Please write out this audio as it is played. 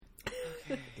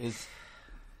Is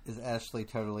Ashley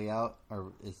totally out,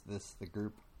 or is this the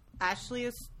group? This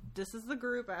is the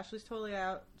group. Ashley's totally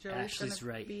out. Ashley's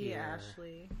gonna right be here.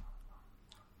 Ashley.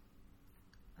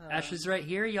 Ashley's right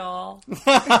here, y'all. Am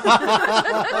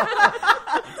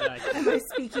I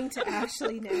speaking to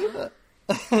Ashley now?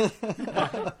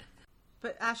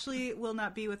 But Ashley will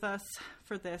not be with us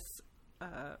for this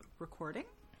recording.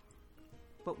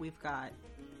 But we've got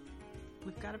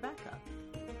a backup.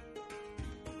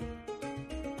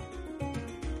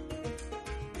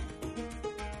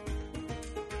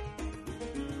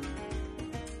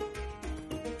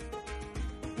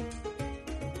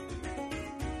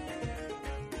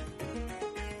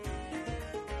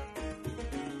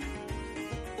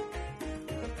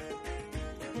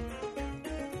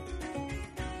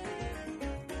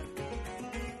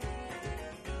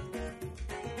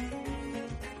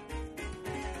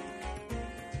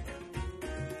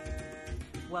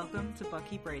 Welcome to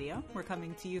Buckkeep Radio. We're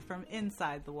coming to you from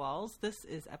inside the walls. This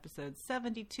is episode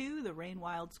 72, The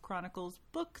Rainwilds Chronicles,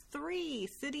 Book 3,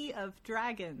 City of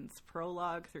Dragons,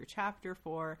 prologue through chapter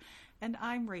 4. And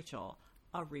I'm Rachel,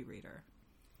 a rereader.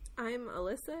 I'm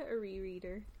Alyssa, a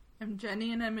rereader. I'm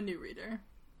Jenny, and I'm a new reader.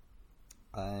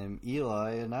 I'm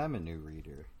Eli, and I'm a new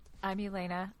reader. I'm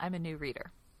Elena. I'm a new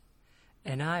reader.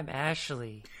 And I'm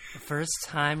Ashley, a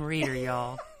first-time reader,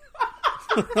 y'all.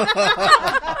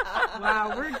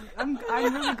 Wow, I'm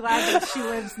really glad that she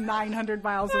lives 900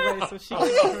 miles away, so she can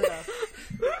hear us.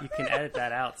 You can edit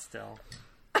that out still.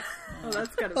 Oh,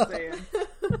 that's kind of saying.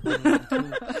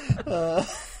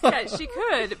 Yeah, she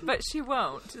could, but she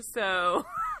won't, so...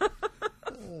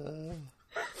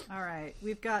 All right,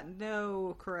 we've got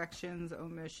no corrections,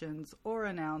 omissions, or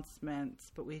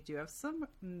announcements, but we do have some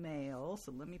mail,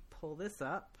 so let me pull this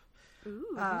up. Ooh,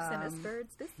 who sent us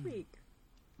birds this week?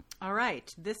 All right,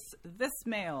 this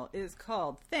mail is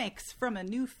called Thanks from a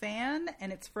New Fan,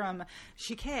 and it's from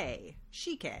Shike.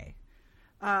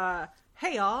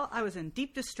 Hey y'all, I was in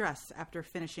deep distress after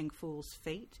finishing Fool's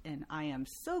Fate, and I am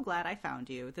so glad I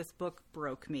found you. This book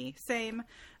broke me. Same.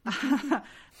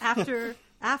 After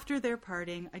their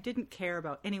parting, I didn't care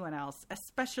about anyone else,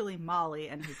 especially Molly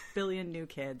and his billion new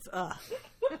kids. Ugh.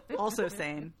 Also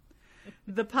same.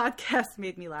 The podcast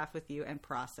made me laugh with you and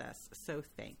process, so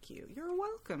thank you. You're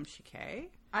welcome, Shike.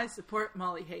 I support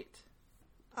Molly hate.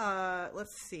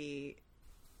 Let's see.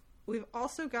 We've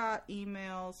also got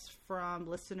emails from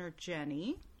listener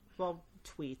Jenny. Well,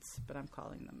 tweets, but I'm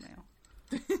calling them mail.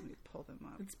 Let me pull them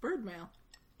up. It's bird mail.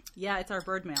 Yeah, it's our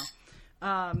bird mail.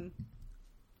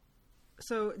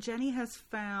 So Jenny has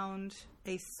found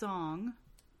a song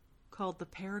called The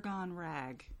Paragon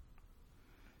Rag.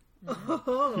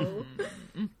 Oh.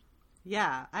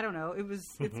 Yeah, I don't know.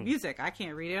 It's music. I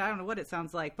can't read it. I don't know what it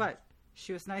sounds like, but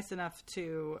she was nice enough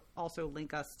to also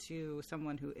link us to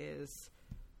someone who is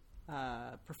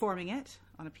performing it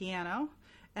on a piano,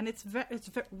 and it's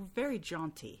very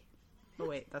jaunty. Oh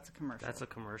wait, that's a commercial. That's a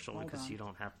commercial Hold because on. you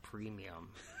don't have premium.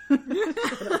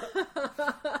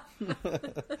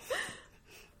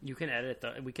 You can edit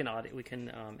we can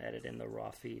edit in the raw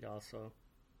feed also.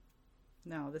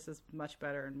 No, this is much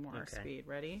better and more Okay. speed.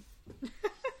 Ready? Oh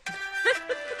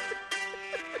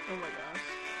my gosh.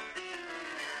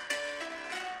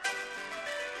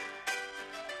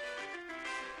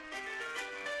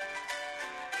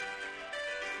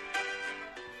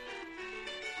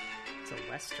 It's a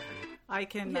western. I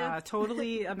can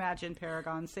totally imagine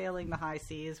Paragon sailing the high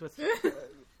seas with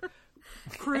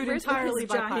crewed Where's entirely his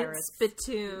by giant pirates.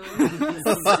 spittoon?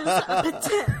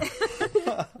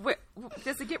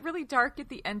 Does it get really dark at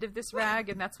the end of this rag,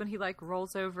 and that's when he,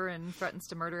 rolls over and threatens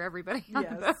to murder everybody on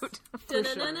the boat?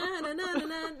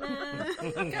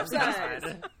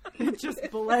 Capsize. It just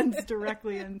blends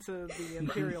directly into the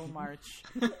Imperial March.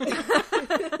 Heavy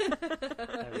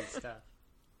stuff.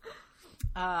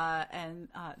 And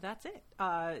that's it.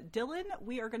 Dylan,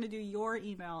 we are going to do your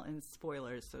email and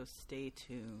spoilers, so stay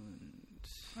tuned.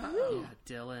 Yeah,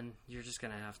 Dylan, you're just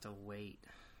gonna have to wait.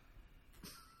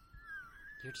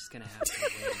 You're just gonna have to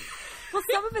wait. Well,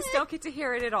 some of us don't get to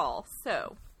hear it at all,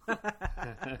 so...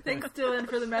 Thanks, Dylan,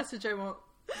 for the message I won't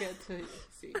get to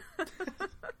see.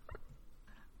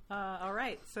 All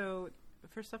right, so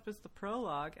first up is the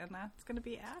prologue, and that's going to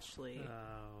be Ashley.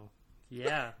 Oh,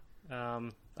 yeah.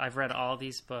 I've read all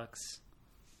these books,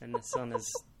 and this one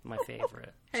is my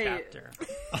favorite chapter.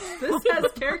 This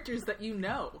has characters that you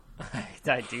know.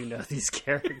 I do know these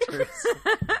characters.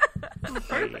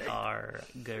 They are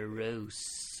gross.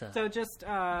 So just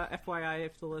FYI,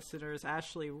 if the listeners,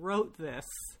 Ashley wrote this,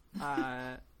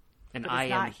 And but I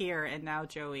is am not here, and now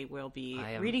Joey will be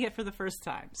reading it for the first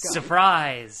time. Go.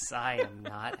 surprise. I am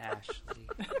not Ashley.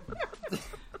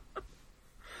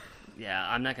 Yeah,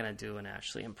 I'm not going to do an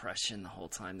Ashley impression the whole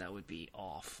time. That would be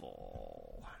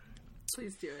awful.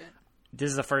 Please do it.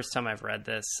 This is the first time I've read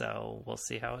this, so we'll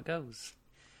see how it goes.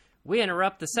 We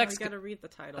interrupt the sex... I gotta read the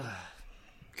title.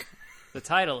 The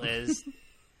title is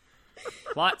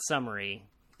Plot Summary,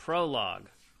 Prologue,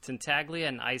 Tintaglia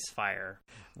and Icefire.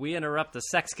 We interrupt the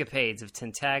sexcapades of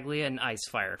Tintaglia and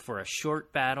Icefire for a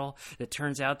short battle that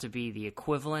turns out to be the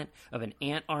equivalent of an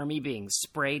ant army being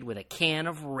sprayed with a can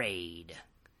of Raid.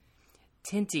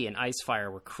 Tinty and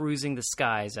Icefire were cruising the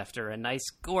skies after a nice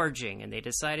gorging, and they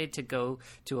decided to go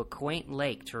to a quaint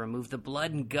lake to remove the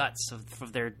blood and guts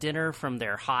of their dinner from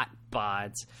their hot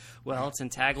bods. Well,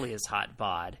 Tintaglia's hot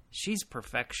bod. She's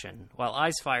perfection, while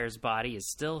Icefire's body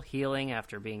is still healing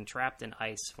after being trapped in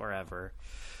ice forever.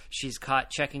 She's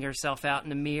caught checking herself out in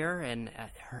the mirror and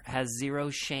has zero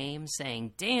shame,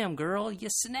 saying, "Damn, girl, you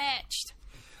snatched."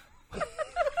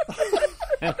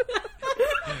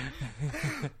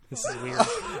 This is weird.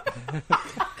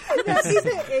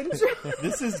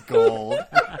 This is gold.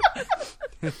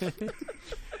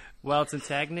 While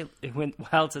Tintaglia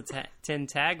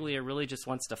really just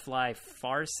wants to fly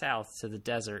far south to the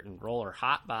desert and roll her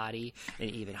hot body in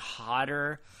even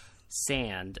hotter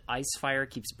sand, Icefire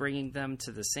keeps bringing them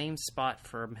to the same spot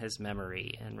from his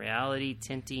memory. In reality,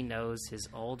 Tinty knows his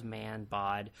old man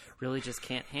bod really just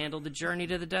can't handle the journey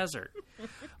to the desert.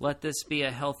 Let this be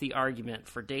a healthy argument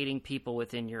for dating people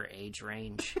within your age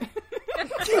range.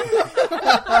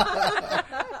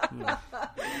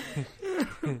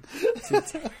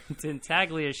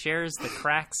 Tintaglia shares the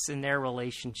cracks in their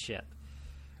relationship,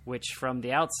 which from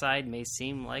the outside may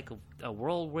seem like a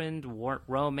whirlwind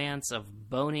romance of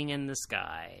boning in the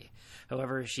sky.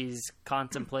 However, she's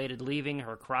contemplated leaving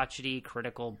her crotchety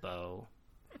critical beau.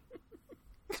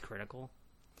 It's critical?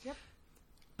 Yep.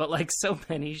 But like so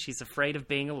many, she's afraid of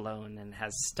being alone and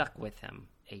has stuck with him.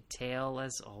 A tale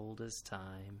as old as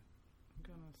time. I'm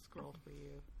gonna scroll for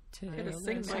you. Tale Gonna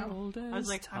sing as now. old as I was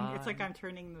like, time. it's like I'm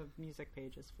turning the music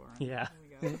pages for him. Yeah.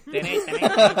 There we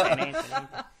go.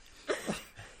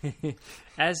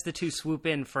 As the two swoop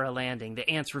in for a landing, the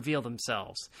ants reveal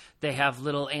themselves. They have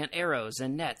little ant arrows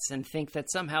and nets and think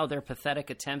that somehow their pathetic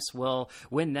attempts will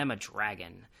win them a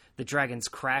dragon. The dragons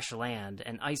crash land,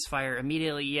 and Icefire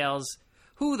immediately yells,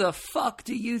 "Who the fuck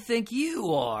do you think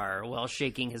you are?" while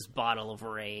shaking his bottle of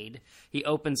Raid. He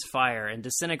opens fire and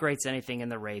disintegrates anything in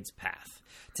the Raid's path.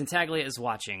 Tintaglia is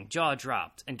watching, jaw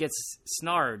dropped, and gets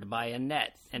snared by a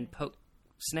net and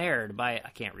snared by... I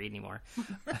can't read anymore.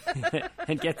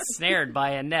 And gets snared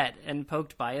by a net and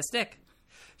poked by a stick.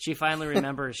 She finally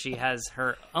remembers she has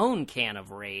her own can of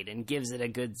Raid and gives it a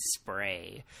good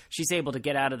spray. She's able to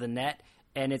get out of the net,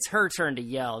 and it's her turn to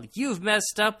yell, "You've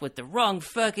messed up with the wrong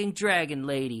fucking dragon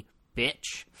lady,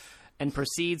 bitch," and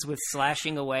proceeds with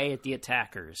slashing away at the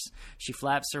attackers. She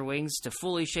flaps her wings to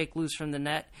fully shake loose from the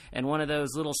net, and one of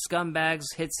those little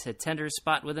scumbags hits a tender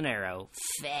spot with an arrow.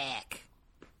 Feck.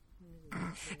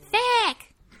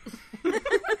 Feck!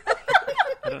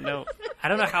 I don't know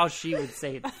how she would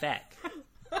say it. Feck.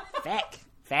 Feck.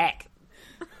 Feck.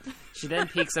 She then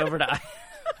peeks over to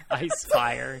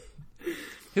Icefire,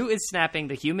 who is snapping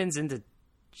the humans into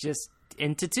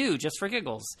two, just for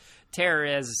giggles. Terror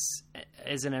is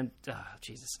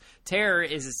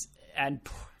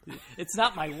it's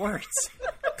not my words.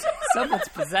 Someone's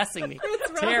possessing me.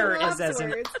 Terror is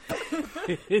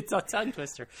it's a tongue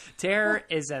twister. Terror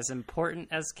is as important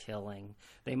as killing.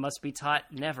 They must be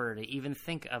taught never to even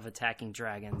think of attacking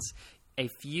dragons. A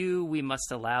few we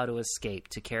must allow to escape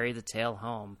to carry the tale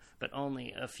home, but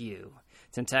only a few.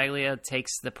 Tintaglia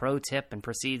takes the pro tip and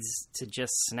proceeds to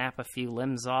just snap a few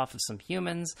limbs off of some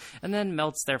humans and then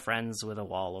melts their friends with a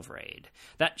wall of Raid.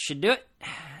 That should do it.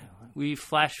 We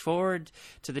flash forward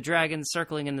to the dragons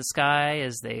circling in the sky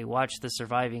as they watch the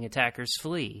surviving attackers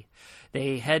flee.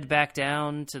 They head back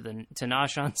down to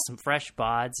nosh on some fresh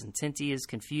bods, and Tinty is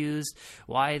confused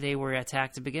why they were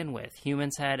attacked to begin with.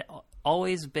 Humans had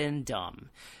always been dumb.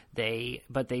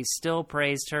 But they still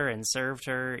praised her and served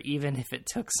her, even if it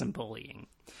took some bullying.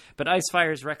 But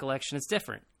Icefire's recollection is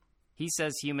different. He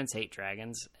says humans hate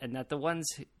dragons, and that the ones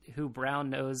who brown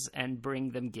nose and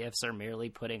bring them gifts are merely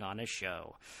putting on a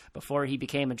show. Before he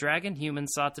became a dragon,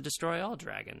 humans sought to destroy all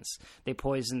dragons. They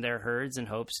poisoned their herds in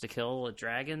hopes to kill a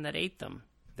dragon that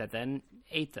then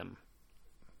ate them.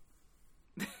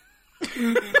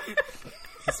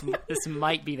 This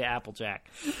might be the Applejack.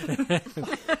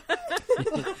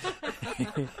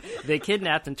 They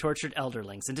kidnapped and tortured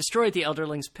elderlings and destroyed the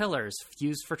elderlings' pillars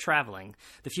used for traveling.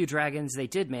 The few dragons they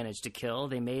did manage to kill,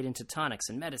 they made into tonics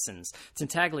and medicines.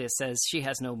 Tintaglia says she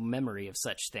has no memory of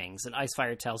such things, and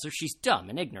Icefire tells her she's dumb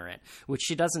and ignorant, which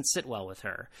she doesn't sit well with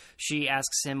her. She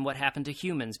asks him what happened to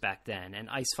humans back then, and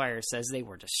Icefire says they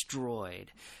were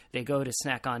destroyed. They go to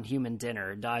snack on human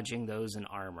dinner, dodging those in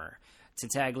armor.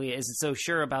 Tintaglia isn't so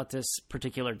sure about this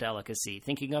particular delicacy,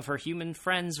 thinking of her human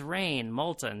friends Rain,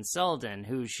 Molta, and Selden,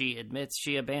 who she admits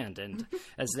she abandoned.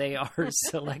 As they are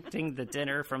selecting the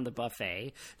dinner from the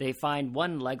buffet, they find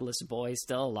one legless boy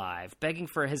still alive, begging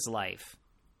for his life.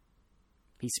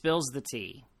 He spills the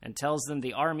tea and tells them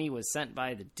the army was sent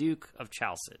by the Duke of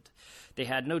Chalced. They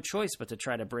had no choice but to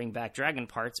try to bring back dragon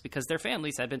parts because their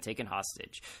families had been taken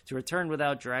hostage. To return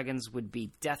without dragons would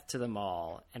be death to them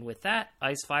all. And with that,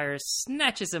 Icefire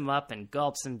snatches him up and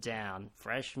gulps him down.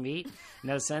 Fresh meat,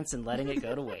 no sense in letting it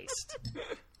go to waste.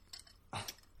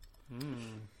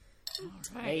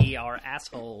 They are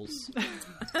assholes.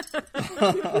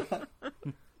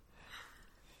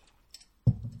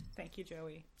 Thank you,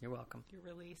 Joey. You're welcome.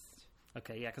 You're released.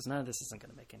 Okay, yeah, because none of this isn't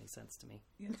going to make any sense to me.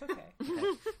 It's okay.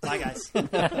 Bye, guys.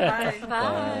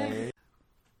 Bye.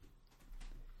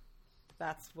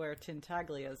 That's where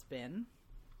Tintaglia's been.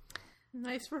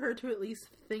 Nice for her to at least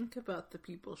think about the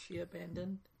people she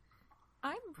abandoned.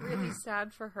 I'm really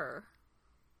sad for her.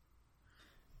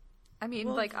 I mean,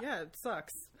 Well, like, yeah, it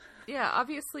sucks. yeah,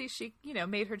 obviously she,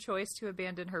 made her choice to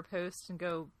abandon her post and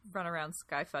go run around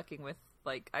sky fucking with,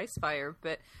 like, Icefire,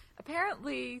 but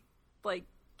apparently, like,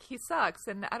 he sucks,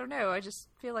 and I don't know, I just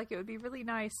feel like it would be really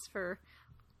nice for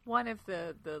one of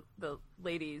the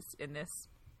ladies in this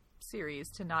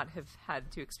series to not have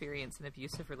had to experience an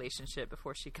abusive relationship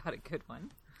before she got a good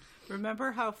one.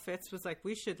 Remember how Fitz was like,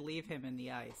 we should leave him in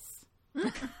the ice.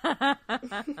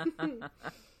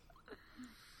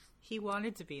 He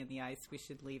wanted to be in the ice. We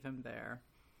should leave him there.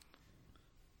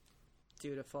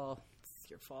 Dutiful. It's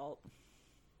your fault.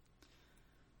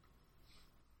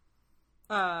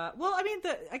 Well, I mean,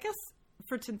 I guess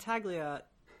for Tintaglia,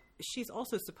 she's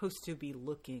also supposed to be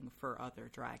looking for other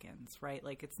dragons, right?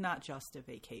 Like, it's not just a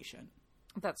vacation.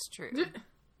 That's true. It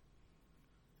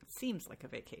seems like a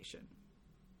vacation.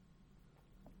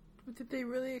 Did they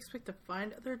really expect to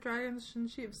find other dragons?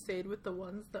 Shouldn't she have stayed with the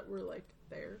ones that were, like,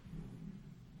 there?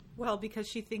 Well, because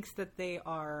she thinks that they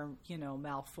are,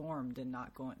 malformed and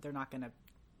they're not going to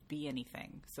be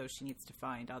anything. So she needs to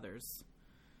find others.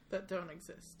 That don't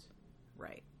exist.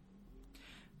 Right.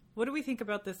 What do we think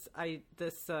about this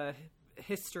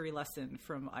history lesson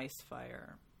from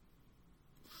Icefire?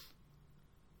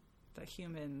 The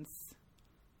humans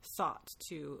sought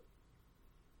to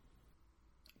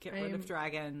get rid of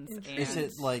dragons. And...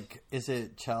 Is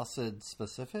it Chalced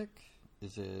specific?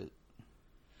 Is it...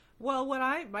 Well,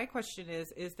 my question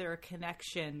is there a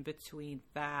connection between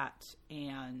that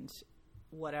and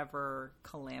whatever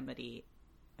calamity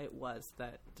it was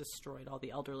that destroyed all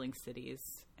the Elderling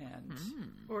cities and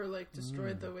or like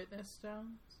destroyed the Witness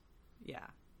Stones? Yeah.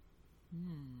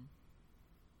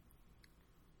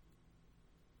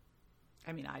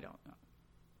 I mean, I don't know.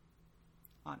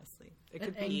 Honestly, it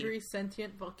could be angry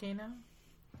sentient volcano.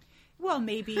 Well,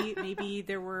 maybe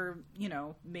there were,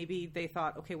 maybe they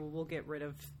thought, okay, well, we'll get rid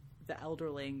of the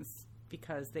Elderlings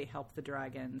because they helped the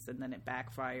dragons, and then it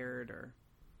backfired, or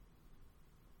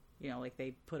like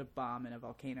they put a bomb in a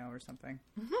volcano or something.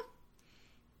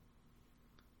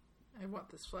 I want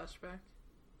this flashback.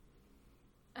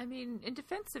 I mean, in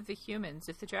defense of the humans,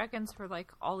 if the dragons were,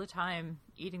 like, all the time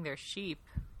eating their sheep,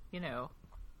 I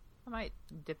might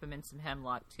dip them in some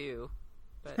hemlock, too.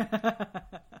 But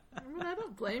I mean, I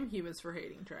don't blame humans for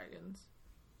hating dragons.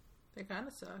 They kind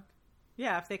of suck.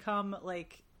 Yeah, if they come,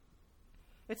 like...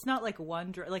 It's not like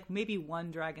maybe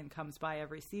one dragon comes by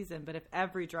every season, but if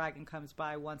every dragon comes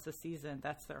by once a season,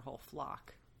 that's their whole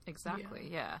flock. Exactly,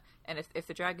 yeah. And if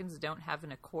the dragons don't have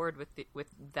an accord with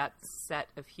that set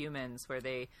of humans where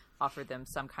they offer them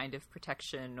some kind of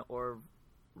protection or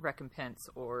recompense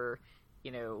or,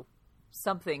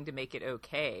 something to make it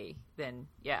okay, then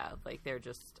yeah, like they're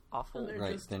just awful.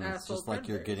 Right, then it's just like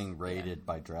you're getting raided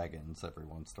by dragons every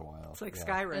once in a while. It's like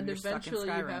Skyrim. And you're eventually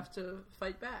stuck in Skyrim. you have to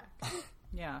fight back.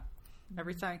 Yeah.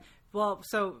 Every time. Well,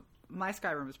 so my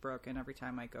Skyrim is broken. Every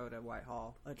time I go to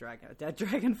Whitehall, a dead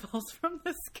dragon falls from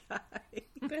the sky.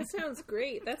 That sounds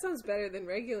great. That sounds better than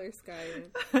regular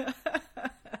Skyrim.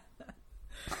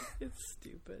 It's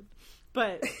stupid.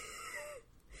 But,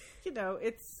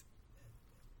 it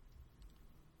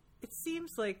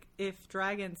seems like if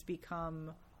dragons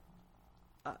become...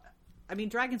 I mean,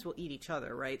 dragons will eat each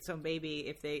other, right? So maybe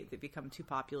if they become too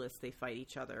populous, they fight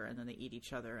each other, and then they eat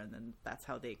each other, and then that's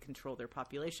how they control their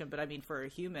population. But I mean, for a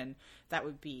human, that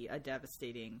would be a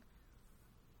devastating,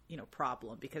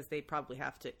 problem, because they probably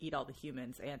have to eat all the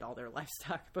humans and all their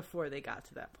livestock before they got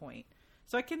to that point.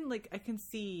 So I can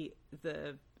see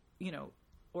the,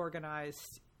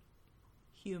 organized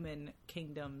human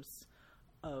kingdoms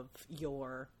of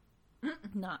yore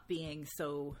not being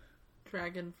so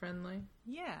Dragon friendly.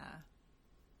 Yeah.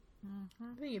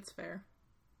 I think it's fair.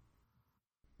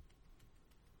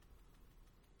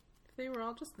 If they were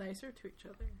all just nicer to each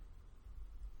other.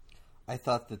 I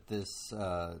thought that this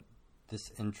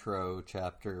intro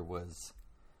chapter was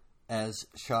as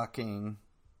shocking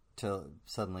to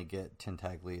suddenly get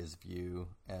Tintaglia's view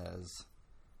as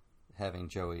having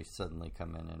Joey suddenly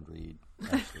come in and read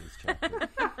Ashley's chapter.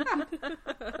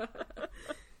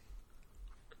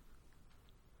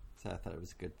 So I thought it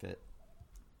was a good fit.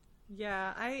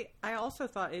 Yeah, I also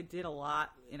thought it did a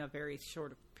lot in a very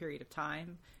short period of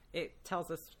time. It tells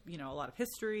us, a lot of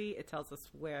history. It tells us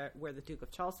where the Duke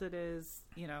of Chalced is,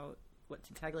 what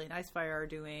Tintaglia and Icefire are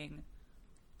doing.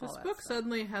 This book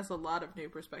suddenly has a lot of new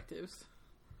perspectives.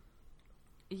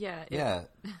 Yeah. Yeah.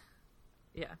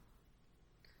 Yeah.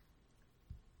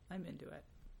 I'm into it.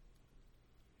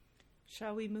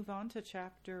 Shall we move on to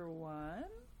chapter 1?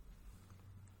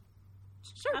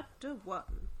 Sure. Chapter 1.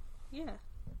 Yeah.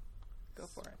 Go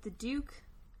for it. The Duke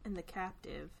and the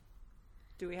Captive.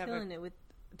 Do we have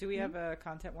a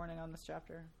content warning on this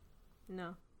chapter?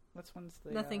 No. Which one's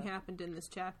the... Nothing happened in this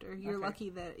chapter. You're Okay. lucky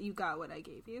that you got what I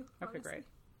gave you. Okay, great.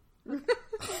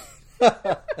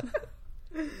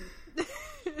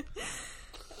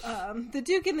 The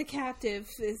Duke and the Captive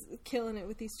is killing it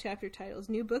with these chapter titles.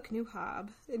 New book, new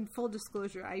hob. In full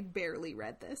disclosure, I barely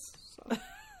read this.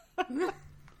 So.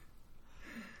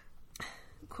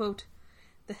 Quote,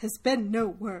 "There has been no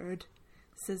word,"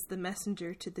 says the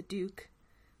messenger to the Duke.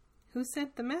 Who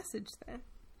sent the message, then?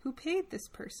 Who paid this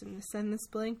person to send this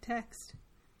blank text?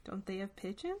 Don't they have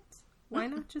pigeons? Why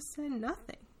not just send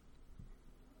nothing?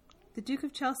 The Duke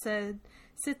of Chalced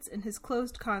sits in his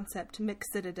closed concept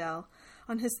mixed citadel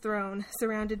on his throne,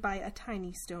 surrounded by a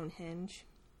tiny Stonehenge.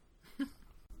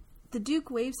 The Duke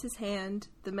waves his hand,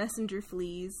 the messenger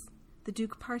flees. The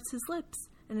Duke parts his lips,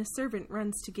 and a servant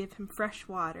runs to give him fresh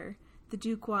water. The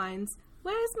Duke whines,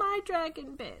 "Where's my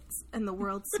dragon bits?" and the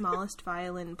world's smallest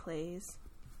violin plays.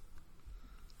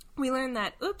 We learn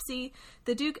that, oopsie,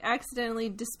 the Duke accidentally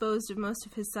disposed of most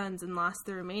of his sons and lost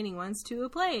the remaining ones to a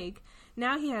plague.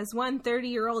 Now he has one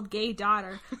 30-year-old gay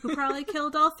daughter who probably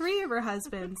killed all 3 of her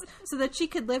husbands so that she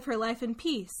could live her life in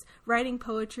peace, writing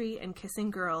poetry and kissing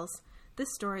girls. This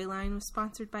storyline was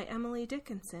sponsored by Emily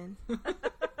Dickinson.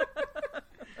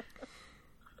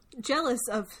 Jealous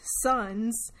of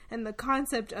sons and the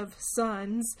concept of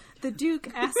sons, the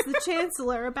Duke asks the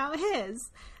Chancellor about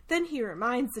his. Then he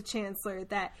reminds the Chancellor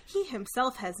that he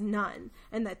himself has none,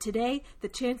 and that today the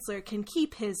Chancellor can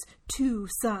keep his 2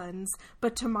 sons.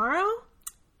 But tomorrow,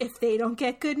 if they don't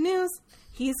get good news,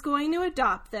 he's going to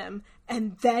adopt them,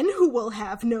 and then who will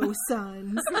have no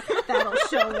sons? That'll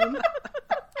show him.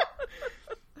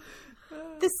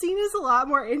 The scene is a lot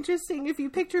more interesting if you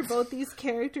picture both these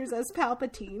characters as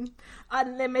Palpatine.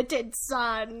 Unlimited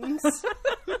sons.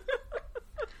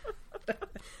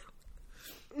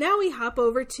 Now we hop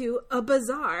over to a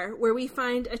bazaar, where we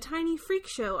find a tiny freak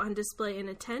show on display in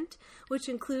a tent, which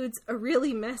includes a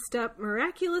really messed up,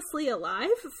 miraculously alive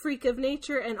freak of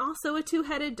nature and also a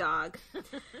 2-headed dog.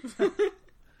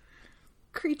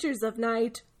 Creatures of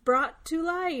night brought to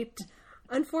light.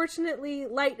 Unfortunately,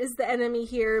 light is the enemy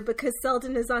here because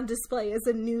Selden is on display as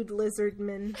a nude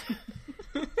lizardman.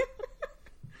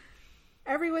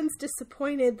 Everyone's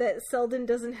disappointed that Selden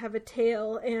doesn't have a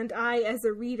tail, and I, as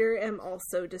a reader, am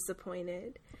also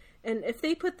disappointed. And if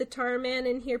they put the Tar Man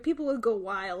in here, people would go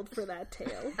wild for that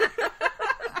tail.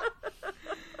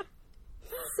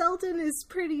 Selden is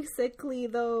pretty sickly,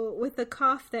 though, with a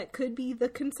cough that could be the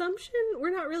consumption.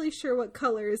 We're not really sure what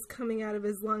color is coming out of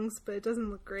his lungs, but it doesn't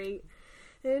look great.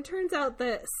 And it turns out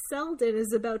that Selden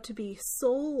is about to be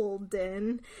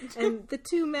Solden, and the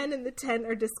 2 men in the tent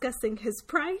are discussing his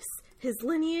price, his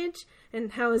lineage,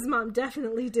 and how his mom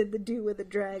definitely did the do with a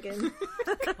dragon.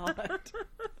 God.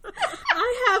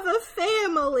 I have a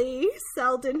family,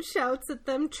 Selden shouts at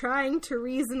them, trying to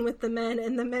reason with the men,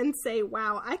 and the men say,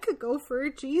 "Wow, I could go for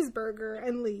a cheeseburger,"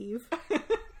 and leave.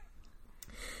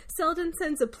 Selden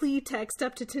sends a plea text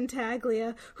up to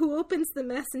Tintaglia, who opens the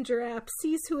messenger app,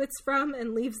 sees who it's from,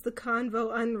 and leaves the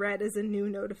convo unread as a new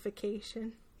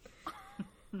notification.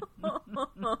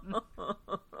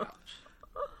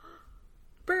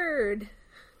 Bird.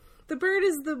 The bird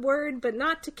is the word, but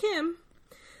not to Kim,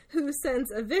 who sends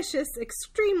a vicious,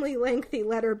 extremely lengthy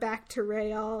letter back to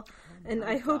Rayal, and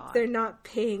I hope they're not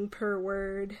paying per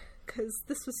word, because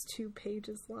this was 2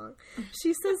 pages long.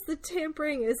 She says the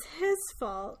tampering is his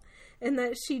fault, and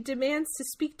that she demands to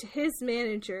speak to his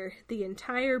manager, the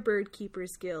entire Bird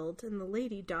Keepers Guild, and the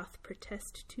lady doth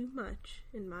protest too much,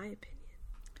 in my opinion.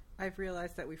 I've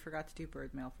realized that we forgot to do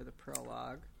bird mail for the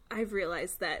prologue. I've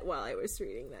realized that while I was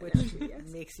reading that. Which actually, yes.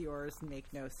 makes yours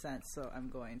make no sense, so I'm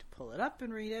going to pull it up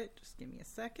and read it. Just give me a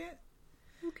second.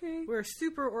 Okay. We're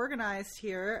super organized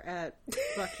here at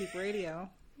Buckkeep Radio.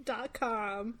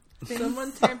 .com.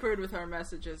 Someone tampered with our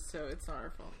messages, so it's not our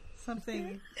fault.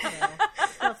 Something,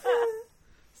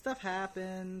 stuff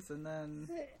happens, and then...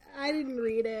 I didn't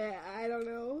read it. I don't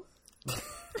know.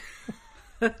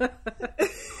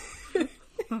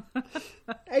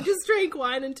 I just drank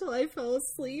wine until I fell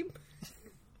asleep.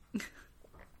 All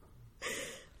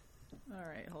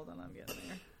right, hold on, I'm getting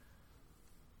there.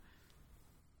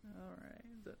 All right.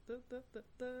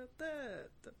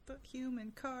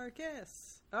 Human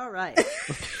carcass. All right.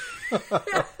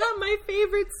 My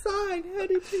favorite song. How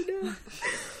did you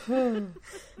know?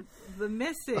 The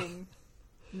missing.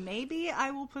 Maybe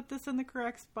I will put this in the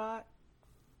correct spot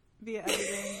via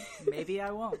editing. Maybe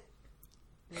I won't.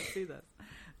 Let's see this.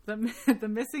 The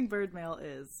missing bird mail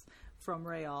is from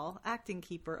Rayal, acting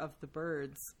keeper of the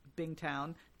birds,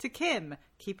 Bingtown, to Kim,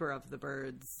 keeper of the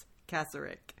birds,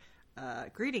 Kasserich.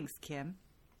 Greetings, Kim.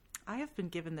 I have been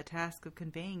given the task of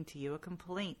conveying to you a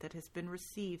complaint that has been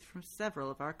received from several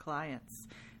of our clients.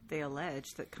 They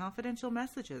allege that confidential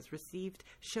messages received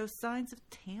show signs of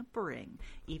tampering,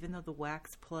 even though the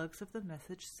wax plugs of the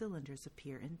message cylinders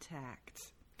appear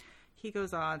intact. He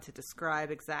goes on to describe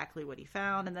exactly what he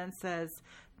found and then says,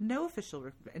 no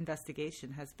official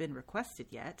investigation has been requested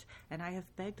yet, and I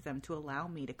have begged them to allow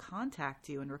me to contact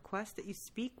you and request that you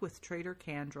speak with Trader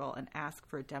Candrel and ask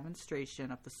for a demonstration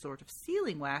of the sort of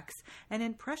sealing wax and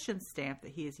impression stamp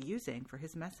that he is using for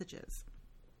his messages.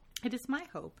 It is my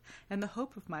hope, and the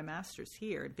hope of my masters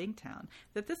here in Bingtown,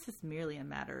 that this is merely a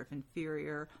matter of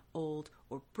inferior, old,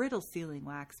 or brittle sealing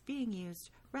wax being used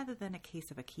rather than a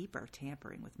case of a keeper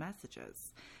tampering with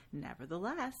messages.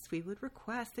 Nevertheless, we would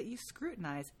request that you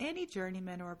scrutinize any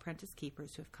journeymen or apprentice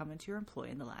keepers who have come into your employ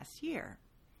in the last year.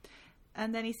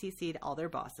 And then he CC'd all their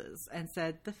bosses and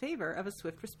said the favor of a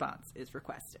swift response is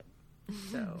requested.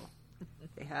 So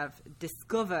they have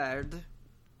discovered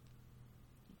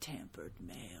tampered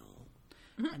mail.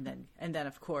 And then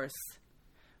of course,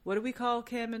 what do we call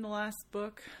Kim in the last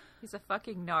book? He's a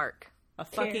fucking narc. A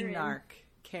fucking narc.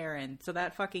 Karen. So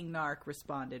that fucking narc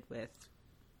responded with,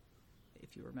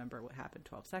 if you remember what happened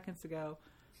 12 seconds ago.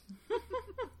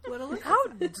 How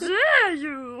dare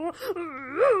you!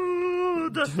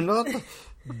 Do not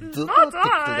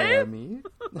declare me.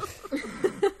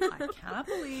 I cannot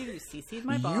believe you CC'd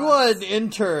my boss. You are an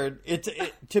intern.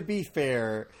 To be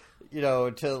fair,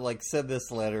 to like send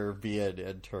this letter via an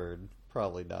intern,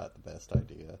 probably not the best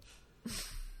idea.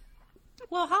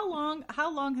 Well, how long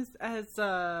has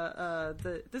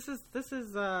this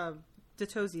is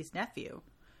Detosi's nephew,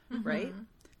 right?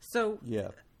 So yeah.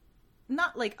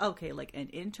 Not like an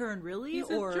intern really, He's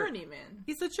a journeyman.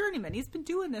 He's a journeyman. He's been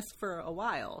doing this for a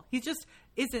while. He just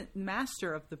isn't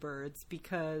master of the birds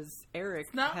because Eric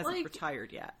hasn't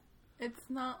retired yet. It's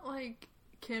not like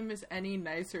Kim is any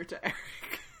nicer to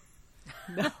Eric.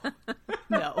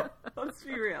 No. Let's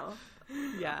be real.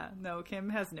 Yeah, no, Kim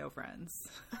has no friends.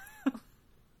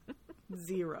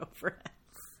 0 friends.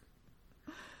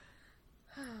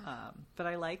 But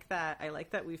I like that. I like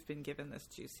that we've been given this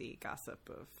juicy gossip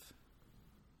of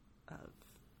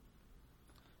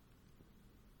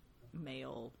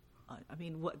male.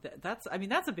 That's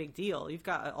a big deal. You've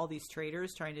got all these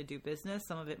traders trying to do business.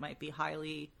 Some of it might be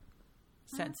highly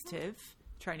sensitive,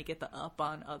 trying to get the up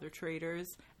on other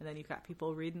traders, and then you've got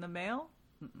people reading the mail.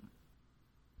 Mm-mm.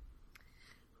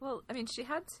 Well, she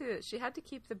had to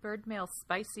keep the bird mail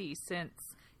spicy since,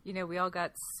 we all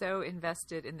got so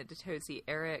invested in the Detosi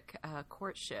Eric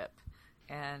courtship.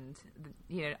 And,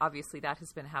 obviously that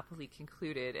has been happily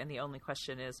concluded. And the only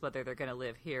question is whether they're going to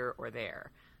live here or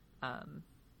there.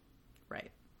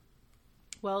 Right.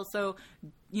 Well, so,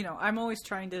 I'm always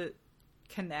trying to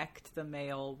connect the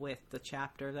mail with the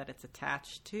chapter that it's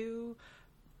attached to.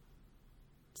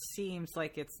 Seems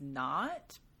like it's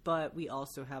not. But we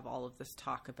also have all of this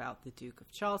talk about the Duke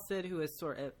of Chalced, who has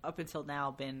sort of, up until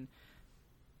now, been,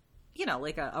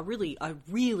 like a really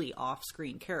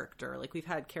off-screen character. Like, we've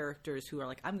had characters who are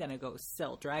like, I'm going to go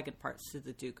sell dragon parts to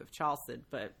the Duke of Chalced,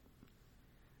 but,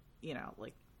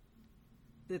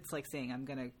 it's like saying I'm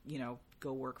gonna,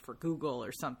 go work for Google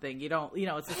or something. You don't,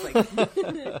 it's just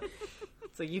like,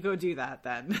 so you go do that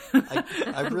then.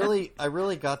 I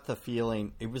really got the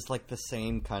feeling, it was like the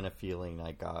same kind of feeling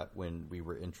I got when we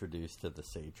were introduced to the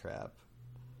Satrap.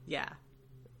 Yeah.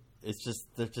 It's just,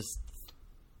 they're just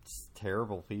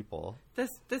terrible people.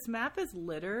 This map is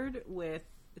littered with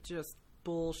just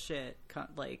bullshit,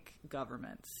 like,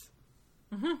 governments.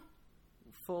 Mm-hmm.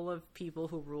 Full of people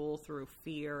who rule through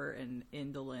fear and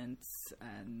indolence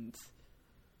and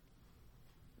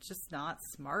just not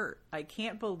smart. I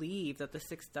can't believe that the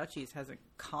Six Duchies hasn't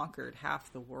conquered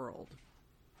half the world.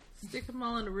 Stick them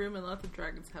all in a room and let the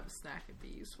dragons have a snack. It'd be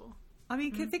useful. I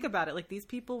mean, think about it. Like, these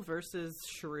people versus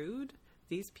Shrewd?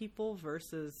 These people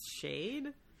versus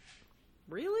Shade?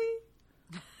 Really?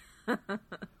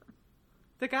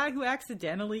 The guy who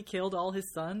accidentally killed all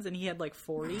his sons and he had like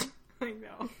 40? I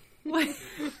know. What?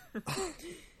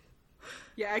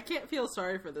 Yeah, I can't feel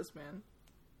sorry for this man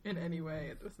in any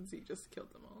way since he just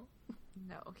killed them all.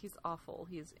 No, he's awful.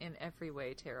 He's in every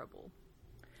way terrible.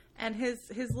 And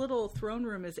his little throne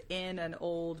room is in an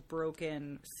old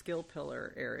broken skill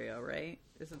pillar area, right?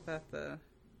 Isn't that the...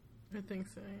 I think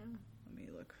so, yeah. Let me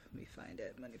look. Let me find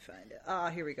it.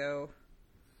 Ah, here we go.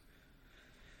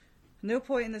 No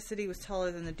point in the city was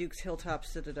taller than the Duke's hilltop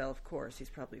citadel, of course. He's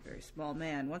probably a very small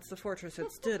man. Once the fortress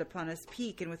had stood upon its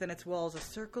peak, and within its walls a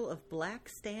circle of black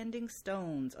standing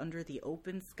stones under the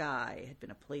open sky had been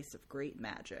a place of great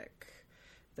magic.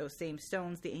 Those same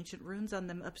stones, the ancient runes on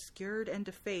them obscured and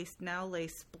defaced, now lay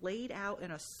splayed out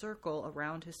in a circle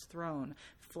around his throne,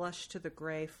 flush to the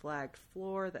gray flagged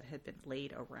floor that had been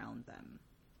laid around them.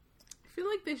 I feel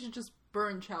like they should just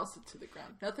burn Chelsea to the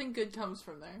ground. Nothing good comes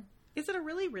from there. Is it a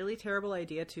really, really terrible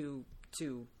idea to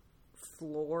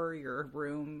floor your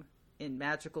room in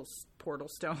magical portal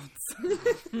stones?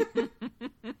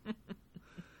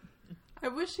 I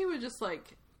wish he would just,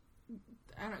 like,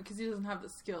 I don't know, because he doesn't have the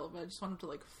skill, but I just want him to,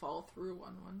 like, fall through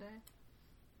one day.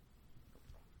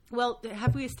 Well,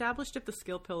 have we established if the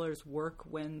skill pillars work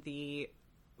when the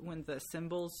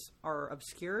symbols are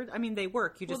obscured? I mean, they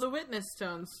work. Well, the witness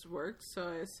stones worked, so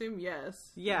I assume yes.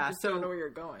 Yeah, I just don't know where you're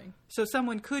going. So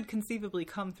someone could conceivably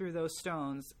come through those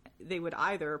stones. They would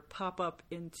either pop up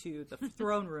into the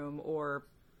throne room or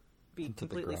be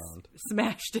completely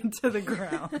smashed into the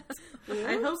ground.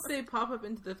 I hope they pop up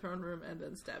into the throne room and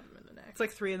then stab him in the neck. It's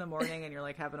like 3 a.m. and you're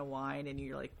like having a wine and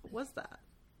you're like, what's that?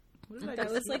 What did I That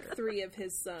just was hear? like 3 of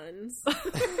his sons.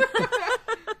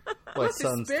 My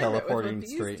son's teleporting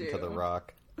straight into the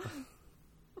rock.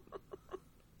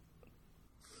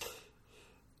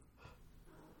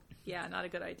 Yeah, not a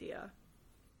good idea.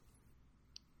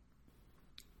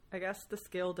 I guess the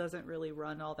skill doesn't really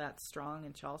run all that strong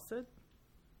in Chalced.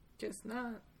 Guess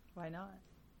not. Why not?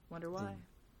 Wonder why.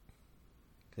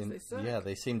 They suck. Yeah,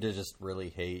 they seem to just really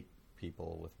hate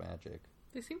people with magic.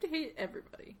 They seem to hate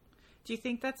everybody. Do you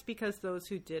think that's because those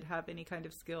who did have any kind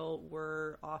of skill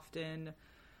were often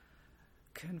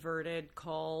converted,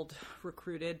 called,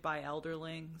 recruited by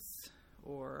elderlings,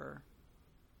 or...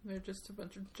 They're just a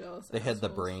bunch of jealous They had the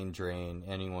assholes. brain drain.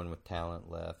 Anyone with talent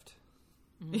left.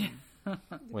 Yeah.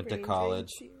 Went to college.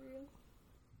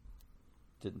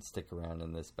 Didn't stick around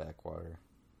in this backwater.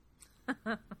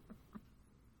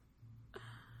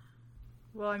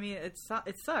 Well, I mean, it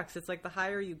sucks. It's like the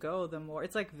higher you go, the more...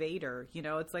 It's like Vader, you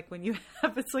know? It's like when you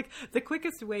have... It's like the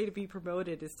quickest way to be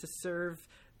promoted is to serve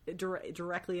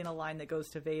directly in a line that goes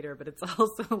to Vader, but it's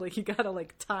also like you gotta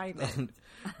like time it.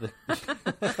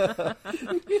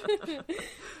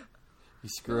 You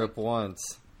screw up once.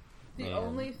 The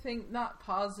only thing, not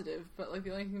positive, but like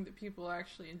the only thing that people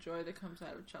actually enjoy that comes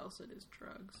out of Chelsea is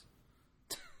drugs.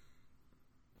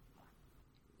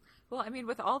 Well, I mean,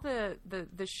 with all the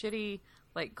shitty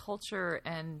like culture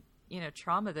and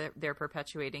trauma that they're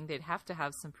perpetuating, they'd have to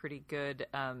have some pretty good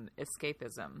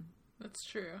escapism. That's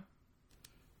true.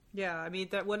 Yeah, I mean,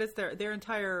 what is their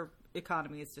entire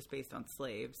economy is just based on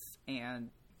slaves and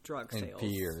drug sales.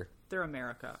 And beer. They're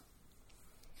America.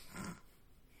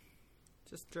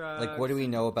 Just drugs. Like, what do we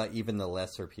know about even the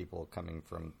lesser people coming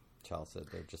from Chelsea?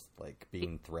 They're just like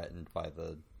being threatened by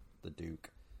the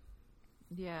Duke.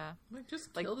 Yeah, Like,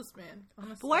 just kill this man.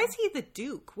 Honestly. But why is he the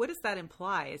Duke? What does that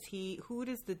imply? Who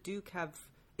does the Duke have?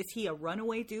 Is he a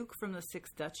runaway Duke from the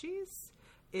Six Duchies?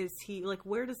 Is he, like,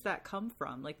 where does that come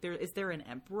from? Like, is there an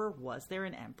emperor? Was there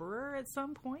an emperor at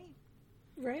some point?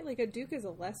 Right? Like, a duke is a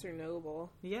lesser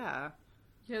noble. Yeah.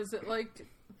 Yeah, is it like,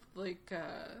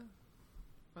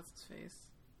 what's his face?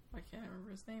 I can't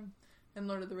remember his name. In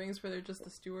Lord of the Rings, where they're just the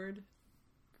steward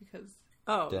because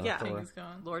Yeah. the king is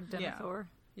gone. Lord Denethor.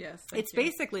 Yes, It's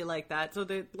basically like that. So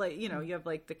you have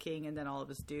like the king and then all of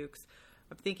his dukes.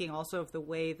 I'm thinking also of the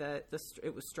way that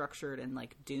it was structured in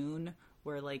like Dune,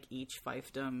 where like each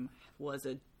fiefdom was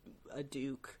a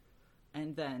duke,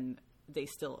 and then they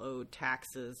still owed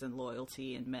taxes and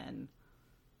loyalty and men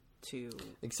to.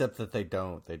 Except that they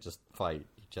don't. They just fight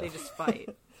each other. They just fight.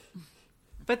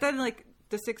 But then, like,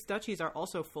 the six duchies are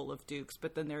also full of dukes,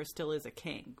 but then there still is a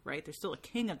king, right? There's still a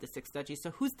king of the six duchies.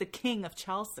 So who's the king of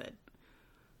Chalced?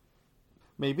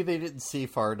 Maybe they didn't see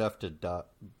far enough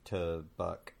to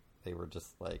buck. They were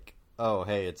just like, oh,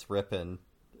 hey, it's Rippin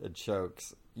and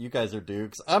Chokes. You guys are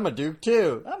dukes. I'm a duke,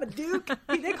 too. I'm a duke.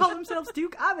 They call themselves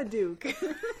Duke. I'm a duke.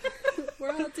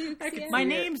 We're all dukes. Yeah. My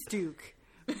name's Duke.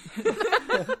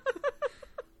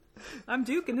 I'm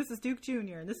Duke, and this is Duke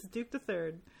Jr., and this is Duke the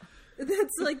Third.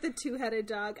 That's like the two-headed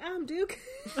dog. I'm Duke.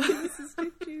 This is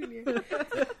Duke Jr.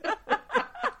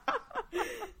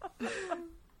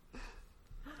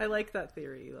 I like that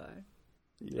theory, Eli.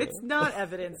 Yeah. It's not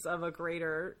evidence of a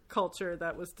greater culture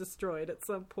that was destroyed at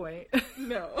some point.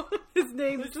 No. His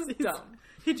name is just dumb.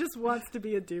 He just wants to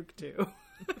be a duke, too.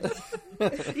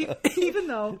 Even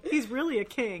though he's really a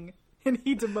king, and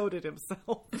he demoted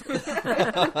himself.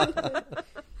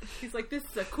 He's like, this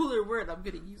is a cooler word. I'm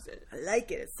going to use it. I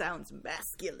like it. It sounds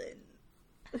masculine.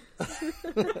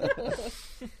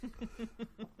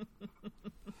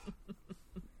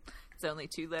 It's only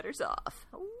 2 letters off.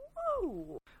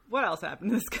 Woo! What else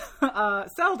happened?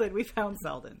 Selden. We found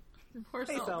Selden. Poor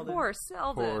Hey, Selden. Selden. Poor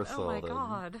Selden. Poor Oh my Selden.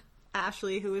 god.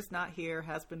 Ashley, who is not here,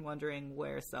 has been wondering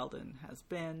where Selden has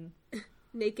been.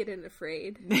 Naked and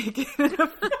afraid. Naked and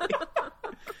afraid.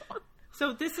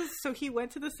 So he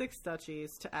went to the Six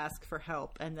Duchies to ask for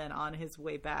help, and then on his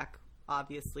way back,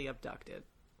 obviously abducted.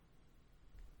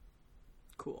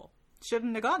 Cool.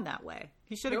 Shouldn't have gone that way.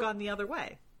 He should have Nope. gone the other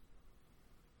way.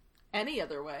 Any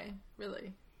other way,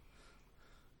 really.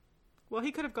 Well,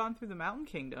 he could have gone through the Mountain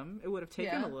Kingdom. It would have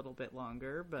taken Yeah. a little bit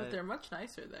longer, But but they're much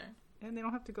nicer there. and they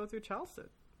don't have to go through Chalced.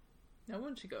 No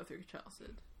one should go through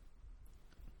Chalced.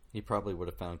 He probably would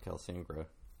have found Calsangra.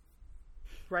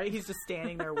 Right? He's just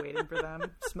standing there waiting for them,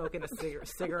 smoking a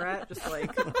cigarette, just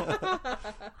like, guys,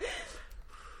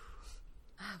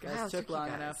 Wow, took you long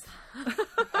guys. enough.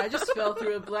 I just fell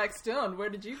through a black stone. Where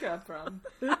did you come from?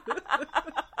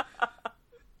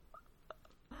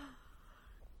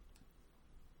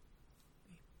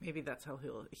 Maybe that's how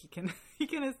he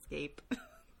can escape.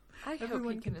 I hope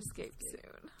Everyone he can can escape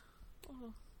soon.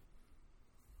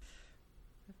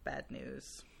 Bad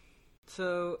news.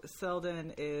 So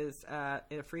Selden is at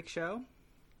a freak show,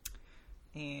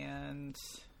 and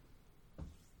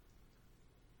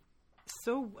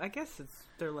so I guess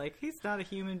they're like, he's not a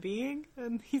human being,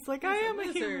 and he's like, I He's a am a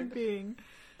human lizard. being.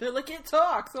 They're like, it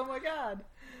talks. Oh my god.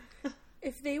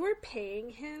 If they were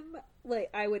paying him, like,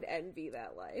 I would envy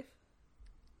that life.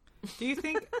 Do you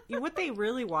think what they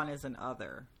really want is an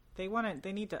other? They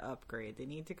need to upgrade. They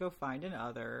need to go find an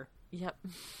other. Yep.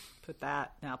 Put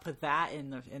that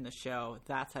in the show.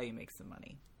 That's how you make some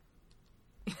money.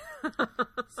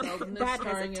 Selden is That has a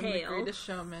starring in The tail. Greatest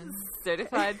Showman.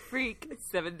 Certified freak,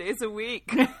 7 days a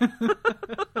week.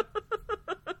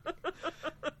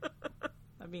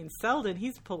 I mean, Selden,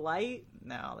 he's polite.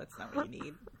 No, that's not what you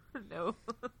need. No.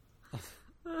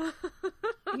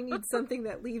 You need something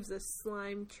that leaves a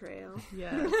slime trail.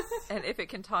 Yes. And if it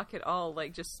can talk at all,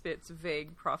 like, just spits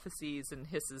vague prophecies and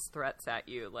hisses threats at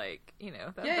you, like, you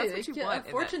know, Yeah, that's they what you get want.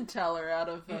 a fortune teller out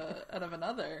of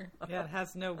another. Yeah, it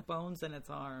has no bones in its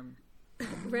arm.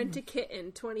 Rent a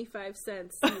kitten, 25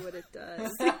 cents, see what it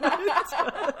does.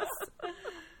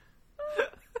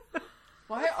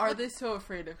 Why are they so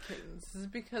afraid of kittens? Is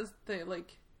it because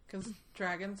because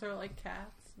dragons are like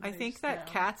cats? I They think just that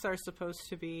know. cats are supposed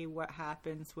to be what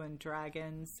happens when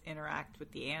dragons interact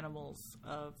with the animals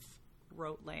of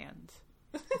Rotland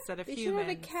instead of They should humans.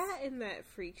 have a cat in that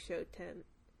freak show tent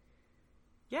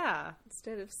Yeah,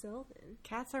 instead of Selden.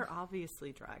 cats are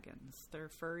obviously dragons. They're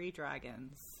furry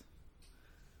dragons.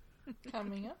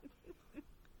 coming up.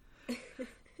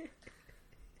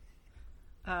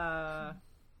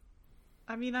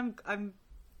 I mean,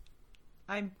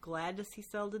 I'm glad to see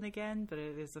Selden again, but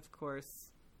it is, of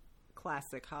course,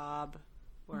 classic Hobb,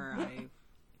 where I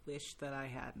wish that I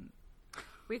hadn't.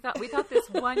 We thought this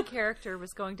one character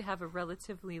was going to have a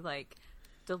relatively, like,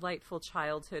 delightful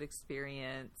childhood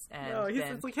experience, and No,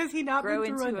 then has he not grow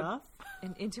been through into enough?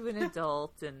 into an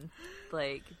adult, and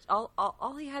like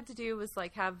all he had to do was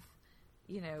like have,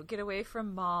 you know, get away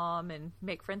from mom and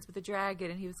make friends with the dragon,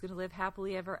 and he was going to live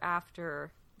happily ever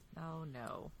after. Oh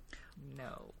no.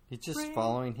 He's just Right.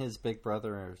 following his big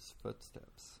brother's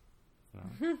footsteps. You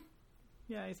know?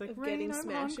 Yeah, he's like, Of Rain, getting I'm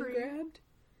smashed and hungry. grabbed.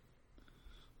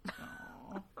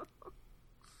 Aw.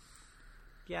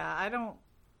 Yeah, I don't.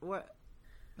 What?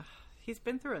 He's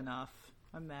been through enough.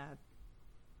 I'm mad.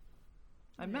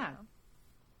 I'm mad.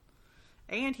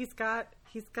 And he's got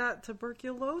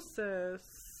tuberculosis.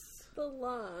 The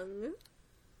lung.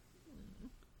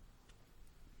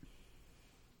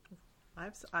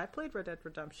 I played Red Dead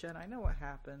Redemption. I know what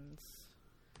happens.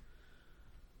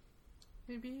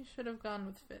 Maybe you should have gone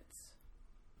with Fitz.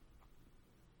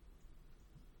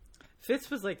 Fitz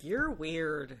was like, "You're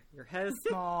weird. Your head is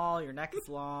small. Your neck is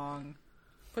long."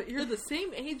 But you're the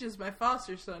same age as my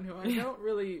foster son, who I don't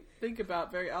really think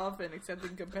about very often, except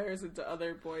in comparison to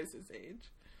other boys his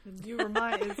age. You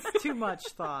remind it's too much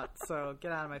thought. So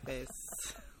get out of my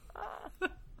face.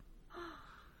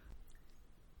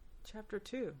 Chapter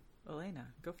 2. Elena,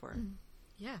 go for it.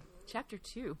 Yeah, Chapter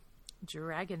 2,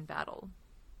 Dragon Battle.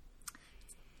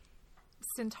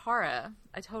 Centaura.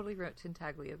 I totally wrote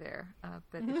Tintaglia there,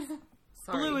 but it's,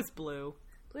 sorry. Blue is blue.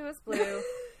 Blue is blue.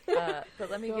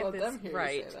 But let me get this them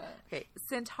right. say that. Okay,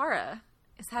 Centaura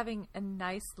is having a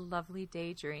nice, lovely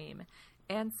daydream.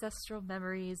 Ancestral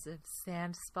memories of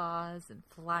sand spas and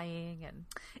flying and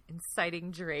inciting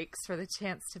drakes for the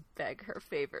chance to beg her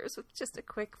favors with just a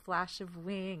quick flash of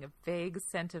wing, a vague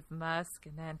scent of musk,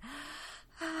 and then...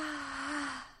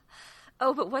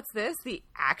 Oh, but what's this? The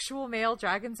actual male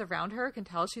dragons around her can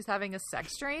tell she's having a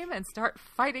sex dream and start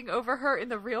fighting over her in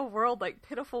the real world like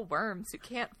pitiful worms who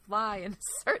can't fly and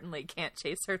certainly can't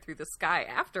chase her through the sky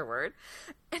afterward.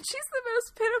 And she's the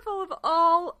most pitiful of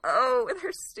all. Oh, with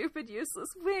her stupid, useless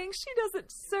wings, she doesn't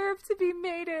deserve to be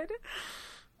mated.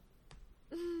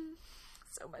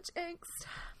 So much angst.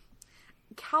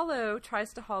 Callow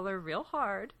tries to holler real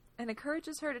hard and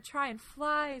encourages her to try and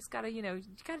fly. He's got to, you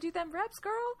got to do them reps,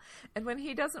 girl. And when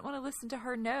he doesn't want to listen to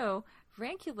her no,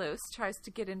 Ranculos tries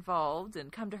to get involved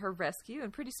and come to her rescue,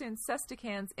 and pretty soon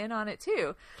Sestican's in on it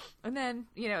too. And then,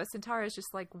 Centaura's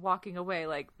just like walking away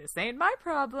like, this ain't my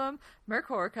problem.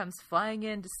 Mercor comes flying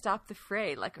in to stop the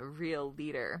fray like a real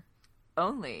leader.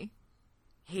 Only,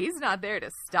 he's not there to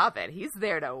stop it. He's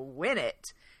there to win it.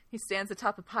 He stands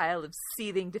atop a pile of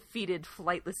seething, defeated,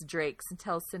 flightless drakes and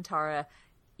tells Centaura,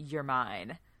 "You're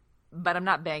mine, but I'm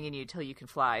not banging you till you can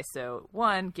fly. So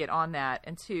 1, get on that,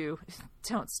 and 2,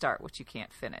 don't start what you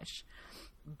can't finish."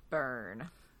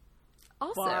 Burn.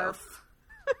 Also,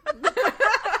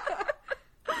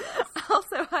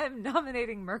 also, I'm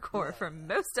nominating Mercor for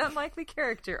most unlikely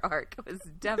character arc. I was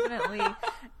definitely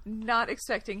not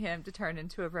expecting him to turn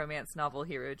into a romance novel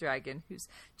hero dragon who's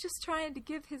just trying to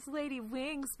give his lady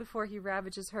wings before he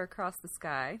ravages her across the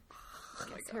sky.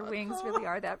 Because her wings really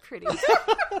are that pretty.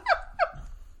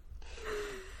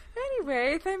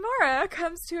 Anyway, Thymara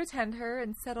comes to attend her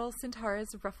and settle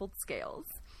Centaura's ruffled scales.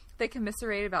 They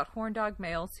commiserate about horn dog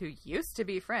males who used to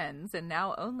be friends and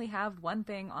now only have one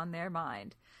thing on their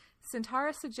mind.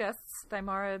 Centaura suggests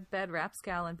Thymara bed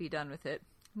Rapscal and be done with it.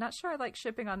 Not sure I like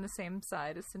shipping on the same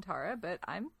side as Centaura, but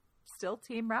I'm still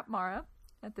Team Rapmara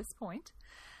at this point.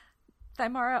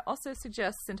 Thymara also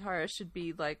suggests Centaura should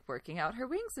be, working out her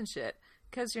wings and shit,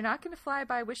 because you're not going to fly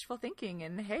by wishful thinking,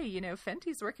 and hey,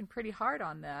 Fenty's working pretty hard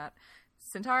on that.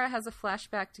 Centaura has a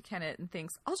flashback to Kennet and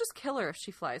thinks, I'll just kill her if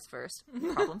she flies first.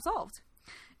 Problem solved.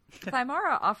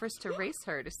 Thymara offers to race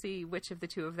her to see which of the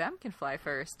two of them can fly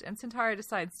first, and Centaura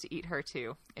decides to eat her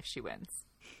too, if she wins.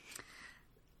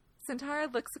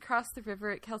 Centaura looks across the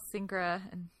river at Kelsingra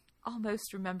and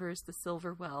almost remembers the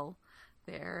silver well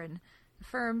there, and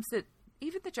affirms that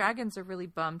even the dragons are really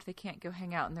bummed they can't go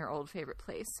hang out in their old favorite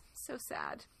place. So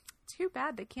sad. Too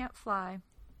bad they can't fly.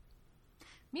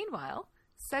 Meanwhile,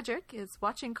 Cedric is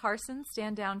watching Carson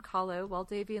stand down Kahlo while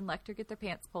Davy and Lecter get their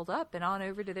pants pulled up and on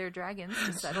over to their dragons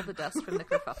to settle the dust from the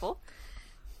kerfuffle.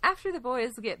 After the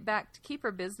boys get back to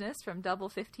keeper business from double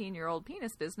 15-year-old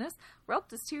penis business,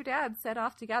 Relpta's two dads set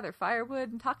off to gather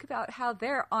firewood and talk about how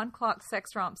their on-clock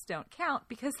sex romps don't count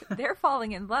because they're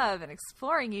falling in love and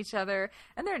exploring each other,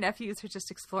 and their nephews are just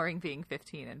exploring being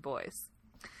 15 and boys.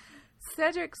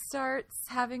 Cedric starts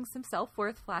having some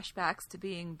self-worth flashbacks to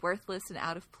being worthless and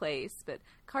out of place, but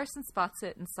Carson spots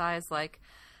it and sighs like,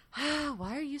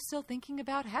 why are you still thinking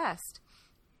about Hest?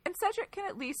 And Cedric can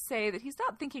at least say that he's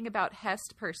not thinking about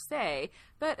Hest per se,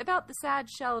 but about the sad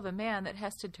shell of a man that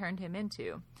Hest had turned him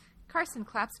into. Carson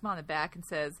claps him on the back and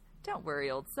says, don't worry,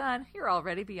 old son, you're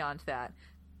already beyond that.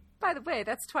 By the way,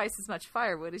 that's twice as much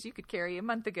firewood as you could carry a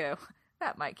month ago.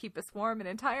 That might keep us warm an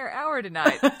entire hour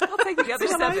tonight. I'll take the other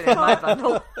 7 in my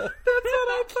bundle. That's what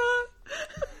I thought.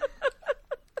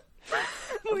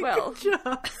 Well, good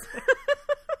job.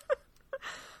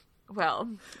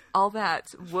 Well, all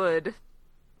that wood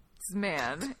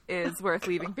man is worth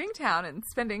leaving Bingtown and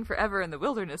spending forever in the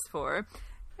wilderness for.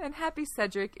 And Happy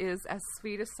Cedric is as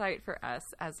sweet a sight for us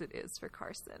as it is for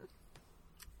Carson.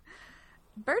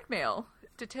 Birdmail.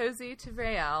 Detosi to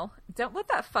Real. Don't let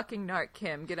that fucking narc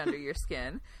Kim get under your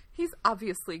skin. He's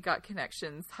obviously got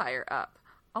connections higher up.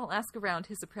 I'll ask around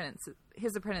his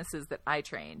apprentices that I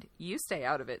trained. You stay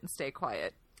out of it and stay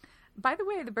quiet. By the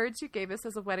way, the birds you gave us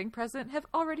as a wedding present have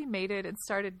already mated and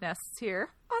started nests here.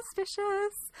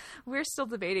 Auspicious! We're still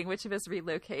debating which of us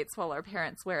relocates while our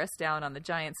parents wear us down on the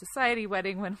giant society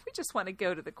wedding when we just want to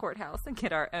go to the courthouse and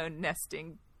get our own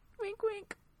nesting. Wink,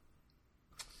 wink.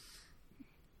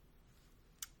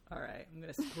 All right, I'm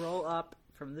going to scroll up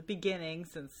from the beginning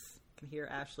since I can hear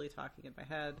Ashley talking in my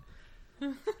head.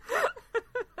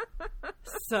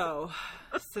 So,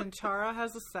 Centaura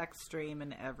has a sex dream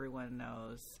and everyone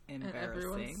knows. Embarrassing. And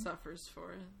everyone suffers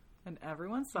for it. And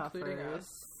everyone suffers. Including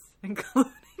us.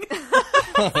 Including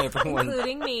Everyone.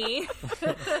 Including me.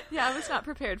 Yeah, I was not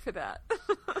prepared for that.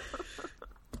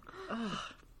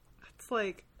 It's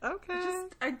like, okay.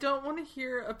 I don't want to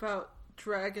hear about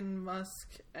Dragon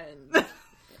Musk and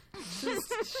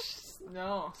just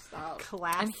no, stop.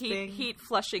 Clasping. And heat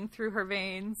flushing through her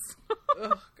veins.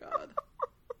 Oh God.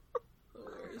 The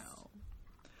worst.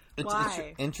 It's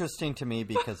Why? interesting to me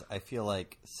because I feel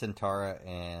like Centaura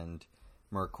and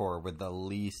Mercor were the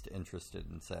least interested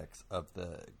in sex of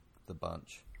the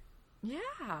bunch. Yeah.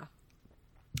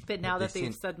 But now They that they've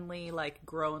seem- suddenly like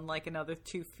grown like another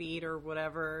 2 feet or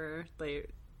whatever,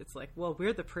 it's like, well,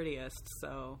 we're the prettiest,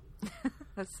 so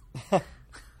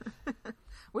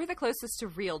We're the closest to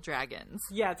real dragons.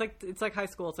 yeah, it's like high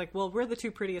school. It's like, well, we're the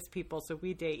 2 prettiest people, so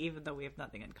we date even though we have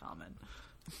nothing in common.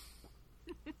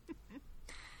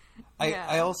 Yeah.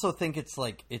 I also think it's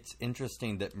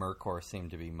interesting that Mercor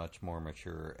seemed to be much more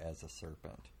mature as a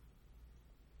serpent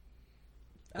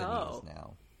than he is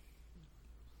now.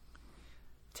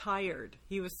 Tired.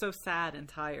 He was so sad and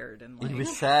tired, and like He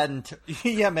was sad and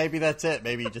yeah, maybe that's it.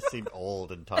 Maybe he just seemed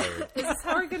old and tired. Is this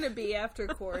how we're gonna be after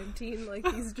quarantine, like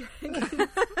these dragons?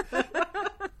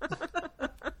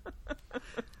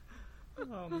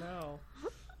 oh no.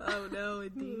 Oh no,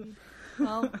 indeed.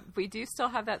 Well, we do still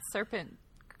have that serpent,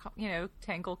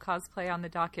 Tangle cosplay on the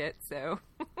docket, so.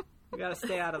 We gotta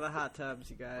stay out of the hot tubs,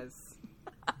 you guys.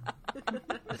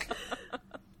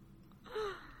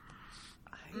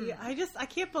 I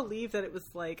can't believe that it was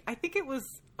like, I think it was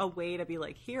a way to be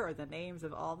like, here are the names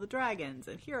of all the dragons,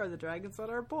 and here are the dragons that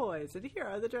are boys, and here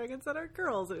are the dragons that are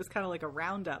girls. It was kind of like a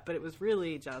roundup, but it was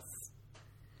really just,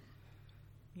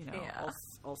 Yeah.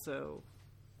 also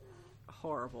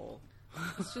horrible.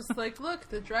 It's just like, look,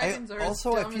 the dragons are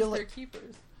also, I as dumb feel as their like-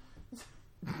 keepers.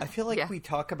 I feel like Yeah. we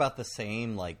talk about the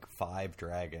same 5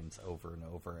 dragons over and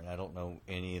over, and I don't know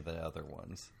any of the other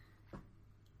ones.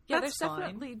 Yeah, That's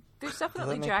fine. there's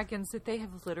definitely make- dragons that they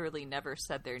have literally never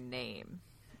said their name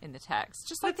in the text.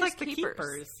 Just like It's like the these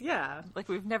keepers. Yeah. Like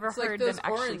we've never It's like heard those them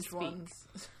actually orange speak. ones.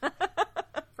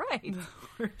 Right.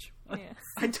 Yeah.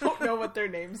 I don't know what their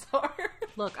names are.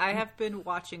 Look, I have been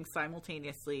watching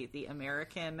simultaneously the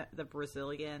American, the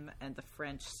Brazilian, and the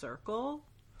French Circle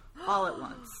all at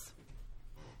once.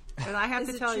 And I have Is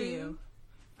to it tell true? you,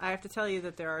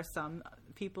 that there are some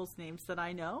people's names that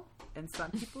I know and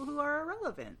some people who are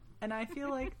irrelevant. And I feel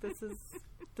like this is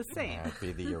the same. That'd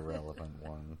be the irrelevant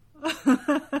one.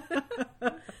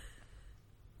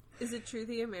 Is it true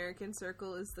the American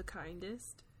Circle is the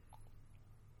kindest?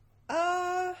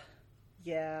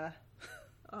 Yeah.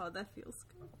 Oh, that feels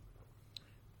good.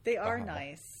 They are Uh-huh.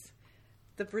 nice.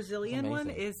 The Brazilian one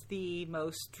Amazing. is the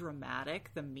most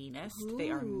dramatic, the meanest.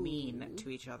 They are mean to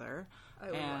each other. I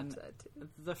would and watch that too.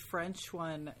 the French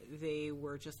one, they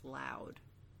were just loud.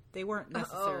 They weren't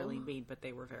necessarily mean, but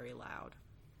they were very loud.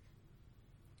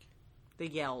 They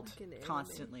yelled Like an anime.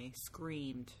 constantly,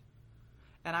 screamed.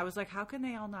 And I was like, how can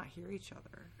they all not hear each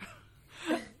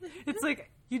other? It's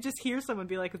like, you just hear someone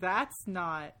be like, that's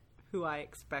not who I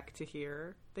expect to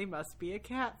hear. They must be a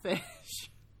catfish.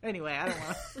 Anyway, I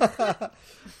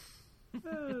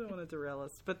don't want to derail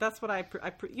us. But that's what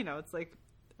it's like,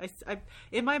 I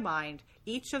in my mind,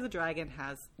 each of the dragons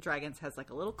has like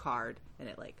a little card, and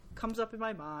it like comes up in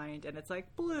my mind, and it's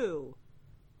like blue.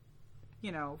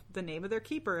 The name of their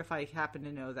keeper, if I happen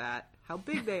to know that, how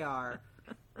big they are,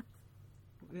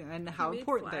 and how You made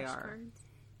important they are. flashcards?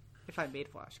 If I made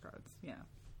flashcards, yeah.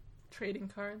 Trading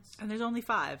cards. And there's only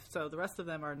 5, so the rest of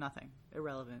them are nothing,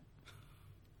 irrelevant.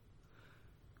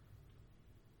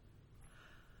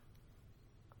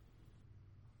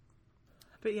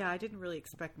 But yeah, I didn't really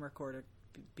expect Mercor to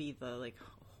be the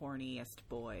horniest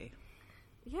boy.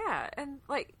 Yeah, and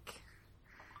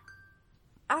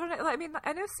I don't know. I mean,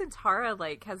 I know Centaura,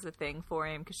 like, has a thing for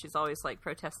him because she's always, like,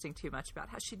 protesting too much about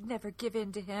how she'd never give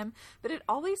in to him. But it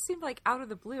always seemed like out of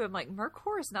the blue, I'm like,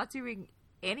 Mercor is not doing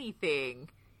anything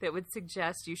that would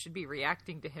suggest you should be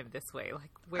reacting to him this way.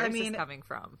 Like, where's this coming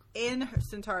from? In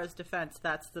Centaura's defense,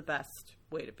 that's the best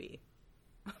way to be.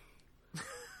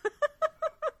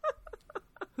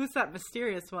 Who's that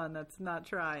mysterious one that's not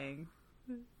trying?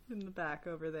 In the back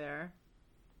over there.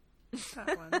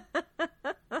 That one.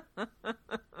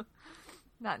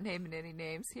 Not naming any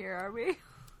names here, are we?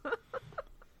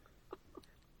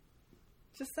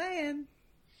 Just saying.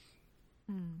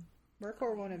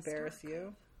 Mercor won't embarrass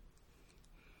you.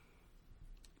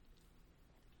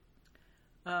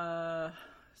 So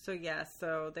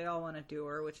they all want to do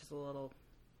her, which is a little...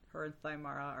 Her and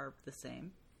Thymara are the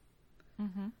same.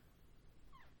 Mm-hmm.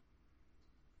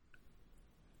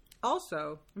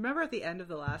 Also, remember at the end of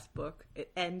the last book,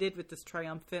 it ended with this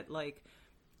triumphant, like,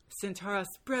 Centaura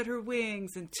spread her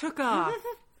wings and took off.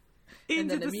 And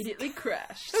then immediately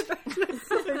crashed.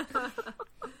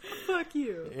 Fuck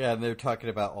you. Yeah, and they're talking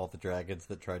about all the dragons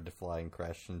that tried to fly and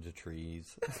crash into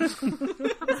trees.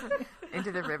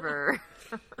 Into the river.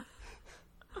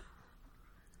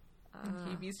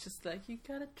 And Hebe's just like, you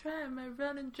gotta try my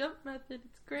run and jump method.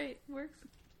 It's great. Works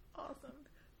awesome.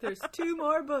 There's 2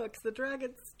 more books. The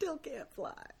dragons still can't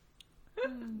fly.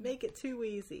 Make it too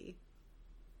easy.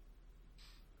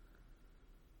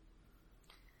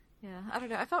 Yeah, I don't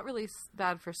know. I felt really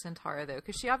bad for Centaura, though,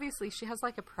 because she has,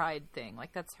 like, a pride thing.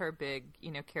 Like, that's her big,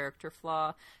 character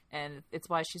flaw, and it's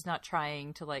why she's not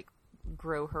trying to, like,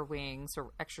 grow her wings or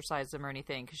exercise them or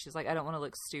anything, because she's like, I don't want to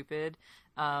look stupid.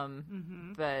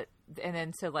 But, and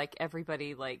then so, like,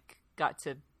 everybody, like, got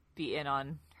to be in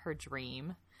on her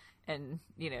dream. And,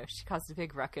 she caused a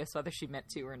big ruckus, whether she meant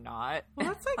to or not. Well,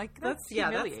 that's like, that's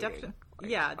humiliating. definitely,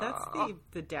 that's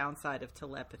the downside of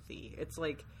telepathy. It's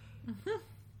like,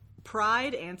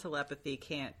 pride and telepathy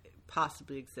can't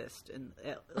possibly exist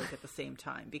at the same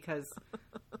time, because,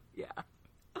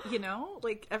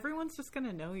 like, everyone's just going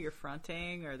to know you're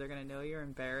fronting, or they're going to know you're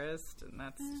embarrassed, and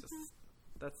that's just,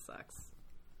 that sucks.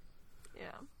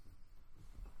 Yeah.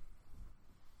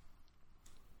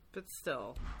 But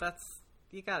still,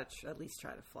 you gotta at least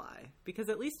try to fly, because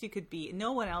at least you could be.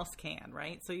 No one else can,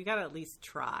 right? So you gotta at least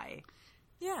try.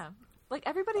 Yeah, like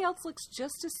everybody else looks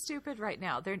just as stupid right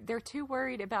now. They're too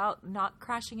worried about not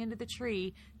crashing into the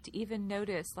tree to even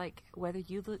notice like whether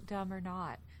you look dumb or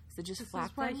not. So just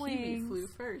flap them wings. Hebe flew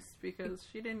first because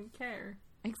she didn't care.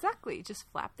 Exactly. Just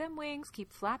flap them wings.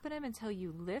 Keep flapping them until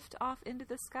you lift off into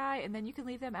the sky, and then you can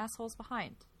leave them assholes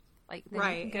behind. Like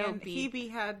right, and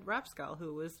Hebe had Rapskull,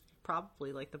 who was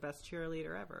probably like the best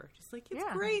cheerleader ever. Just like,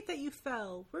 it's great that you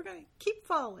fell. We're gonna keep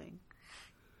falling.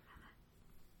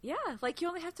 Yeah, like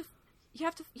you have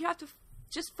to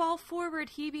just fall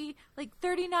forward, Hebe. Like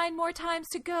 39 more times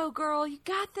to go, girl. You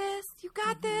got this. You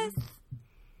got this.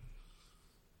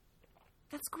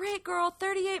 That's great, girl.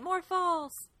 38 more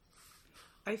falls.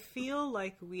 I feel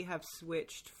like we have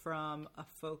switched from a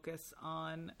focus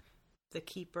on the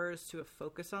keepers to a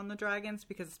focus on the dragons,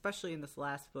 because especially in this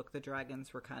last book, the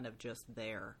dragons were kind of just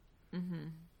there. Mm-hmm.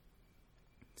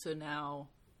 So now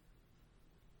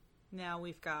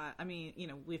we've got,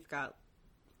 we've got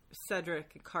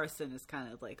Cedric and Carson is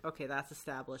kind of like, okay, that's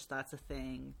established, that's a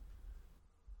thing.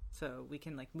 So we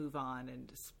can like move on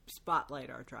and spotlight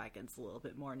our dragons a little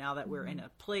bit more now that we're in a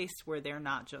place where they're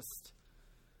not just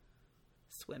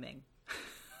swimming.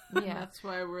 Yeah, that's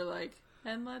why we're like,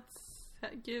 and let's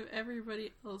give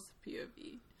everybody else a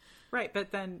POV. Right,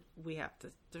 but then we have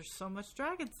to, there's so much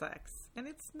dragon sex, and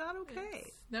it's not okay.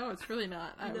 It's really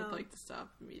not. I would like to stop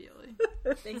immediately.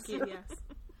 Thank you, yes.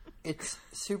 It's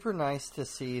super nice to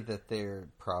see that they're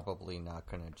probably not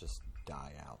going to just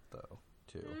die out, though,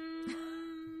 too.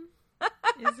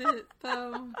 Is it,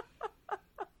 though?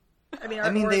 Are they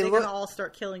going to all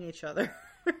start killing each other?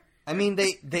 I mean,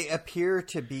 they appear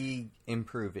to be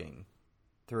improving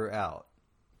throughout,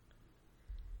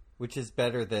 which is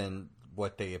better than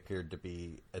what they appeared to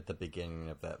be at the beginning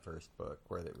of that first book,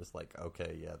 where it was like,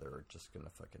 okay, yeah, they're just gonna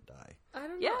fucking die. I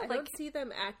don't know. I don't see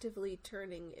them actively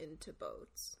turning into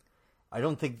boats. I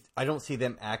don't see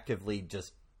them actively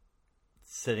just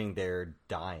sitting there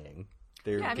dying.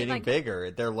 They're getting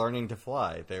bigger. They're learning to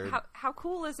fly. How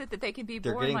cool is it that they can be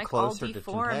born like all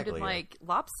deformed and like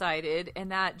lopsided,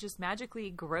 and that just magically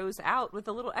grows out with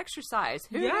a little exercise?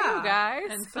 Who knew, guys?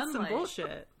 And that's some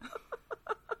bullshit.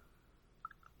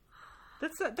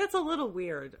 That's a little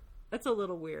weird. That's a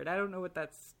little weird. I don't know what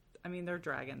that's. I mean, they're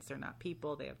dragons. They're not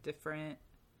people. They have different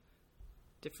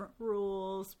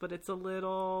rules, but it's a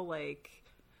little like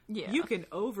you can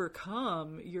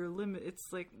overcome your limit.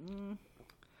 It's like.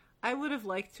 I would have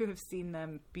liked to have seen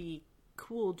them be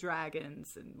cool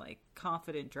dragons and like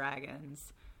confident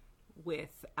dragons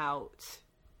without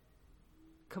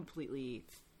completely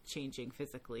changing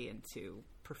physically into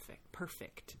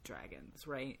perfect dragons,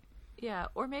 right? Yeah,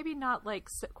 or maybe not like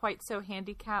quite so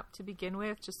handicapped to begin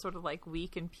with, just sort of like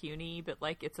weak and puny, but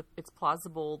like it's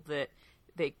plausible that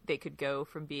they could go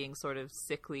from being sort of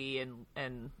sickly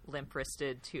and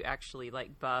limp-wristed to actually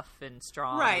like buff and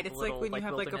strong. Right, it's like when you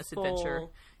have like a full adventure.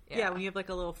 Yeah, when you have like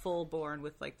a little full-born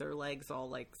with like their legs all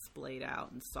like splayed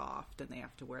out and soft, and they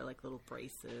have to wear like little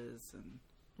braces and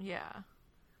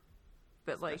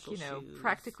but like special shoes.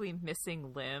 practically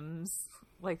missing limbs,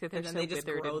 like that they're and then so they just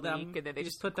withered grow and them. weak, and then they You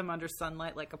just put them under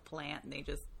sunlight like a plant, and they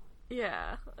just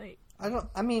like I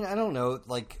don't know.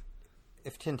 Like,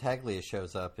 if Tintaglia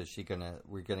shows up,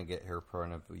 we're gonna get her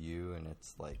point of view, and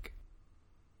it's like,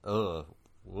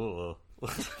 whoa.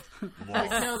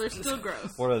 Like, no, they're still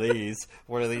gross. What are these?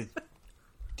 What are these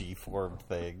deformed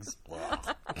things?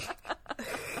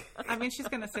 I mean, she's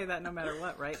going to say that no matter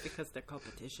what, right? Because they're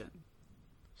competition.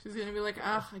 She's gonna be like,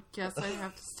 I guess I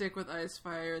have to stick with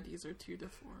Icefire. These are too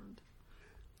deformed.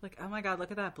 Like, oh my god,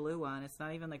 look at that blue one. It's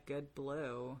not even a good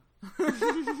blue.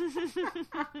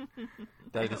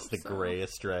 That is the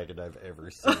grayest dragon I've ever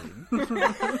seen.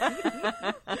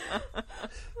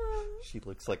 She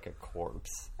looks like a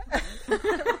corpse.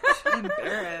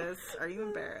 Embarrassed. Are you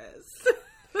embarrassed?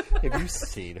 Have you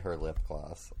seen her lip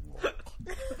gloss?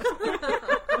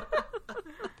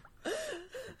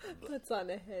 Puts on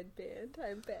a headband.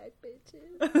 I'm back,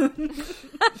 bitches.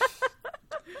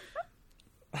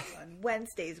 On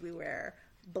Wednesdays we wear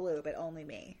blue, but only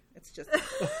me. It's just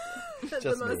That's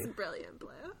Just the most me. brilliant blue.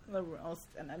 the rules.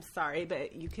 And I'm sorry,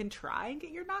 but you can try and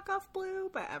get your knockoff blue,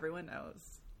 but everyone knows.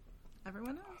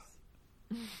 Everyone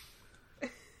knows.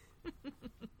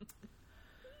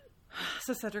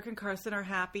 So Cedric and Carson are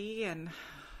happy, and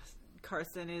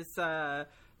Carson is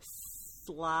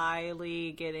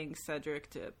slyly getting Cedric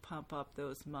to pump up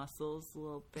those muscles a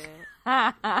little bit.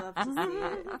 Love to see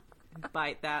it.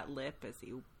 Bite that lip as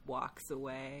he walks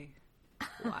away.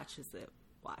 Watches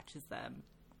them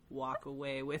walk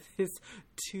away with his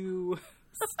 2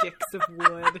 sticks of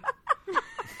wood.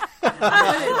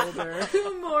 Shoulder.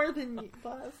 2 more than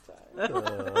last time. That's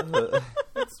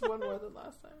 1 more than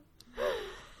last time.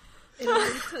 It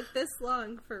only took this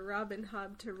long for Robin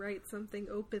Hobb to write something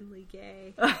openly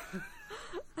gay.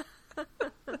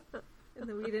 And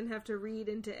then we didn't have to read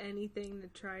into anything to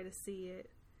try to see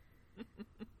it.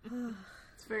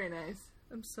 It's very nice.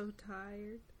 I'm so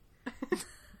tired.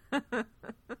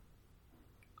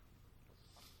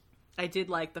 I did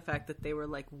like the fact that they were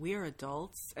like, we're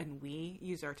adults and we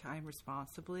use our time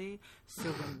responsibly. So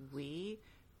when we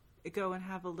go and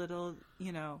have a little,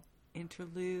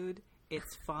 interlude,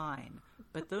 it's fine.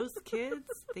 But those kids,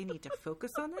 they need to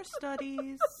focus on their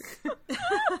studies.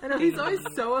 I know, he's always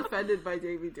so offended by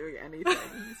Davy doing anything.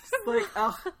 He's just like,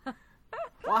 ugh,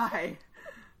 why?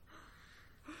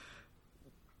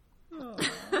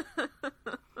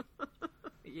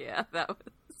 yeah, that was.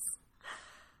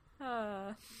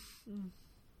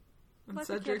 And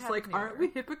Cedric's like, aren't we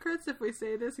hypocrites if we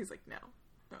say this? He's like, no.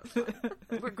 It's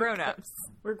fine. We're grown-ups.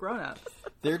 We're grown-ups.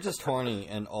 They're just horny,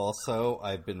 and also,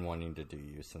 I've been wanting to do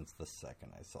you since the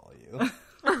second I saw you.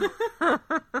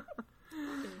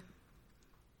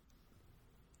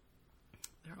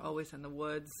 They're always in the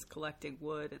woods collecting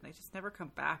wood, and they just never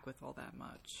come back with all that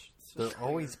much. It's They're just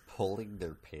always pulling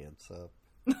their pants up.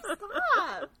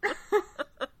 Stop!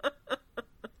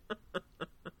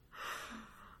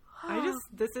 I just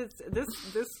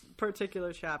this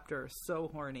particular chapter so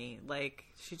horny. Like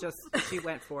she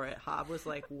went for it. Hobb was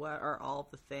like, "What are all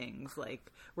the things?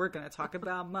 Like we're gonna talk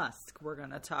about musk. We're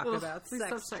gonna talk about please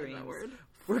sex stop saying that dreams. word.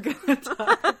 We're gonna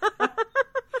talk about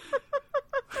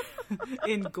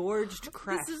engorged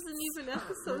crest." This isn't even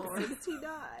episode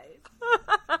 69.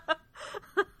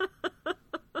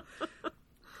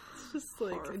 It's just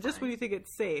like Horrifying. just when you think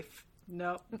it's safe.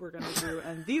 Nope, we're gonna do,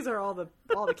 and these are all the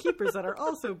keepers that are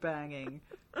also banging.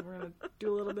 And we're gonna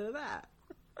do a little bit of that.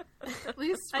 At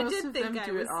least I most did of think them I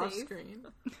do was it off safe. screen.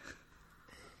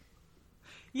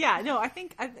 Yeah, no, I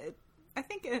think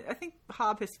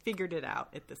Hobb has figured it out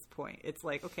at this point. It's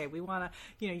like, okay, we want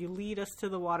to, you lead us to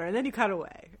the water, and then you cut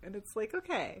away, and it's like,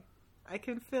 okay, I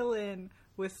can fill in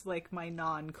with like my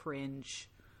non-cringe,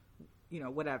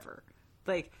 whatever.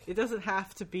 Like it doesn't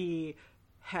have to be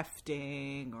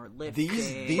hefting or lifting.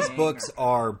 These books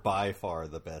are by far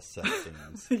the best sex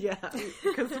scenes. Yeah,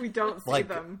 because we don't see Like,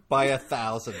 them. by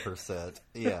 1,000%.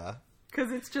 Yeah.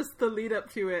 Because it's just the lead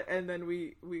up to it, and then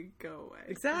we go away.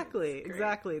 Exactly, It's great.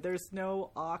 exactly. There's no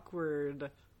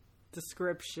awkward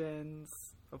descriptions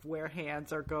of where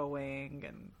hands are going,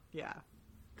 and yeah.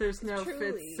 There's no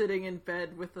Truly. Fitz sitting in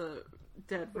bed with a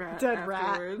dead rat Dead rat.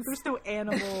 afterwards. There's no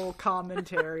animal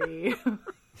commentary.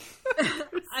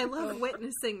 I love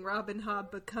witnessing Robin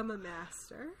Hobb become a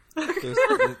master. There's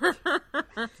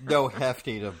no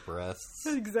hefting of breasts.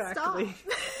 Exactly.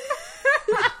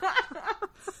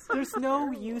 There's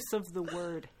no use of the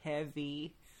word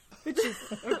heavy. Which is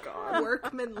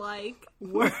Workman-like.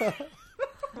 They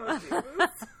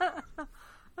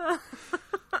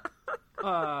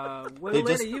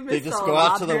just, you they missed just a go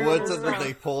lot out to the there. woods and then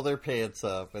they pull their pants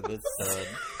up and it's done.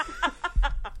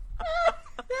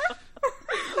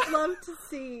 Love to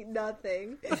see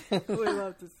nothing. we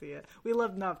love to see it. We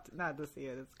love not to see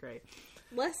it. It's great.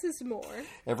 Less is more.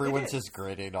 Everyone's just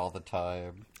grinning all the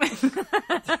time.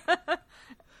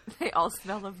 They all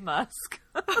smell of musk.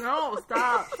 No,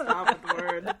 stop with the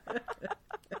word.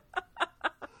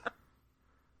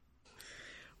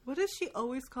 What does she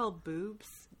always call boobs?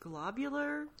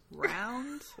 Globular?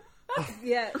 Round?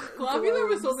 Yeah. Globular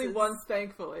was globes only is- once,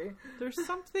 thankfully. There's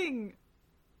something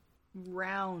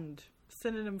round.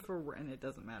 Synonym for... And it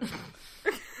doesn't matter.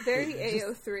 Very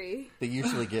AO3. They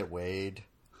usually get weighed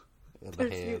in the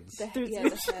hands. The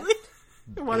There's heft.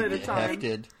 One They at a get time.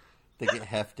 hefted. They get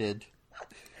hefted.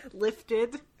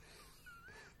 Lifted.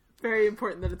 Very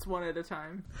important that it's one at a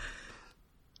time.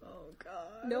 Oh,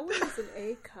 God. No one is an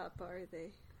A cup, are they?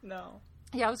 No.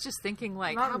 Yeah, I was just thinking,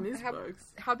 like, Not in these books.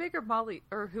 how big are Molly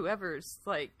or whoever's,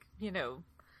 like, you know,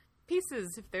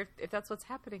 pieces if that's what's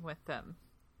happening with them?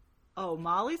 Oh,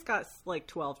 Molly's got, like,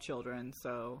 12 children,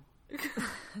 so...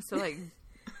 So, like,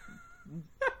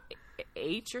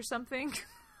 H or something?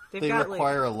 They've They got,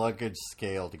 require a luggage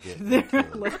scale to get into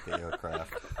the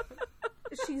aircraft.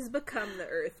 She's become the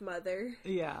Earth Mother.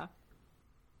 Yeah.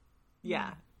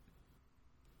 Yeah.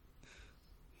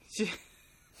 She...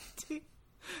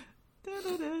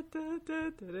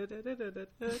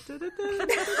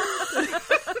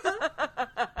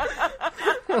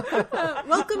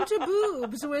 Welcome to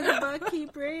Boobs with Buck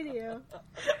Keep Radio.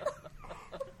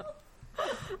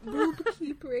 Boob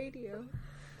Keep Radio.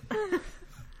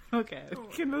 Okay, we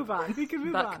can move on. We can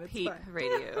move Buck on. It's Peep fine.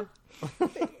 Radio.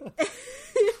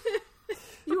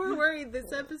 You were worried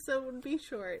this episode would be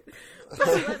short. But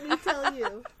let me tell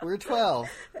you. We're 12.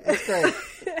 It's great.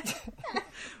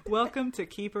 Welcome to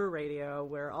Keeper Radio,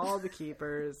 where all the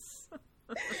keepers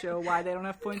show why they don't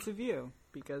have points of view,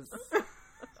 because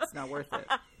it's not worth it.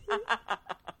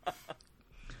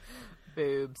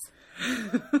 Boobs.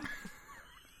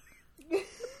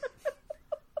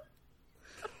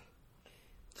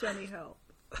 Jenny, help.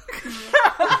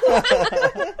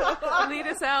 Lead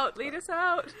us out. Lead us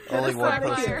out. Only one outta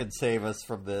person here. can save us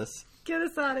from this. Get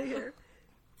us out of here.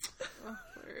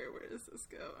 Where does this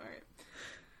go?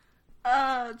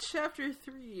 Alright. Chapter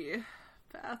 3.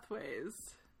 Pathways.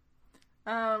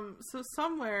 So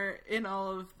somewhere in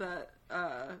all of that,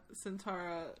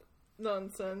 Centaura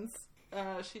nonsense,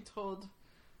 she told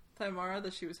Thymara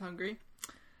that she was hungry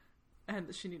and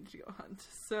that she needed to go hunt.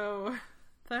 So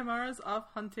Thymara's off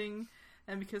hunting,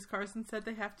 and because Carson said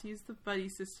they have to use the buddy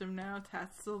system now,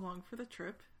 Tats is along for the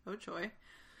trip. Oh joy.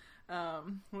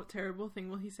 What terrible thing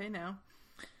will he say now?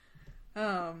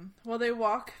 While they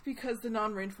walk, because the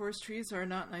non-rainforest trees are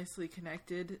not nicely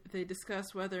connected, they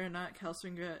discuss whether or not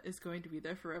Kelsringa is going to be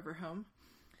their forever home.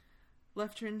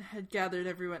 Leftrin had gathered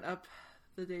everyone up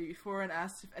the day before and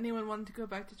asked if anyone wanted to go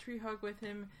back to Treehog with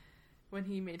him when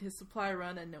he made his supply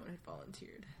run, and no one had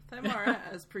volunteered. Thymara,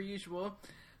 as per usual,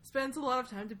 spends a lot of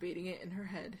time debating it in her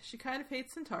head. She kind of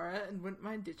hates Centaura and wouldn't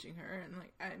mind ditching her, and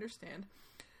I understand.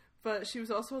 But she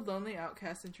was also a lonely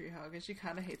outcast in Treehog, and she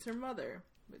kind of hates her mother,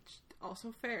 which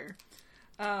also fair.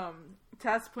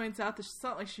 Tats points out that it's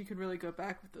not like she could really go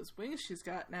back with those wings she's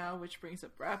got now, which brings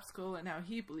up Rapskull and how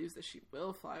he believes that she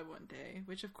will fly one day,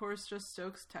 which of course just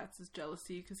stokes Tats'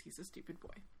 jealousy because he's a stupid boy.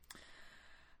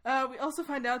 We also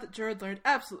find out that Jared learned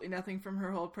absolutely nothing from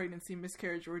her whole pregnancy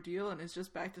miscarriage ordeal and is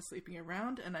just back to sleeping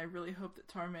around, and I really hope that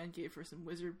Tarman gave her some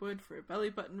wizard wood for a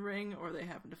belly button ring, or they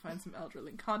happen to find some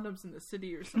Elderling condoms in the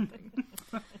city or something.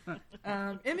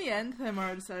 In the end,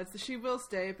 Thymara decides that she will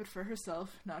stay, but for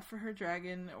herself, not for her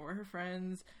dragon, or her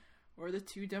friends, or the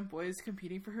two dumb boys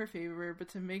competing for her favor, but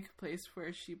to make a place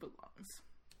where she belongs.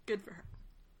 Good for her.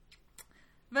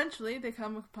 Eventually, they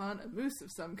come upon a moose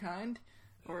of some kind,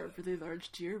 or a really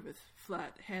large deer with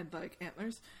flat, hand-like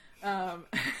antlers.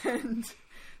 And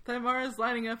Thymara's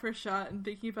lining up her shot and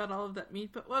thinking about all of that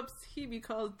meat, but whoops, Hebe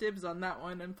calls dibs on that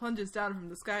one and plunges down from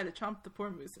the sky to chomp the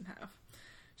poor moose in half.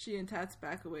 She and Tats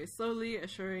back away slowly,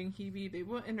 assuring Hebe they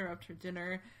won't interrupt her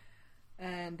dinner,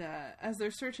 And as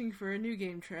they're searching for a new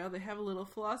game trail, they have a little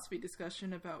philosophy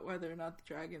discussion about whether or not the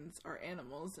dragons are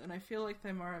animals. And I feel like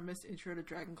Thymara missed Intro to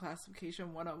Dragon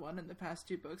Classification 101 in the past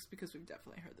 2 books because we've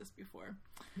definitely heard this before.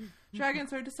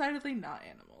 Dragons are decidedly not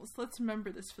animals. Let's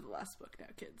remember this for the last book now,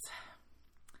 kids.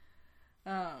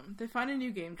 They find a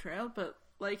new game trail, but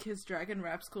like his dragon,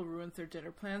 Rapskull ruins their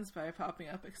dinner plans by popping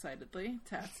up excitedly.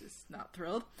 Tats is not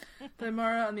thrilled.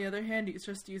 Thymara, on the other hand,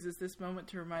 just uses this moment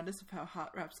to remind us of how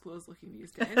hot Rapskull is looking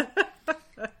these days.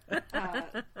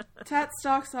 Tat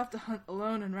stalks off to hunt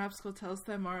alone, and Rapskull tells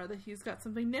Thymara that he's got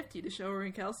something nifty to show her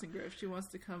in Kelsinger if she wants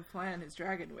to come fly on his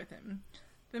dragon with him.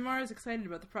 Thymara is excited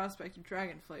about the prospect of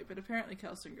dragonflight, but apparently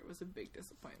Kelsinger was a big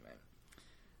disappointment.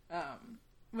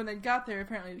 When they got there,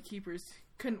 apparently the keepers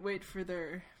couldn't wait for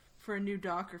a new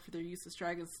dock or for their useless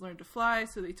dragons to learn to fly,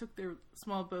 so they took their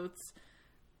small boats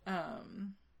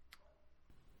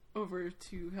over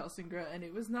to Helsingra, and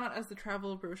it was not as the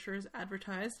travel brochures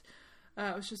advertised.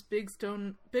 It was just big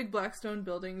black stone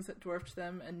buildings that dwarfed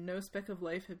them, and no speck of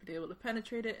life had been able to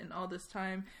penetrate it in all this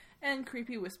time, and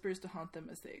creepy whispers to haunt them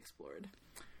as they explored.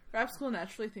 Rapskull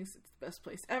naturally thinks it's the best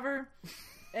place ever,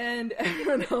 and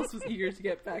everyone else was eager to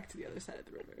get back to the other side of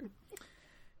the river.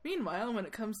 Meanwhile, when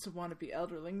it comes to wannabe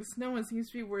elderlings, no one seems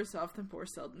to be worse off than poor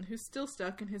Selden, who's still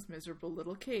stuck in his miserable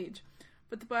little cage.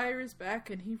 But the buyer is back,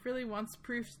 and he really wants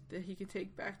proof that he can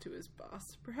take back to his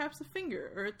boss. Perhaps a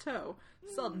finger or a toe.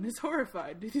 Selden is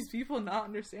horrified. Do these people not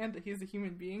understand that he's a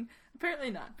human being?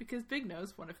 Apparently not, because Big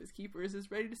Nose, one of his keepers,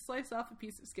 is ready to slice off a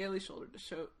piece of scaly shoulder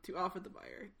to offer the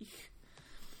buyer. Eek.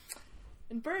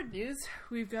 In bird news,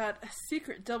 we've got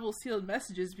secret double-sealed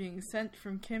messages being sent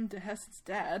from Kim to Hessed's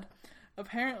dad.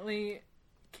 Apparently,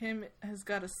 Kim has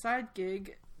got a side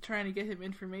gig trying to get him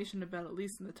information about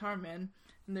Elise and the Tarman,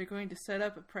 and they're going to set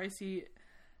up a pricey,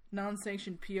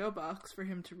 non-sanctioned P.O. box for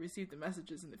him to receive the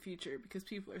messages in the future, because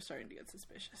people are starting to get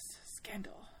suspicious.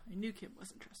 Scandal. I knew Kim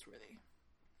wasn't trustworthy.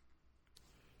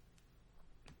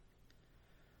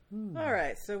 All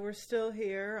right, so we're still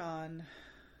here on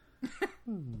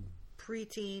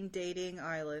preteen dating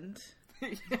island.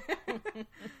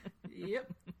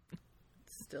 Yep.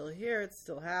 It's still here. It's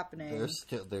still happening.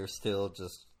 They're still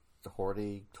just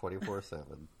horny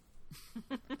 24/7.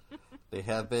 They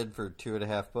have been for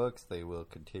 2.5 books. They will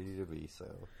continue to be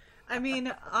so. I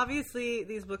mean, obviously,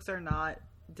 these books are not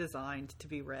designed to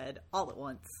be read all at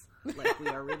once. Like we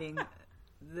are reading.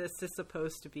 This is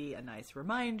supposed to be a nice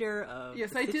reminder of.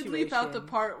 Yes, I did leave out the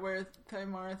part where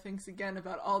Thymara thinks again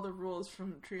about all the rules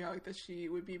from Treehawk that she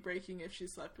would be breaking if she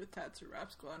slept with Tats or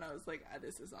Rapskull, and I was like,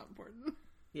 this is not important.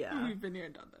 Yeah. We've been here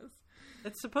and done this.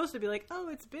 It's supposed to be like, oh,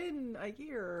 it's been a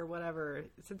year or whatever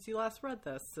since you last read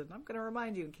this, and I'm going to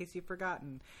remind you in case you've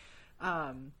forgotten.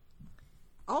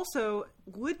 Also,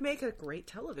 would make a great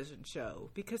television show,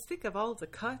 because think of all the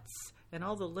cuts and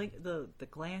all the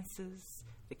glances,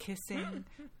 the kissing,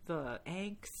 the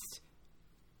angst.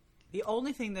 The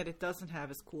only thing that it doesn't have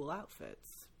is cool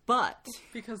outfits. But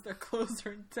because their clothes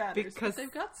are in tatters, but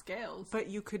they've got scales. But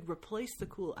you could replace the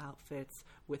cool outfits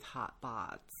with hot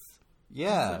bods.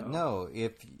 Yeah, so. No,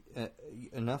 if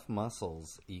enough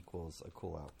muscles equals a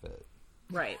cool outfit.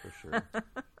 Right. For sure.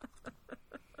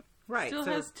 Right. Still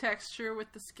has texture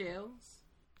with the scales.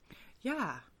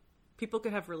 Yeah. People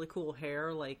could have really cool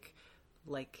hair, like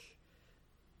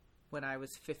when I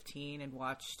was 15 and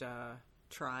watched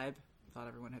Tribe. Thought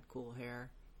everyone had cool hair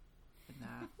in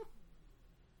that.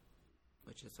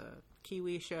 Which is a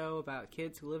Kiwi show about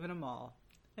kids who live in a mall.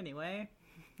 Anyway.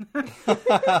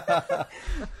 I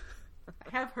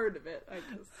have heard of it.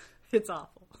 It's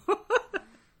awful.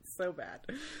 So bad.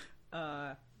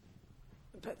 But,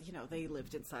 they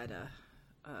lived inside a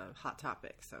Hot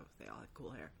Topic, so they all had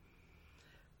cool hair.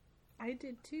 I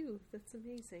did too. That's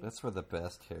amazing. That's where the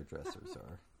best hairdressers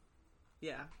are.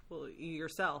 Yeah. Well,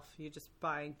 yourself. You just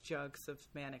buy jugs of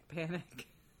Manic Panic.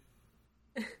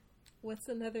 What's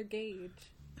another gauge?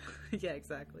 Yeah,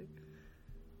 exactly.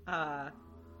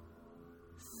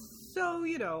 So,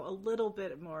 a little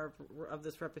bit more of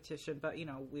this repetition, but,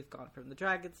 we've gone from the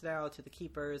dragons now to the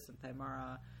keepers and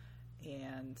Thymara,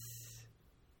 and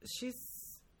she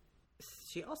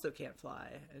also can't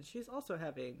fly, and she's also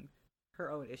having her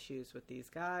own issues with these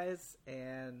guys,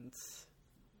 and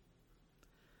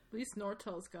at least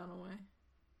Nortel's gone away.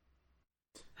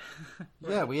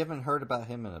 Yeah, we haven't heard about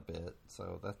him in a bit,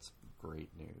 so that's great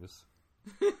news.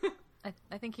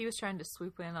 I think he was trying to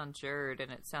swoop in on Jerd,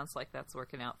 and it sounds like that's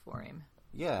working out for him.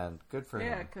 Yeah, good for him.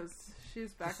 Yeah, because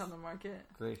she's back on the market.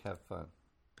 Great, have fun.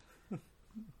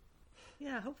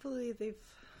 Yeah, hopefully they've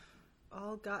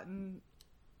all gotten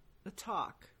a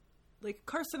talk. Like,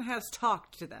 Carson has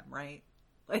talked to them, right?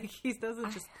 Like, he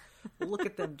doesn't just look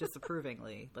at them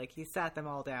disapprovingly. Like, he sat them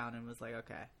all down and was like,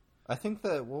 okay. I think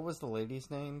that, what was the lady's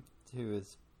name who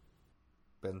has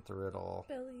been through it all?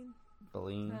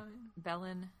 Belleen?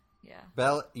 Bellin, yeah.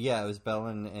 Yeah, it was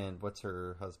Bellin, and what's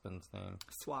her husband's name?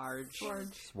 Swarge.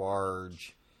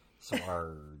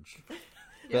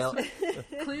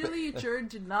 Clearly, Jerd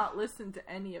did not listen to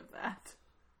any of that.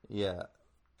 Yeah.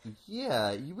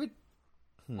 Yeah, you would...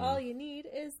 All you need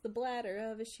is the bladder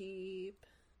of a sheep.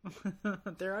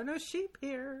 There are no sheep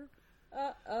here.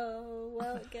 Uh-oh,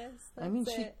 well, I guess that's I mean,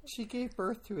 it. she gave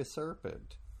birth to a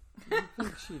serpent. You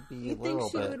think she'd be You a little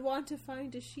think she bit... would want to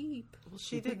find a sheep? Well,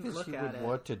 she You'd think didn't that look she at would it.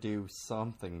 want to do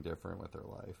something different with her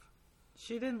life.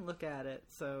 She didn't look at it,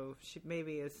 so she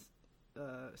maybe has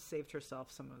saved herself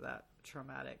some of that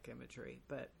traumatic imagery.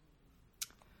 But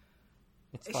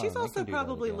It's fine. she's I also can do that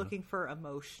probably again. looking for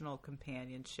emotional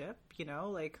companionship. You know,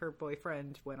 like her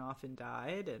boyfriend went off and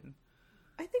died, and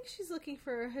I think she's looking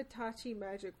for a Hitachi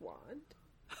magic wand.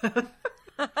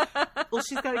 well,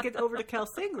 she's got to get over to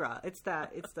Kelsingra. It's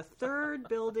the third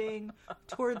building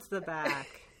towards the back.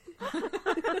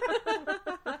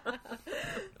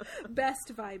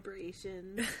 Best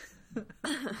vibrations.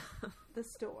 The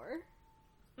store.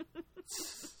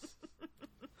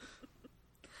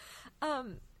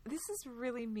 This is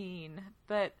really mean,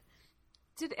 but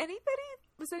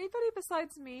was anybody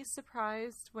besides me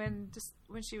surprised when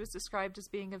she was described as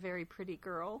being a very pretty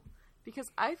girl?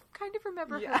 Because I kind of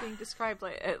remember her being described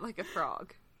like a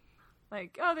frog.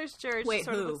 Like, oh, there's Jerd. Wait, she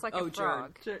sort who? of looks like Oh, a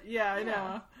frog. Yeah, I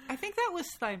know. I think that was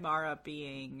Steinmara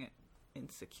being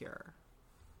insecure.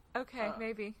 Okay,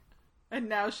 maybe. And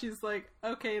now she's like,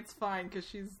 okay, it's fine, because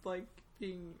she's, like,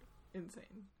 being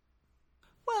insane.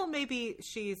 Well, maybe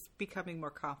she's becoming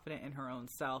more confident in her own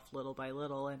self little by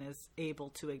little and is able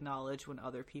to acknowledge when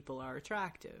other people are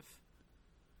attractive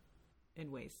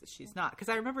in ways that she's not. Because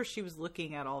I remember she was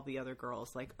looking at all the other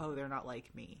girls like, oh, they're not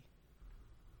like me.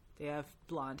 They have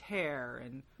blonde hair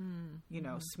and,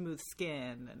 smooth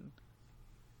skin. And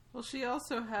Well, she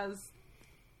also has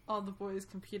all the boys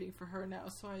competing for her now,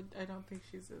 so I don't think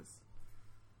she's as...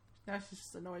 Now she's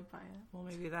just annoyed by it. well,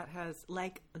 maybe that has,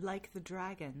 like the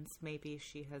dragons, maybe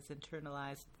she has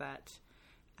internalized that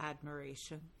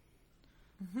admiration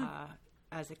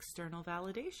as external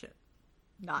validation.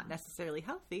 Not necessarily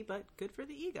healthy, but good for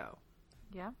the ego.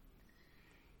 Yeah.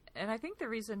 And I think the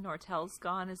reason Nortel's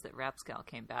gone is that Rapscal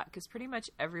came back, because pretty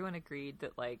much everyone agreed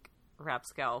that, like,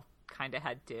 Rapscal kind of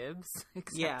had dibs,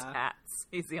 except Tats.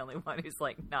 He's the only one who's,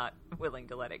 like, not willing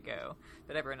to let it go.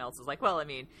 But everyone else is like, well, I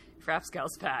mean, if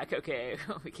Rapscal's back, okay,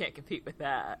 we can't compete with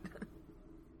that.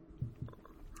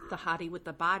 The hottie with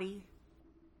the body.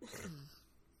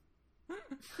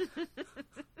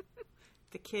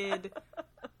 The kid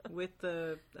with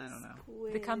the, I don't know.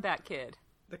 The comeback kid.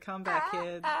 The comeback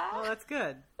kid. Oh, that's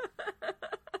good.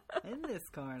 In this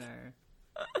corner.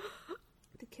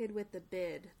 The kid with the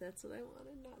bid. That's what I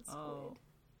wanted, not Squid.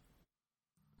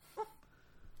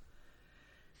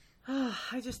 Oh.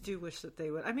 I just do wish that they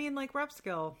would. I mean, like,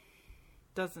 Rapscal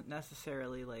doesn't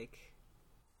necessarily, like...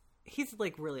 He's,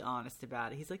 like, really honest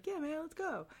about it. He's like, yeah, man, let's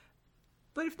go.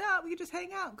 But if not, we can just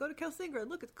hang out, go to Kelsingra,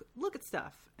 look at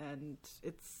stuff. And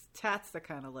it's Tats that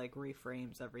kind of, like,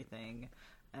 reframes everything.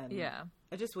 And yeah.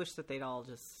 I just wish that they'd all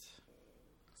just...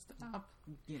 Stop.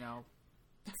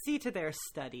 See to their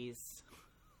studies.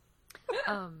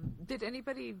 Did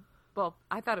anybody... Well,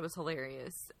 I thought it was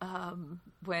hilarious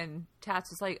when Tats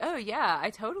was like, oh, yeah, I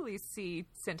totally see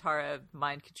Centaura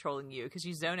mind controlling you because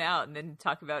you zone out and then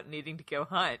talk about needing to go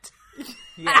hunt.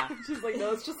 Yeah. She's like,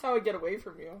 no, it's just how I get away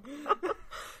from you.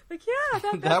 Like, yeah,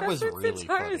 That was that's what really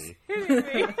Centaura's funny.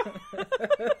 hitting me.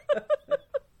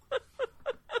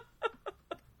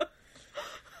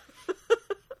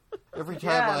 Every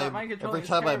Yeah, time that mind control is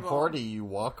I'm terrible. horny, you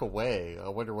walk away. I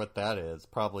wonder what that is.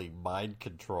 Probably mind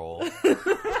control.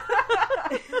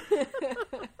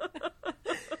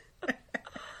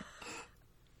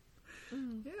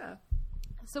 Yeah.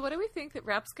 So what do we think that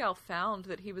Rapscal found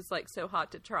that he was, like, so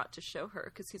hot to trot to show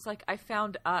her? Because he's like, I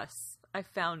found us.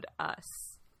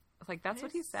 Like, that's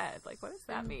what he said. Like, what does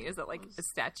that mean? Is it, like, a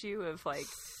statue of, like,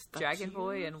 Dragon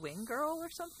Boy and Wing Girl or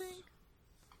something?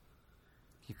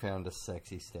 He found a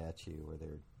sexy statue where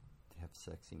they have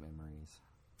sexy memories.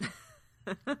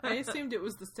 I assumed it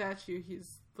was the statue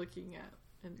he's looking at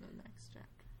in the next chapter.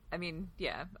 I mean,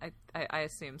 yeah, I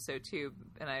assume so too,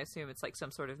 and I assume it's like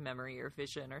some sort of memory or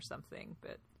vision or something,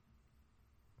 but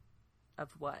of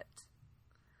what?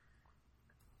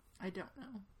 I don't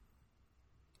know.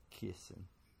 Kissing.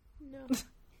 No.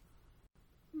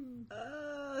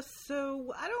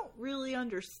 So I don't really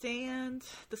understand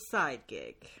the side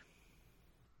gig.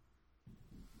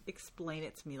 explain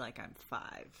it to me like I'm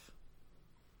 5.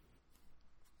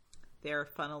 They're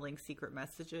funneling secret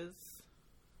messages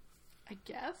I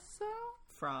guess so.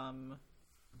 from,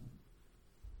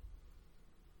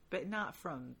 but not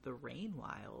from the Rain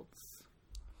Wilds.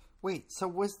 Wait, so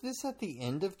was this at the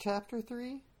end of chapter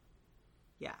 3?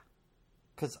 Yeah.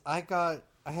 Because I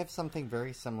have something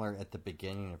very similar at the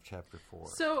beginning of chapter 4.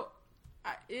 So,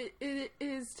 it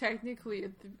is technically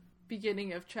at the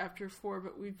beginning of chapter 4,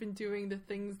 but we've been doing the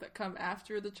things that come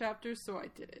after the chapter, so I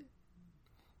did it.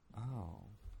 Oh.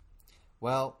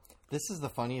 Well, this is the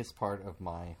funniest part of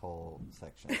my whole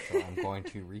section, so I'm going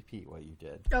to repeat what you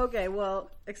did. Okay, well,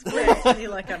 explain it to me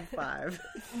like I'm 5.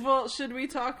 Well, should we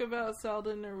talk about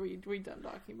Selden, or are we done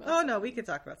talking about Oh, Selden? no, we could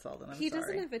talk about Selden. He sorry.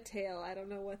 doesn't have a tail. I don't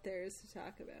know what there is to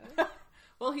talk about.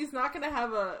 Well, he's not going to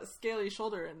have a scaly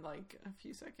shoulder in, like, a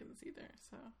few seconds either,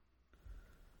 so...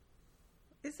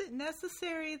 Is it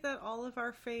necessary that all of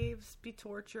our faves be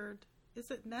tortured?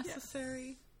 Is it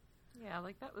necessary? Yeah,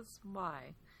 like that was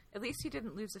why. At least he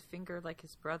didn't lose a finger like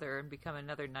his brother and become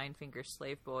another 9-finger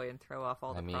slave boy and throw off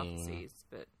all the prophecies,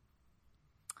 but...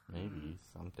 Maybe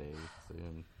someday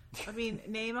soon. I mean,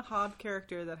 name a Hob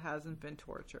character that hasn't been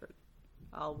tortured.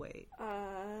 I'll wait.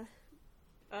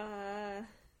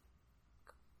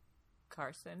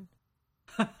 Carson.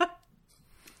 He's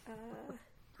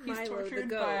Milo tortured the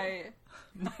goat. by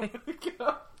Milo the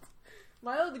goat.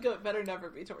 Milo the goat better never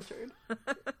be tortured.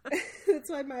 That's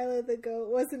why Milo the goat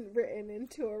wasn't written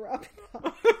into a Robin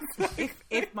Hood.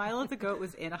 If Milo the Goat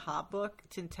was in a Hob book,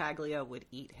 Tintaglia would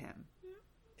eat him.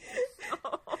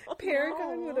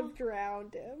 Paragon would have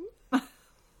drowned him.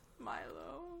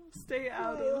 Milo, stay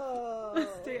out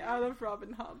of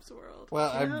Robin Hobb's world.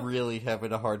 Well, I'm really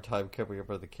having a hard time coming up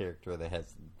with a character that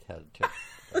has had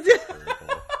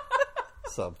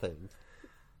something.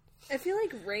 I feel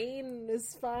like Rain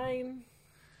is fine.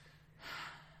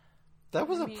 That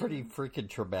was a pretty freaking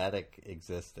traumatic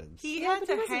existence. He Yeah, had but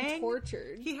to he wasn't hang.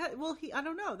 tortured. I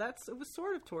don't know. It was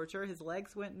sort of torture. His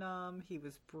legs went numb. He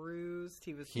was bruised.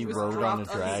 He was rode on a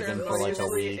dragon for like a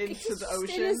week. Into the In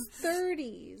ocean. his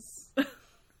 30s.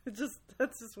 That's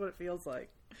just what it feels like.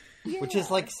 Which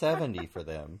is like 70 for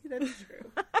them. That's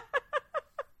true.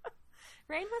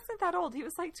 Rain wasn't that old. He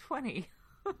was like 20.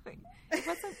 It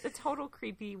wasn't a total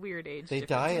creepy, weird age They difference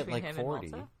die at between like him and 40.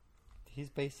 Malta. He's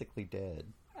basically dead.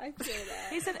 I feel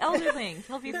that. He's an elderling.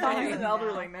 He'll be He's fine. an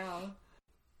elderling now.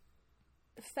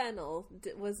 Fennel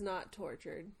was not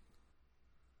tortured.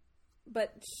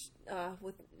 But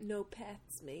with no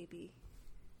pets, maybe.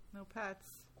 No pets.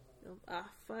 No,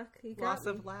 fuck. He got Loss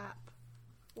me. of lap.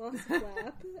 Loss of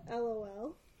lap.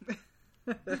 LOL.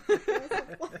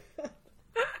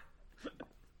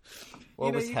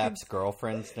 What was Hap's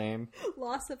girlfriend's name?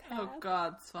 Loss of Oh hap.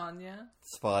 God, Svanya.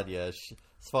 Svadia.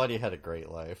 Svadia had a great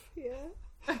life.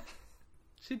 Yeah.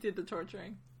 She did the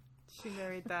torturing. She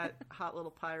married that hot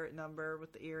little pirate number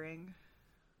with the earring.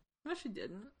 No, she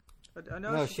didn't. Oh,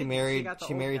 No, she didn't. married got the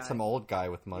she old married guy. some old guy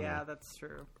with money. Yeah, that's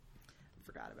true.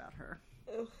 Forgot about her.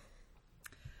 Ugh.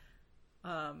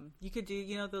 You could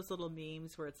do, those little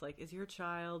memes where it's like, is your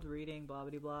child reading blah,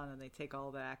 blah, blah, and then they take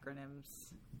all the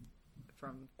acronyms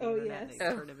from the internet and they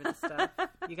turn them into stuff.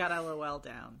 You got LOL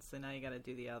down, so now you got to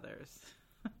do the others.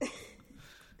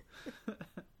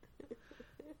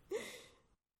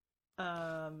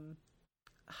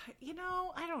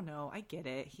 I don't know. I get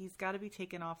it. He's got to be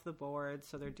taken off the board,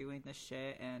 so they're doing this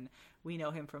shit, and we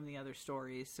know him from the other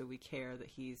stories, so we care that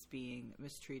he's being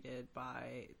mistreated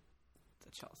by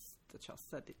the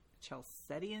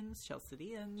Chalcedians,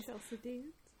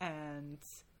 and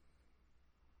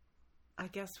I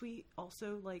guess we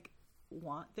also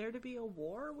want there to be a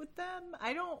war with them.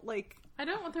 I don't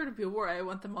want there to be a war. I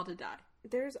want them all to die.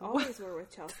 There's always war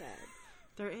with Chelsea.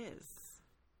 There is,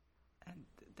 and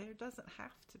there doesn't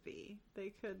have to be. They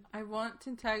could. I want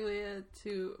Tintaglia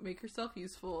to make herself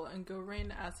useful and go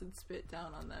rain acid spit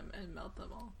down on them and melt them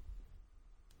all.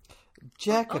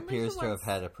 Jack Only appears the to ones-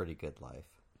 have had a pretty good life.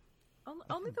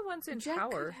 Only the ones in Jack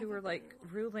could power have who a are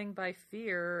ruling by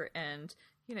fear and,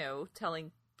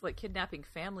 telling, kidnapping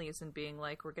families and being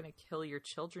like, we're going to kill your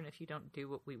children if you don't do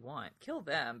what we want. Kill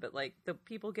them, but the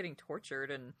people getting tortured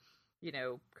and,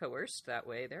 coerced that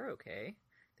way, they're okay.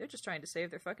 They're just trying to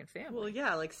save their fucking family. Well,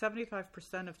 yeah,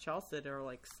 75% of Chalced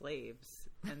are slaves,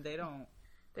 and they don't.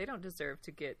 They don't deserve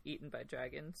to get eaten by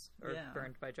dragons or Yeah.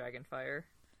 burned by dragon fire.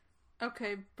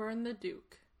 Okay, burn the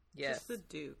Duke. Yes. Just the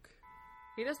Duke.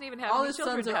 He doesn't even have All any his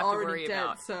children sons to are have to already worry dead,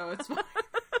 about. so it's fine.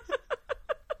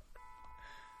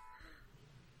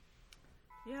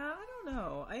 Yeah, I don't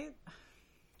know. I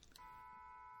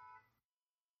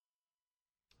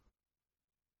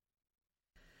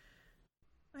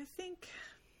think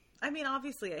I mean,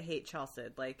 obviously, I hate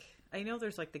Chalced. Like, I know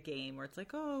there's like the game where it's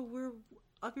like, oh, we're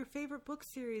of your favorite book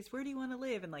series. Where do you want to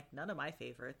live? And like, none of my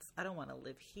favorites. I don't want to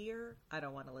live here. I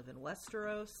don't want to live in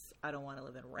Westeros. I don't want to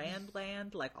live in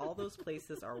Randland. Like, all those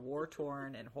places are war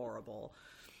torn and horrible.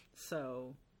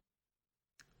 So,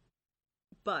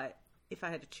 but if I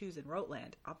had to choose in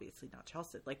Rotland, obviously not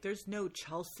Chalced. Like, there's no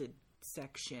Chalced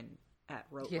section at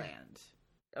Rotland.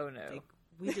 Yeah. Oh no. Like,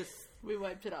 we just We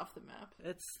wiped it off the map.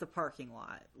 it's the parking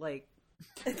lot. Like,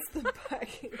 It's the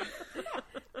parking.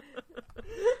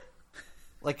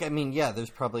 Like, I mean, yeah, there's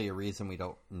probably a reason we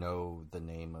don't know the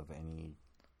name of any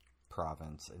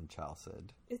province in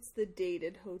Chalced. It's the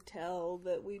dated hotel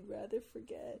that we'd rather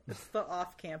forget. it's the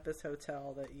off-campus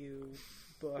hotel that you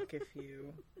book if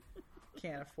you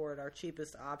can't afford our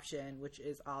cheapest option, which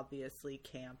is obviously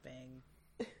camping.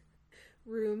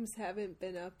 Rooms haven't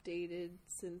been updated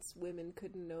since women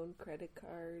couldn't own credit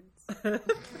cards.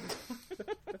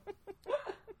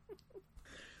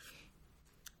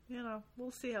 You know,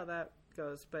 we'll see how that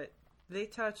goes. But they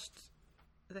touched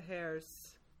the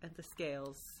hairs and the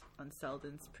scales on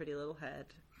Selden's pretty little head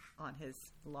on his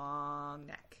long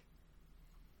neck.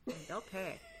 And they'll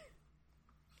pay.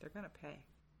 They're gonna pay.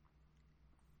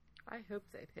 I hope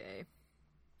they pay.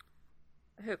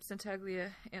 I hope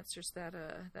Centaglia answers that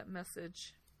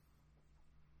message.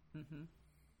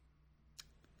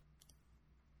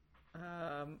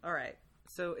 All right.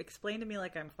 So explain to me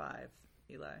like I'm 5,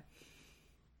 Eli.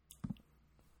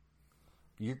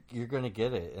 You're going to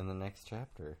get it in the next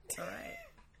chapter. All right.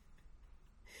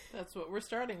 That's what we're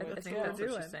starting with. I think what that's we're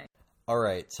what doing. she's saying. All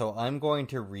right, so I'm going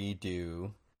to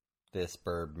redo this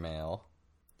bird mail.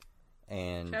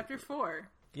 And Chapter 4.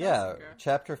 yeah, Messenger.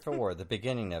 chapter 4, the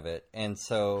beginning of it. And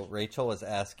so Rachel was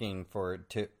asking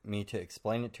me to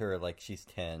explain it to her like she's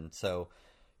 10. So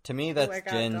to me that's I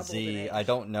got Gen doubled in Z. age. I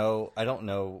don't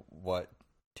know what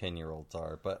 10-year-olds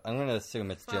are, but I'm going to assume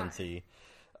it's Gen Fine. Z.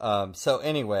 So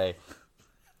anyway,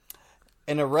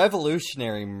 in a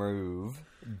revolutionary move,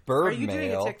 bird Are you doing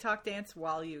mail. a TikTok dance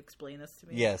while you explain this to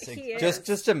me? Yes, He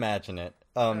just imagine it.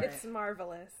 It's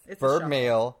marvelous. It's a Bird shuffle.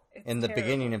 mail in the terrible.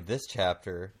 beginning of this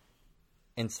chapter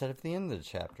instead of the end of the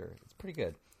chapter. It's pretty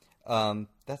good.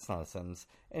 That's not a sentence.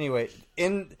 Anyway,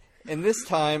 in this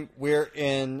time, we're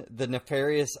in the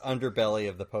nefarious underbelly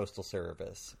of the Postal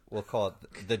Service. We'll call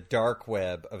it the dark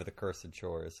web of the Cursed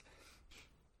Shores.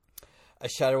 A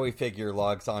shadowy figure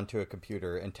logs onto a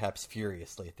computer and taps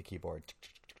furiously at the keyboard.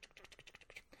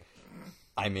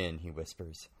 I'm in, he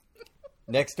whispers.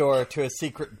 Next door to a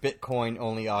secret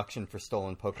Bitcoin-only auction for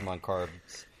stolen Pokemon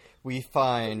cards, we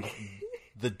find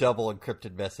the double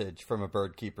encrypted message from a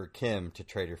bird keeper, Kim, to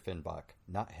Trader Finbach.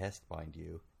 Not Hest, mind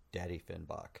you. Daddy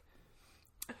Finbach.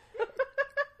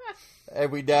 And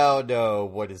we now know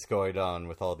what is going on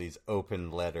with all these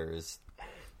open letters.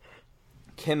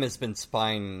 Kim has been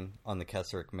spying on the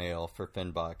Keswick Mail for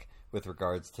Finbach with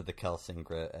regards to the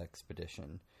Kelsingra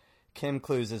expedition. Kim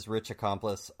clues his rich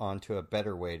accomplice onto a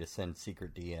better way to send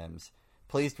secret DMs.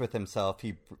 Pleased with himself,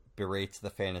 he berates the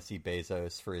fantasy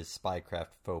Bezos for his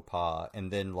spycraft faux pas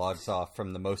and then logs off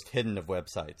from the most hidden of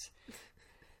websites.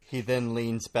 He then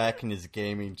leans back in his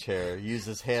gaming chair,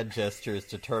 uses hand gestures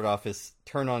to turn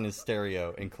on his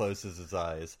stereo, and closes his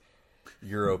eyes.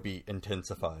 Eurobeat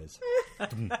intensifies.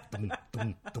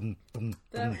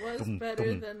 That was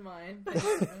better than mine.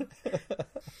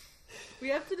 We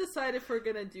have to decide if we're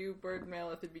gonna do bird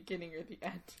mail at the beginning or the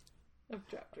end of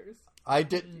chapters. I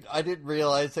didn't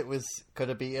realize it was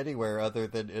gonna be anywhere other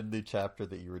than in the chapter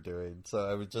that you were doing. So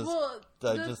I was just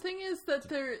The thing is that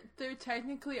they're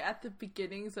technically at the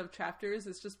beginnings of chapters.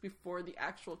 It's just before the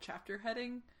actual chapter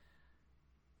heading.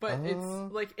 But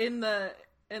it's like in the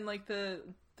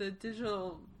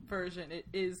digital version, it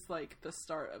is like the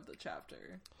start of the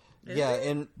chapter. yeah.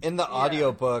 In the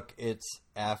audiobook, it's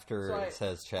after it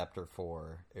says chapter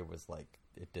 4. It was like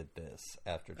it did this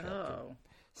after chapter. Oh.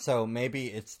 So maybe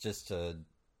it's just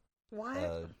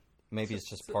Why? maybe it's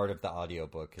just part of the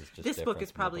audiobook is just This book different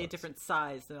is from the probably a books. different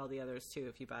size than all the others, too,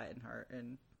 if you buy it in Heart.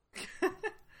 And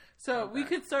So we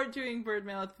could start doing bird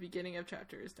mail at the beginning of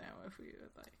chapters now if we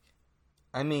would like.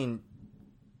 I mean,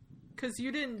 Because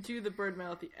you didn't do the bird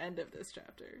mail at the end of this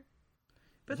chapter.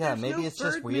 But yeah, there's maybe no it's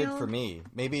just bird weird mail- for me.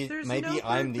 Maybe There's maybe no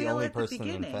I'm bird the mail only at the person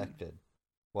beginning. infected.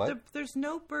 What? There's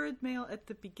no bird mail at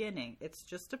the beginning. It's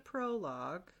just a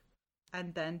prologue,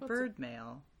 and then bird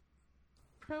mail,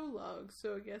 Prologue,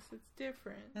 so I guess it's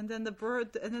different. and then the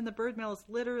bird mail is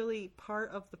literally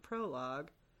part of the prologue.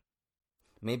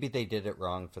 Maybe they did it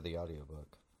wrong for the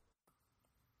audiobook.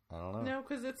 I don't know. No,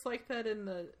 because it's like that in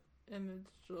the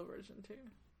digital version too.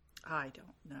 I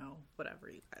don't know. Whatever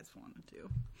you guys want to do.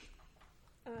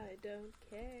 I don't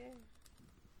care.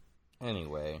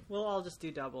 Anyway. We'll all just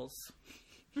do doubles.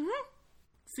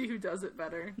 See who does it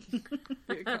better.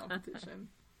 Be a competition.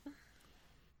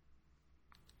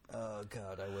 Oh,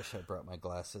 God, I wish I brought my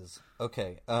glasses.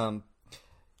 Okay,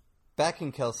 back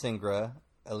in Kelsingra,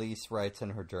 Elise writes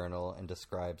in her journal and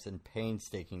describes in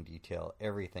painstaking detail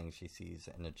everything she sees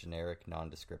in a generic,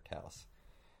 nondescript house.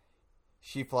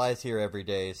 She flies here every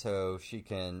day so she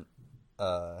can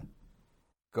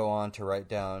go on to write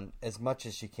down as much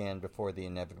as she can before the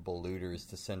inevitable looters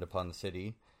descend upon the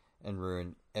city and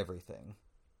ruin everything.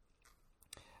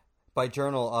 By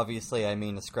journal, obviously, I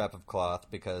mean a scrap of cloth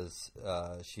because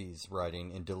she's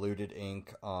writing in diluted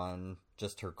ink on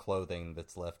just her clothing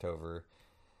that's left over.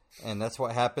 And that's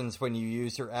what happens when you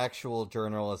use your actual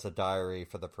journal as a diary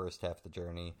for the first half of the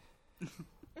journey.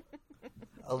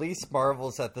 Elise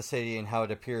marvels at the city and how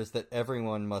it appears that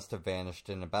everyone must have vanished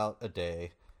in about a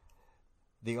day.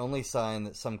 The only sign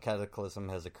that some cataclysm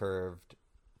has occurred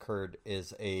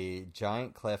is a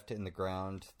giant cleft in the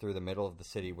ground through the middle of the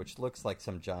city, which looks like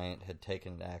some giant had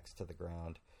taken an axe to the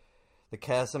ground. The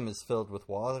chasm is filled with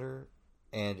water,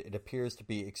 and it appears to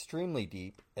be extremely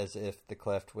deep, as if the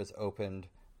cleft was opened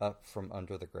up from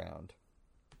under the ground.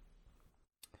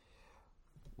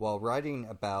 While writing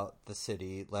about the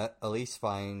city, Elise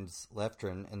finds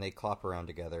Leftrin, and they clop around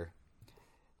together.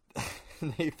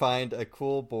 They find a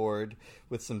cool board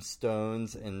with some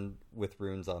stones and with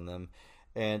runes on them.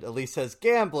 And Elise says,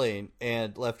 gambling!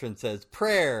 And Leftrin says,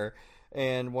 prayer!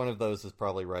 And one of those is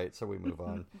probably right, so we move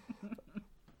on.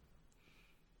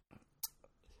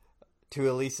 To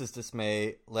Elise's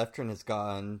dismay, Leftrin has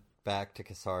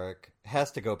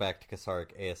to go back to Kasark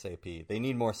ASAP. They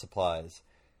need more supplies.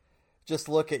 Just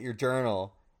look at your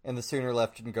journal, and the sooner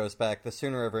Leftrin goes back, the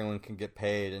sooner everyone can get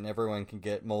paid, and everyone can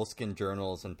get moleskin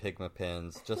journals and Pigma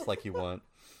pens, just like you want.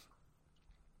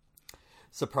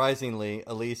 Surprisingly,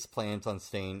 Elise plans on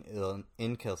staying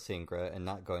in Kelsingra and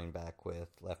not going back with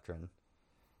Leftrin.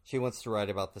 She wants to write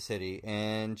about the city,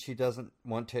 and she doesn't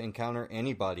want to encounter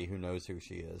anybody who knows who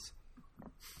she is.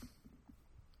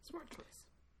 Smart choice.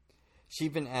 She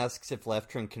even asks if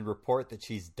Leftrin can report that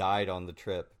she's died on the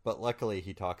trip, but luckily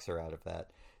he talks her out of that.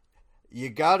 You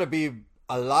gotta be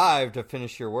alive to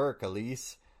finish your work,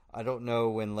 Elise. I don't know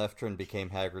when Leftrin became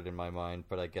Hagrid in my mind,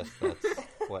 but I guess that's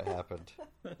what happened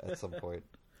at some point.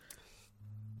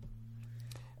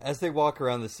 As they walk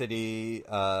around the city,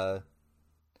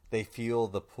 they feel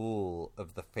the pull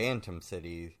of the Phantom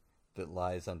City that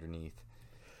lies underneath.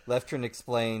 Leftrin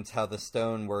explains how the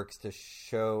stone works to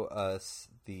show us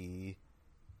the...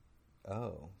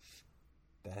 Oh.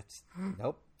 That's...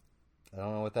 Nope. I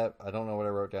don't know what I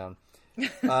wrote down.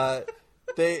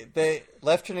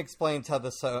 Leftrin explains how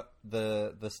the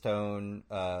stone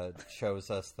shows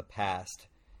us the past,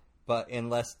 but in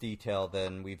less detail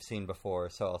than we've seen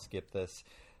before, so I'll skip this.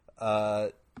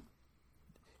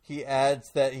 He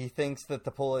adds that he thinks that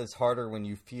the pull is harder when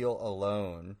you feel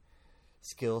alone.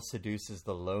 Skill seduces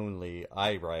the lonely.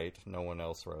 I write. No one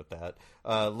else wrote that.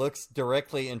 Looks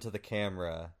directly into the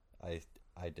camera. I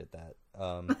did that.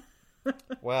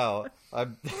 Wow.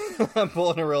 I'm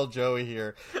pulling a real Joey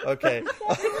here. Okay.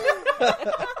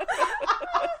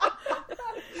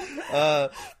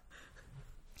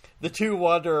 The two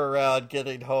wander around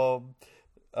getting home.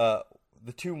 The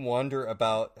two wonder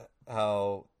about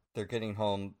how they're getting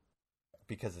home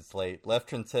because it's late.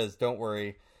 Leftrin says, don't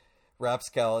worry.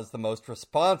 Rapscal is the most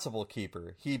responsible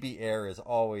keeper. Hebe Air is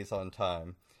always on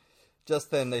time. Just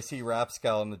then they see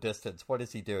Rapscal in the distance. What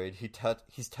is he doing?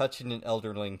 He's touching an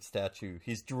elderling statue.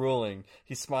 He's drooling.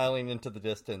 He's smiling into the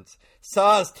distance.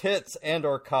 Saw's tits and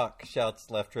or cock, shouts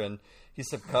Leftrin. He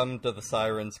succumbed to the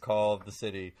siren's call of the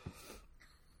city.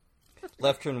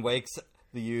 Leftrin wakes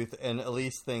the youth, and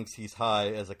Elise thinks he's high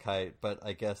as a kite, but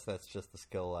I guess that's just the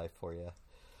skill life for you.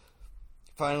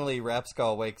 Finally,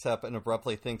 Rapscal wakes up and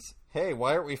abruptly thinks, hey,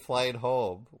 why aren't we flying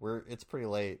home? It's pretty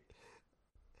late.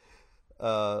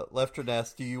 Leftrin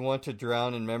asks, do you want to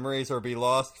drown in memories or be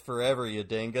lost forever, you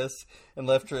dingus? And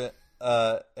Leftrin,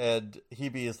 and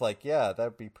Hebe is like, yeah,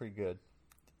 that'd be pretty good.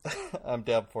 I'm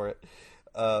down for it.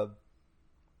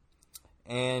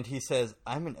 And he says,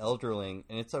 I'm an elderling,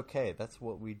 and it's okay. That's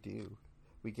what we do.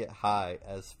 We get high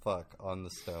as fuck on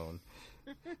the stone.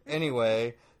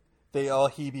 Anyway, they all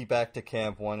Hebe back to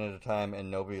camp one at a time, and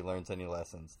nobody learns any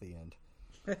lessons. The end.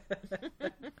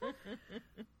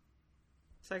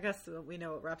 So I guess we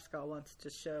know what Rapscal wants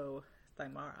to show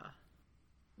Thymara.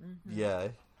 Mm-hmm. Yeah.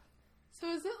 So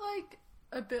is it like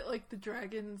a bit like the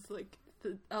dragons, like the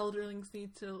new elderlings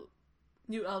need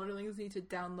to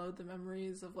download the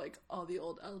memories of like all the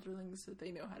old elderlings so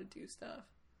they know how to do stuff?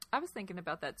 I was thinking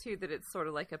about that too, that it's sort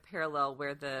of like a parallel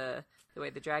where the way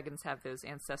the dragons have those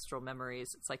ancestral memories,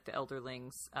 it's like the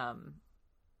elderlings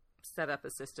set up a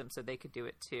system so they could do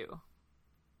it too.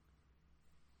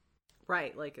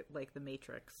 Right, like the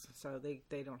Matrix. So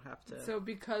they don't have to. So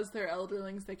because they're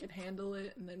elderlings, they can handle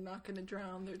it, and they're not going to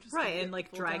drown. They're just right, and like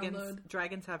full dragons, download.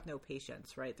 dragons have no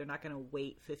patience, right? They're not going to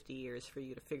wait 50 years for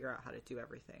you to figure out how to do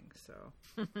everything. So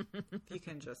if you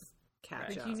can just catch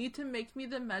Like, up. you need to make me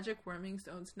the magic worming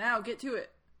stones now. Get to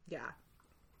it. Yeah.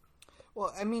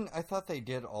 Well, I mean, I thought they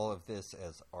did all of this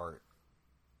as art.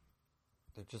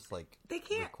 They're just like They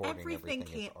can't. recording Everything as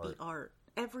can't art. be art.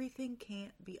 Everything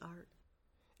can't be art.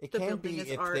 It The can building be is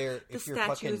if art. they're The if you're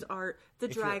statue is fucking art. The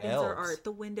if you're dragons are elves. art.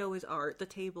 The window is art. The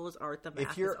table is art. The map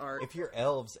if you're is art. if you're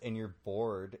elves and you're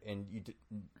bored and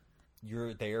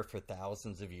you're there for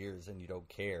thousands of years and you don't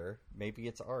care, maybe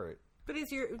it's art. But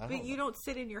don't you know. don't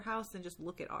sit in your house and just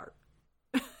look at art.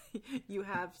 You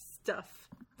have stuff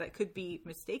that could be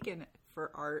mistaken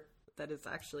for art that is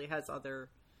actually has other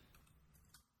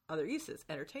uses,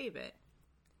 entertainment.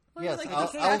 Well, Yes, like, the I'll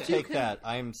statue take can- that.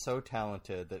 I'm so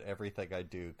talented that everything I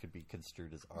do could be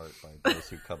construed as art by those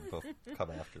who come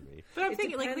after me. But I'm It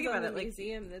thinking, like, depends think on about the it, like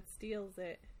museum that steals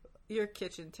it. your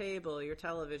kitchen table, your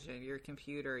television, your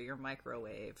computer, your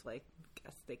microwave. Like, I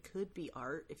guess they could be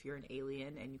art if you're an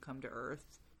alien and you come to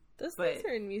Earth. Those But- things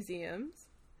are in museums.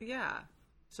 Yeah,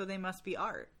 so they must be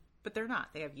art, but they're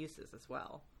not. They have uses as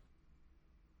well.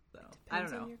 So I don't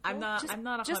Depends on know. your I'm not. Just- I'm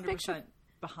not just 100%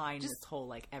 behind just- this whole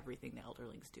like everything the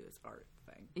elderlings do is art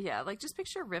thing. Yeah, like just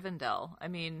picture Rivendell. I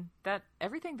mean, that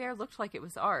everything there looked like it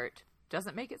was art.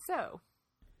 Doesn't make it so.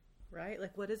 Right?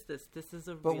 Like, what is this? This is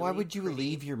a. But why really would you pretty-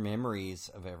 leave your memories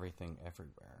of everything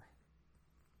everywhere?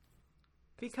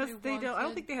 Because They they don't. I don't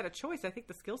wanted- think they had a choice. I think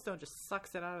the Skillstone just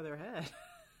sucks it out of their head.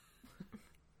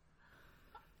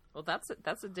 Well, that's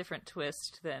a different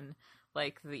twist than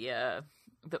like the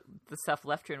stuff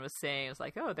Leftrin was saying. It was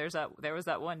like, oh, there was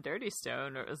that one dirty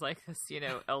stone, or it was like this,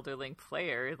 elderling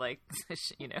player, like,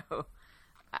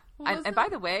 And by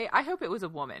the way, I hope it was a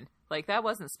woman. Like, that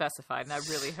wasn't specified, and I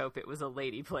really hope it was a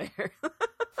lady player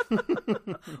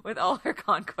with all her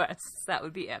conquests. That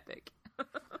would be epic.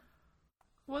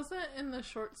 Wasn't in the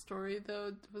short story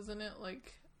though? Wasn't it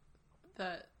like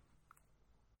that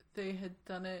they had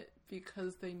done it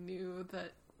because they knew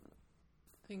that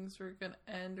things were going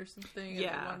to end or something, and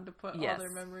Yeah. they wanted to put Yes. all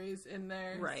their memories in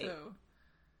there? Right. So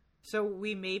So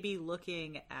we may be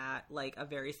looking at like a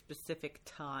very specific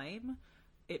time.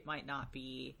 It might not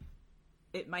be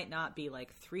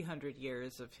like 300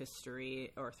 years of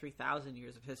history or 3,000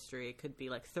 years of history. It could be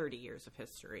like 30 years of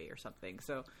history or something.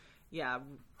 So yeah,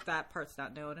 that part's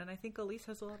not known, and I think Elise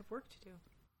has a lot of work to do.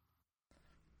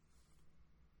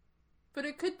 But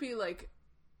it could be like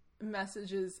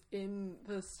messages in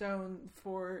the stone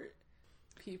for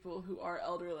people who are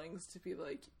elderlings to be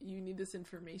like, you need this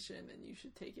information and you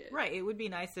should take it. Right. It would be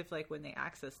nice if like when they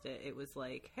accessed it, it was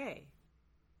like, hey,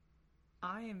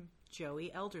 I am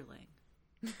Joey Elderling.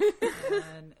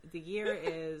 And the year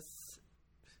is,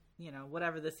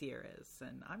 whatever this year is.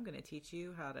 And I'm going to teach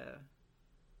you how to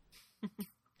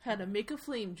Make a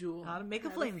flame jewel. make a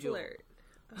flame jewel.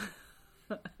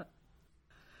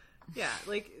 Yeah,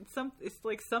 like it's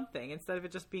like something instead of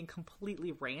it just being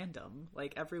completely random.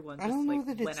 Like everyone just I don't know like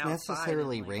that went it's outside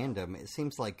necessarily and, like, random. It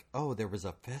seems like, oh, there was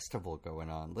a festival going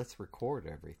on. Let's record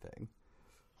everything.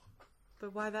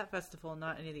 But why that festival,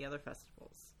 not any of the other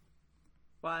festivals?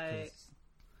 Why?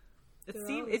 It They're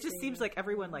seems all the it just same. seems like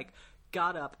everyone like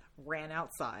got up, ran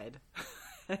outside,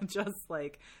 and just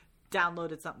like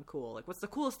downloaded something cool. Like, what's the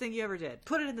coolest thing you ever did?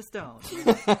 Put it in the stone.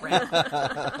 Ran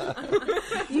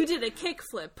out. You did a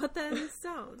kickflip. Put that in the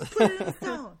stone. Put it in the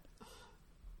stone.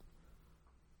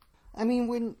 I mean,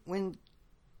 when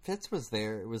Fitz was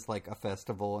there, it was like a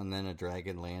festival, and then a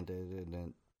dragon landed, and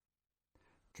it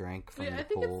drank from Yeah, the I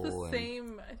think pool. it's the and...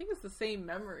 same. I think it's the same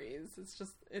memories.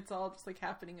 It's all just like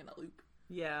happening in a loop.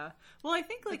 Yeah. Well, I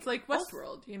think It's like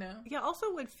Westworld, you know. Yeah,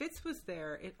 also when Fitz was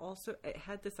there, it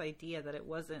had this idea that it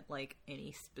wasn't like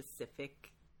any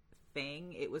specific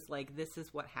thing. It was like, this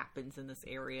is what happens in this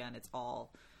area, and it's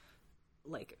all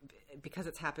like, because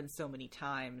it's happened so many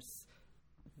times,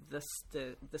 the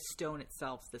stone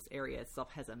itself, this area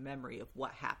itself, has a memory of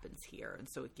what happens here, and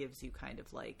so it gives you kind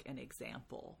of like an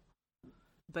example.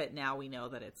 But now we know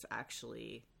that it's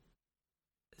actually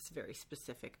very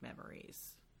specific memories.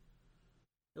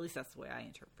 At least that's the way I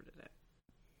interpreted it.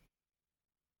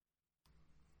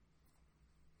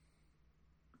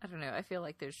 I don't know. I feel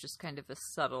like there's just kind of a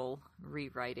subtle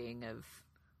rewriting of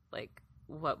like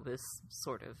what was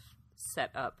sort of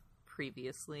set up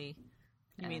previously,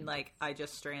 I mean, like, I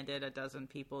just stranded a dozen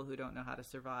people who don't know how to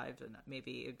survive, and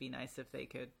maybe it'd be nice if they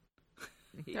could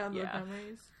Download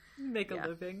memories. make a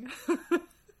living.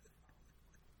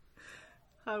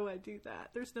 How do I do that?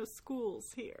 There's no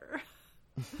schools here.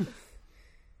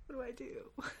 What do I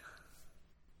do?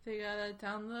 They gotta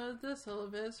download the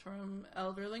syllabus from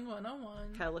Elderling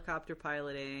 101. Helicopter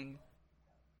piloting,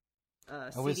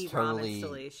 was CD-ROM totally-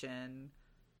 installation.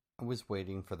 I was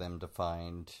waiting for them to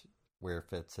find where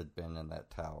Fitz had been in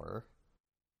that tower.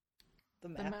 The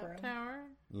The map tower.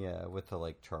 Yeah, with the,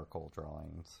 like, charcoal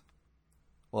drawings.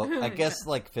 Well, I guess,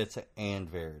 like, Fitz and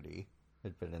Verity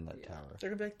had been in that tower.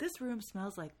 They're gonna be like, this room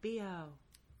smells like BO.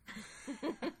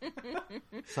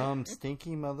 Some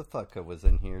stinky motherfucker was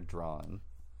in here drawing.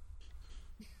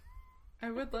 I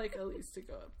would like Elise to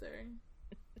go up there.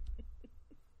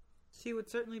 She would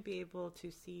certainly be able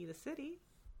to see the city.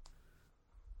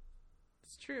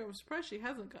 It's true. I'm surprised she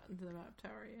hasn't gotten to the map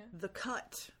tower yet. The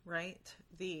cut, right?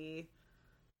 The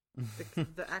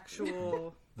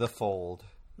actual The fold.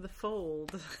 the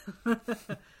fold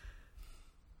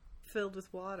filled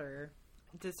with water.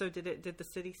 Did the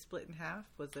city split in half?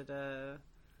 Was it a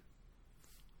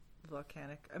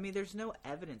volcanic? I mean, there's no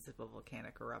evidence of a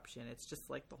volcanic eruption. It's just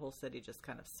like the whole city just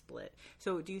kind of split.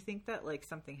 So do you think that like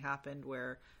something happened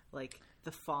where like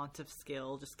the font of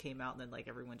skill just came out and then like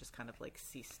everyone just kind of like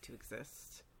ceased to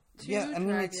exist? Two Yeah, I mean,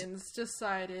 dragons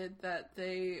decided that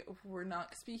they were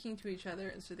not speaking to each other,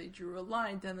 and so they drew a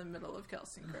line down the middle of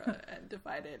Kelsingra and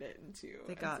divided it into.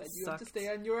 They and got said, you have to sucked. stay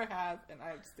on your half, and I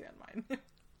have to stay on mine.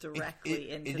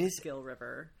 Directly into it the is- skill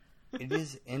river. It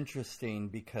is interesting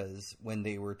because when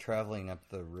they were traveling up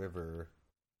the river,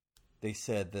 they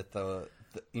said that the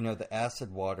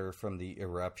acid water from the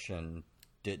eruption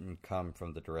didn't come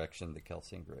from the direction the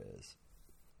Kelsingra is.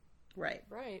 Right.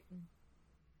 Right.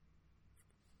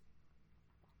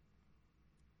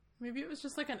 Maybe it was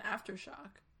just like an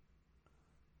aftershock.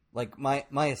 Like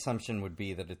my assumption would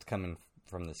be that it's coming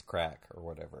from this crack or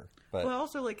whatever. But Well,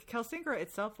 also, like, Kelsingra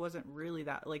itself wasn't really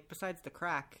that, like, besides the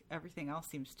crack, everything else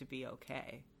seems to be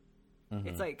okay.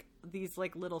 It's like, these,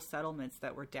 like, little settlements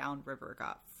that were downriver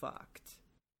got fucked.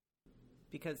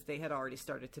 Because they had already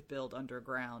started to build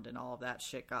underground and all of that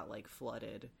shit got, like,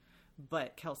 flooded.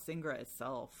 But Kelsingra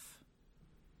itself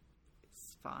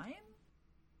is fine?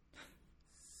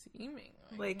 Seemingly.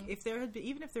 Like, if there had been,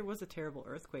 even if there was a terrible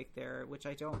earthquake there, which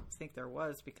I don't think there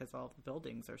was because all the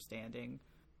buildings are standing,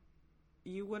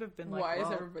 you would have been like, why is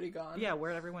well, everybody gone? yeah,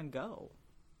 where'd everyone go?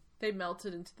 They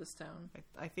melted into the stone.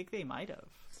 I think they might have.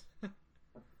 I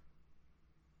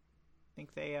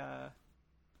think they, I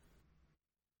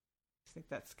think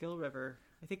that Skill River,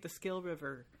 I think the Skill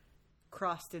River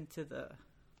crossed into the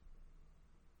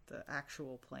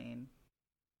actual plane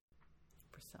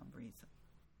for some reason.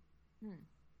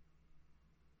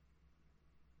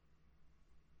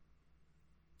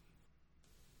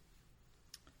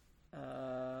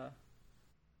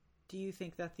 Do you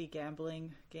think that the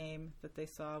gambling game that they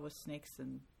saw was snakes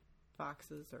and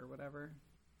foxes or whatever?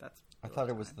 That's I Wheel thought of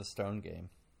it was Time. the stone game.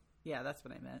 Yeah, that's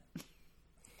what I meant.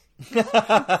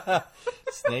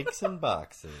 Snakes and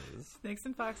boxes. Snakes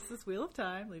and foxes, Wheel of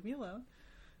Time. Leave me alone.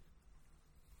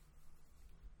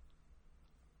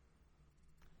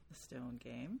 The stone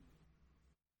game.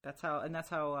 That's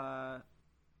how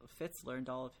Fitz learned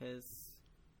all of his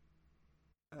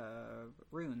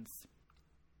runes.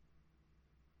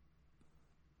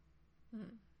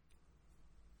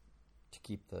 To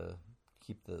keep the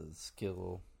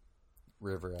skill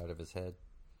river out of his head.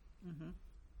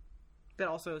 But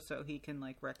also so he can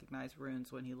like recognize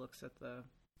runes when he looks at the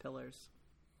pillars.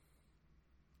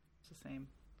 It's the same.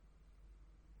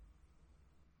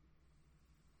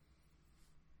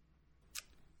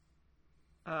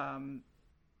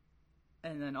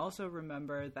 And then also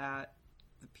remember that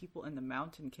the people in the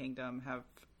Mountain Kingdom have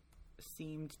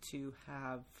seemed to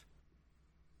have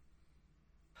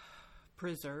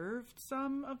preserved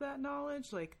some of that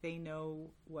knowledge. Like they know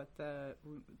what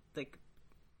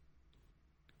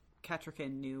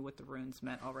Catrican knew what the runes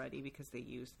meant already because they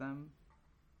used them.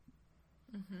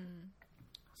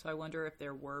 So I wonder if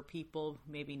there were people,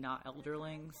 maybe not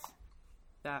elderlings,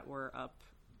 that were up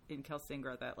in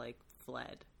Kelsingra that like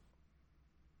fled.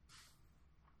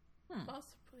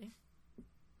 Possibly.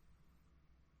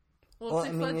 Well,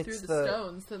 if they fled through the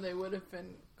stones, then they would have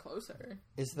been closer.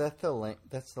 Is that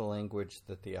that's the language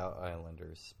that the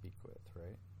Islanders speak with,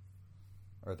 right?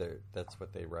 Or that's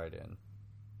what they write in?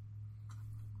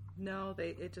 No,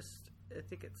 I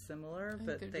think it's similar, think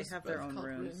but they're they just have their both own called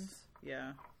runes. runes.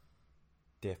 Yeah.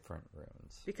 Different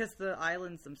runes. Because the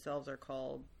islands themselves are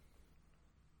called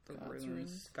the God's runes.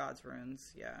 runes. God's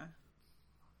runes, yeah.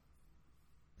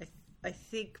 I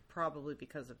think probably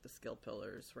because of the skill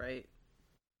pillars, right?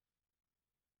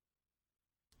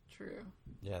 True.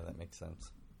 Yeah, that makes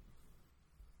sense.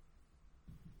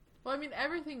 Well, I mean,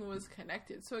 everything was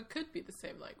connected, so it could be the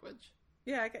same language.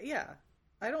 Yeah,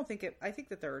 I don't think it. I think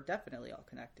that they're definitely all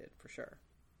connected for sure.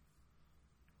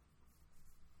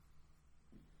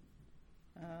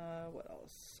 What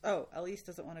else? Oh, Elise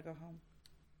doesn't want to go home.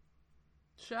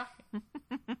 Shocking.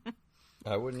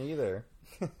 I wouldn't either.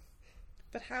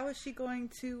 But how is she going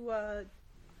to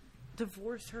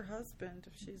divorce her husband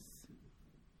if she's...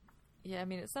 Yeah, I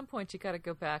mean, at some point you got to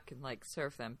go back and like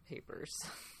serve them papers.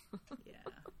 Yeah.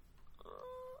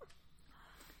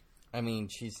 I mean,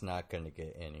 she's not going to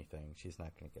get anything. She's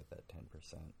not going to get that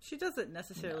 10%. She doesn't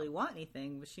necessarily want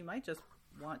anything, but she might just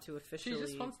want to officially... She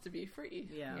just wants to be free.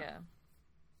 Yeah. Yeah.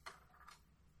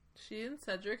 She and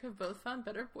Cedric have both found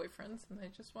better boyfriends, and they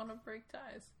just want to break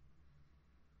ties.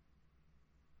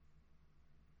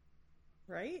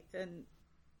 Right? And,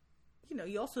 you know,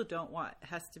 you also don't want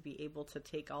Hess to be able to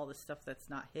take all the stuff that's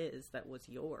not his, that was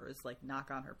yours, like knock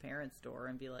on her parents' door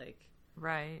and be like,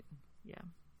 Right. Yeah.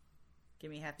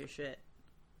 give me half your shit.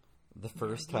 The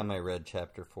first time I read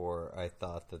chapter 4, I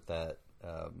thought that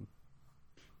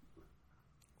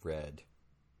read.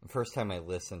 The first time I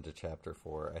listened to chapter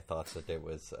 4, I thought that it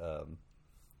was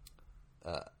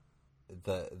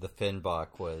the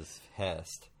Finnbach was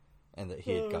Hest, and that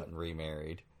he had gotten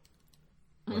remarried.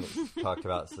 When it talked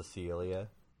about Cecilia,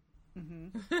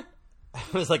 I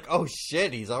was like, "Oh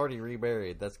shit, he's already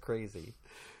remarried. That's crazy."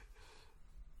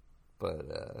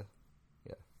 But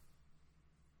yeah,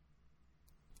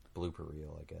 blooper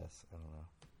reel, I guess. I don't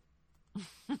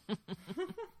know.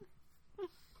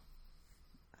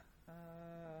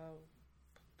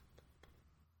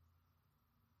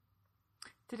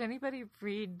 Did anybody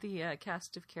read the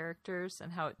cast of characters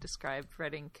and how it described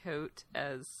Redding Coate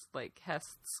as like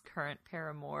Hest's current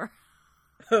paramour?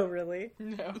 Oh, really?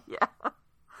 No. Yeah.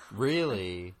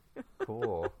 Really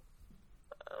cool.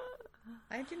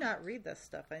 I do not read this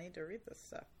stuff. I need to read this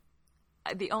stuff.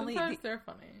 Sometimes they're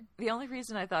funny. The only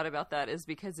reason I thought about that is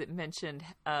because it mentioned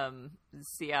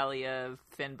Cialia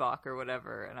Finnbach or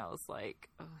whatever, and I was like,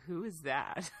 oh, who is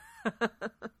that?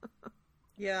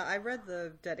 Yeah, I read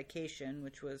the dedication,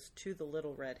 which was to the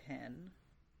Little Red Hen.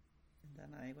 And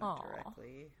then I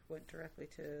went directly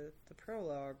to the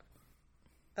prologue.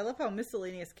 I love how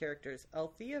miscellaneous characters.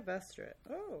 Althea Vestrit.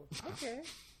 Oh, okay.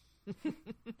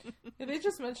 Yeah, they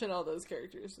just mention all those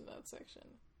characters in that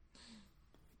section.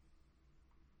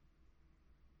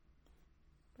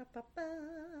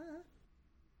 Ba-ba-ba.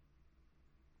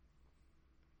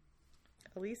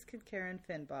 Elise Kidkaren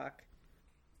Finnbach.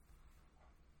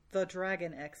 The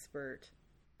dragon expert.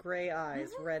 Gray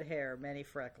eyes, red hair, many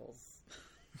freckles.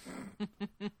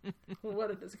 What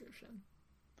a description.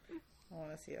 I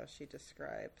want to see how she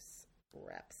describes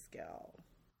Rapscal.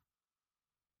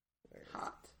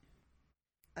 Hot.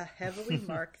 A heavily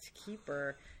marked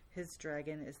keeper. His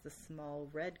dragon is the small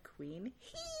red queen.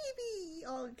 Hebe!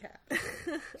 All in caps.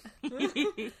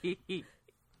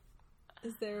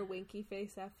 Is there a winky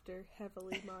face after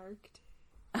heavily marked?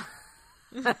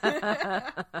 I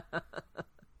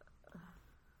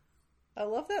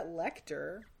love that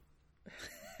Lecter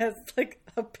has like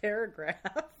a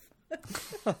paragraph.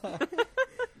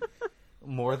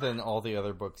 More than all the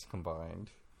other books combined.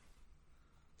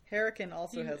 Harrican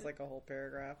also has like a whole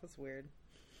paragraph. It's weird.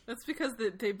 That's because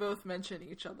they both mention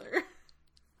each other.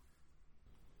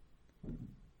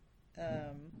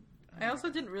 I also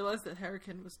didn't realize that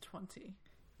Harrican was 20.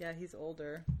 Yeah, he's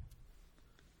older.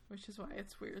 Which is why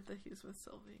it's weird that he's with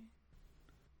Sylvie.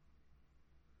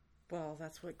 Well,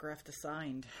 that's what Greft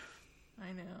assigned.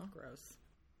 I know. Gross.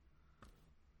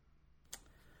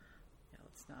 Yeah,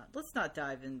 let's not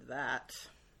dive into that.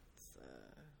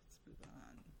 Let's move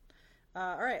on.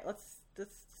 All right, let's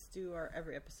do our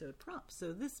every episode prompts.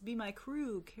 So this Be My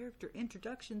Crew character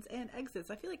introductions and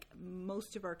exits. I feel like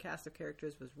most of our cast of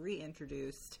characters was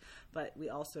reintroduced, but we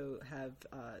also have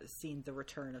seen the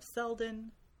return of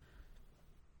Selden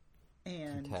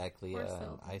and Tintaglia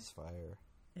and Icefire.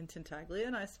 And Tintaglia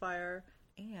and Icefire,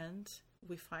 and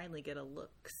we finally get a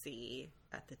look-see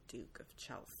at the Duke of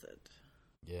Chalced.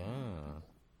 Yeah.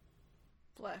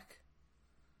 Black.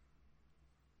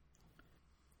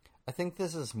 I think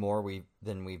this is more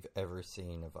than we've ever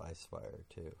seen of Icefire,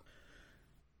 too.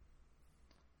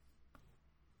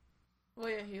 Well,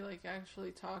 yeah, he like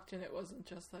actually talked, and it wasn't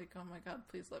just like, "Oh my god,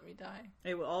 please let me die."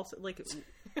 It will also like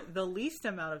the least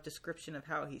amount of description of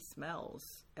how he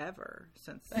smells ever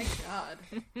since. Thank God.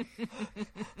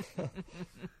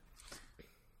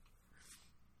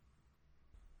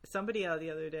 Somebody the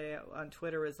other day on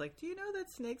Twitter was like, "Do you know that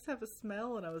snakes have a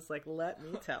smell?" And I was like, "Let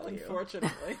me tell you."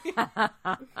 Unfortunately.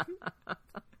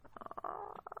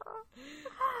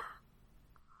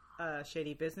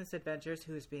 Shady Business Adventures.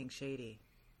 Who's being shady?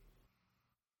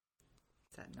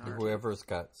 Is that Nard? Whoever's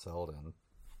got Selden.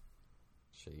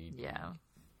 Shade. Yeah.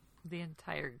 The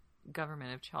entire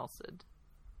government of Chalced.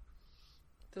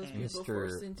 Those And people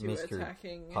forced into Mr.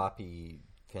 attacking. Poppy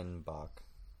Finbach.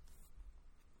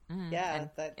 Yeah,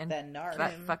 that Narc.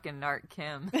 That fucking Narc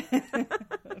Kim.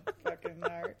 Fucking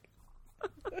Narc.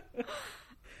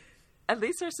 At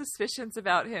least our suspicions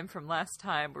about him from last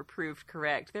time were proved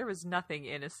correct. There was nothing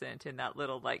innocent in that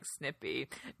little, snippy.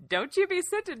 Don't you be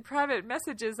sending private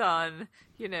messages on,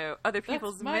 other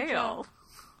people's my mail. job.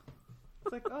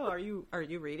 It's like, oh, are you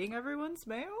reading everyone's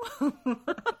mail?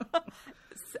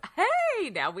 Hey,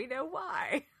 now we know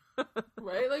why.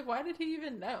 Right? Like, why did he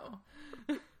even know?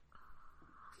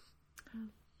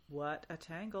 What a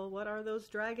tangle. What are those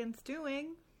dragons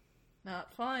doing?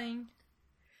 Not flying.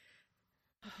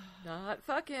 Not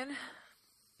fucking.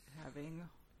 Having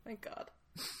Thank God.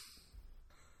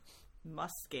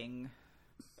 musking.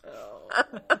 Oh.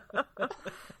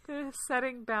 They're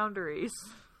setting boundaries.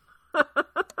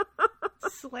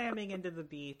 Slamming into the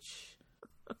beach.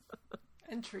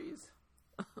 And trees.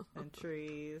 And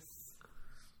trees.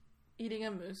 Eating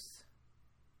a moose.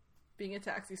 Being a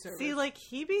taxi service. See,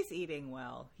 Hebe's eating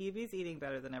well. Hebe's eating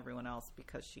better than everyone else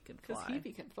because she can fly. Because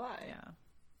Hebe can fly. Yeah.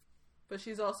 But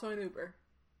she's also an Uber.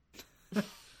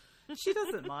 She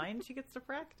doesn't mind. She gets to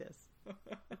practice.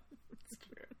 It's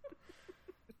true.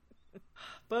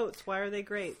 Boats, why are they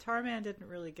great? Tarman didn't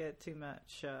really get too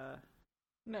much.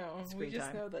 No, we Screen just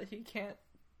time. know that he can't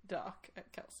dock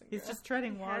at Kelsingra. He's just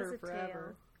treading He water has a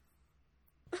forever.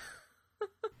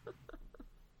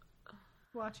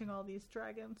 Watching all these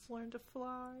dragons learn to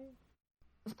fly.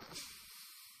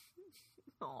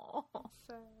 Aww.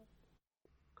 Sad.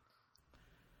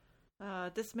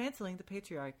 Dismantling the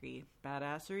patriarchy,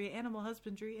 badassery, animal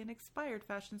husbandry, and expired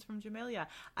fashions from Jamelia.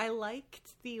 I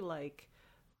liked the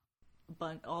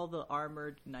all the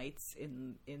armored knights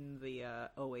in the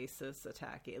Oasis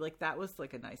attacking. That was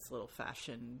a nice little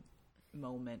fashion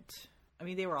moment. I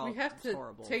mean, they were all We have to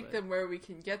horrible, take but... them where we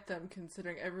can get them,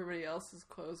 considering everybody else's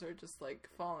clothes are just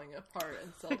falling apart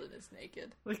and Selden is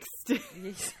naked.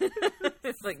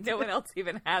 It's like no one else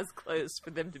even has clothes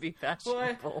for them to be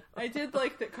fashionable. Well, I did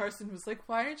like that Carson was like,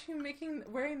 "Why aren't you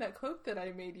wearing that cloak that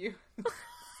I made you?"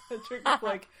 Cedric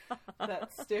was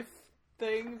that stiff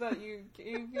thing that you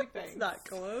gave me. Thanks. It's not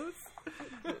clothes.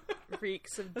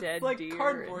 Reeks of dead It's deer.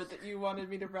 cardboard that you wanted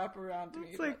me to wrap around me.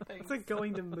 It's like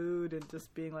going to Mood and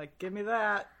just being like, "Give me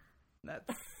that."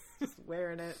 That's just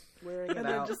wearing it and out.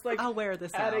 then just I'll wear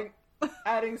this out.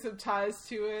 adding some ties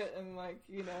to it and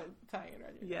tying it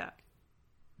around your Yeah. neck.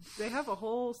 They have a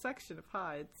whole section of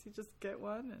hides. You just get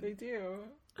one. And... They do.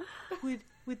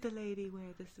 Would the lady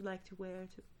wear this? Like to wear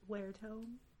it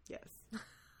home? Yes.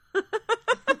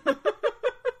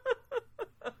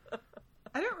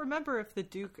 I don't remember if the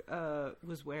Duke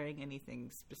was wearing anything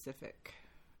specific.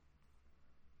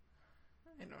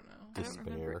 I don't know. I don't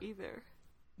remember either.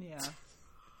 Yeah.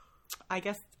 I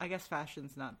guess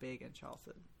fashion's not big in Chalced.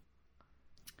 They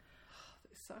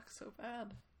suck so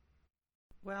bad.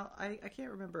 Well, I can't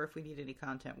remember if we need any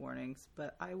content warnings,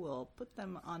 but I will put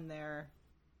them on there.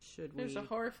 There's a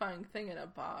horrifying thing in a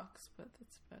box, but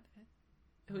that's about it.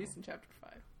 At least in chapter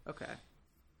 5. Okay.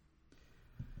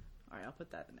 All right, I'll put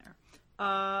that in there.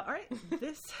 All right,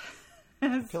 this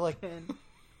has I feel like been...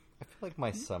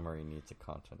 my summary needs a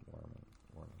content warming.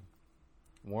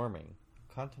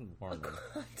 Content warming.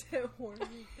 Content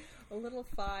warning. A little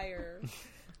fire.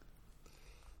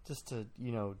 Just to,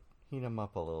 heat them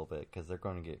up a little bit because they're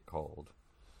going to get cold.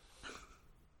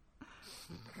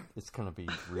 It's going to be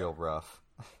real rough.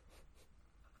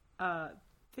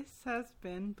 This has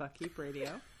been Buckkeep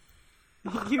Radio.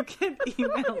 You can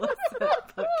email us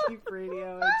at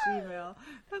buckkeepradio@gmail.com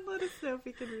and let us know if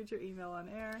we can read your email on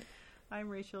air. I'm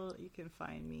Rachel. You can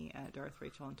find me at Darth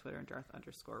Rachel on Twitter and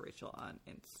Darth_Rachel on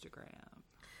Instagram.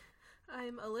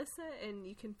 I'm Alyssa, and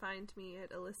you can find me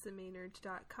at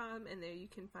alyssamaynard.com, and there you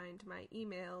can find my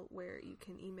email, where you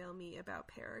can email me about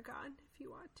Paragon if you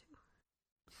want to.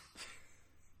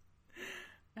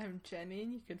 I'm Jenny,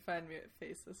 and you can find me at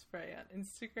Faceless Spray on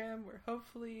Instagram, where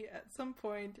hopefully at some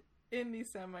point in the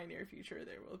semi-near future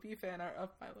there will be fan art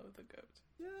of Milo the Goat.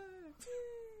 Yay!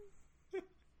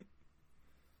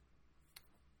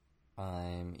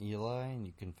 I'm Eli, and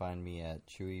you can find me at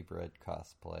Chewy Bread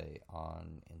Cosplay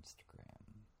on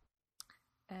Instagram.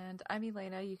 And I'm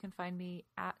Elena. You can find me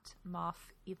at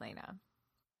Moff Elena.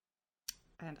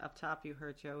 And up top, you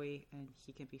heard Joey, and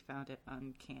he can be found at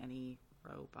Uncanny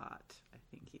Robot. I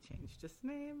think he changed his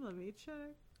name. Let me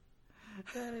check.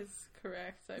 That is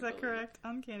correct. Is that correct?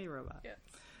 Uncanny Robot. Yes.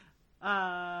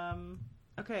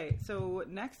 Okay, so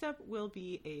next up will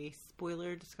be a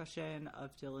spoiler discussion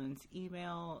of Dylan's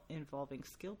email involving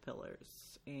skill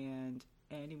pillars. And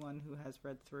anyone who has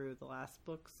read through the last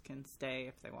books can stay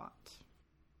if they want.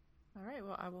 All right,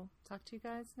 well, I will talk to you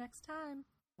guys next time.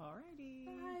 Alrighty.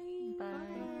 Bye.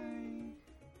 Bye.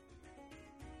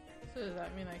 So does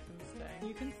that mean I can stay?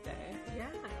 You can stay. Yeah.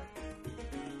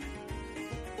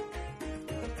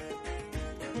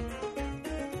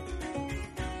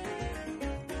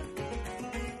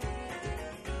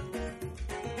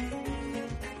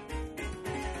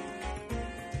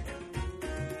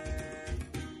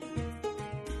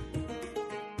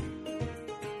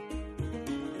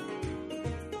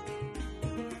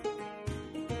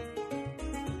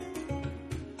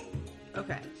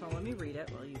 Okay, so let me read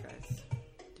it while you guys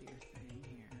do your thing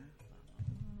here.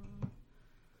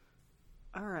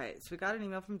 All right, so we got an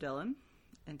email from Dylan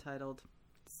entitled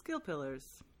Skill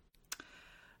Pillars.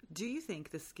 Do you think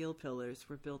the skill pillars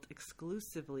were built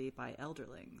exclusively by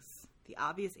elderlings? The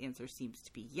obvious answer seems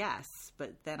to be yes,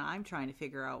 but then I'm trying to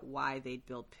figure out why they'd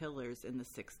build pillars in the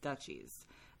Six Duchies.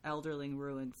 Elderling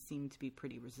ruins seem to be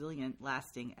pretty resilient,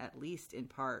 lasting at least in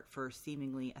part for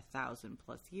seemingly 1,000+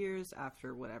 years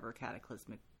after whatever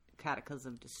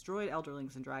cataclysm destroyed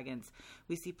elderlings and dragons.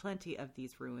 We see plenty of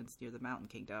these ruins near the Mountain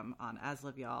Kingdom, on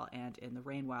Aslevial, and in the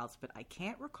Rainwilds, but I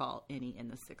can't recall any in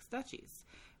the Six Duchies.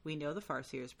 We know the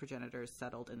Farseer's progenitors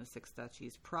settled in the Six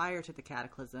Duchies prior to the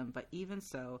cataclysm, but even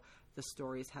so, the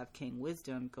stories have King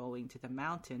Wisdom going to the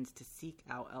mountains to seek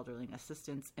out elderling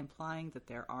assistance, implying that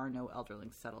there are no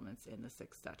elderling settlements in the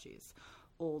Six Duchies.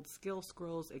 Old skill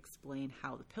scrolls explain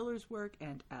how the pillars work,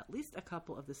 and at least a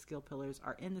couple of the skill pillars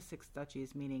are in the Six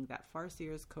Duchies, meaning that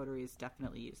Farseer's coteries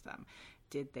definitely use them.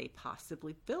 Did they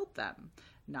possibly build them?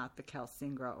 Not the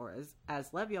Kelsingra or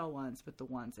Aslevial ones, but the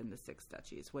ones in the Six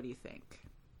Duchies. What do you think?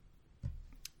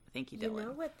 Thank you, Dylan. You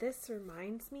know what this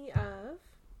reminds me of?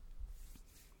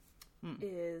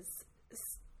 Is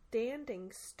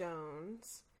standing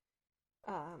stones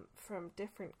from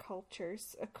different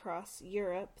cultures across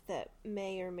Europe that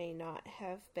may or may not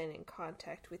have been in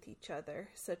contact with each other,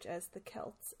 such as the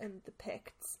Celts and the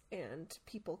Picts, and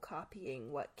people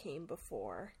copying what came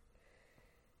before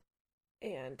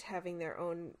and having their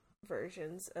own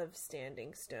versions of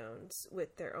standing stones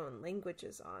with their own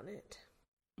languages on it.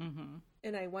 Mm-hmm.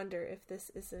 And I wonder if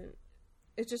this isn't...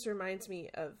 It just reminds me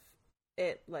of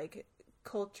it, like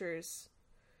cultures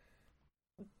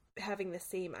having the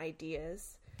same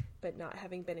ideas but not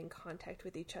having been in contact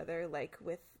with each other, like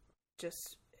with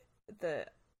just the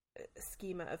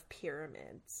schema of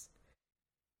pyramids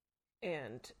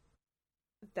and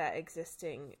that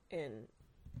existing in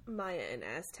Maya and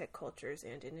Aztec cultures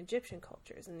and in Egyptian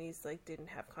cultures, and these like didn't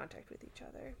have contact with each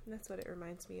other. And that's what it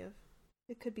reminds me of.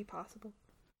 It could be possible.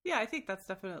 Yeah, I think that's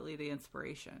definitely the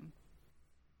inspiration.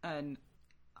 And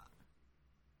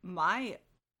my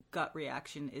gut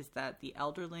reaction is that the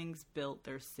elderlings built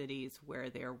their cities where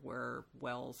there were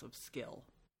wells of skill.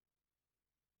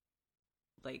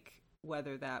 Like,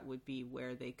 whether that would be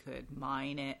where they could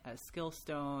mine it as skill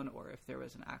stone, or if there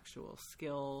was an actual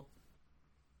skill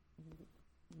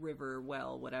river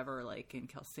well, whatever, like in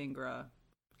Kelsingra.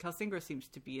 Kelsingra seems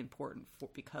to be important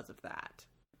because of that.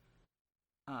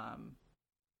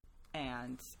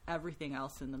 And everything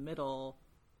else in the middle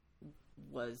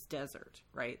was desert,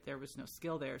 right? There was no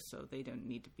skill there, so they didn't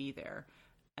need to be there.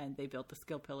 And they built the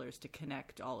skill pillars to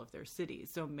connect all of their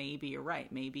cities. So maybe you're right.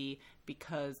 Maybe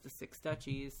because the Six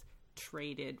Duchies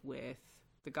traded with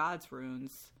the gods'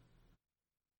 runes,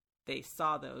 they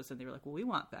saw those and they were like, well, we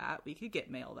want that. We could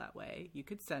get mail that way. You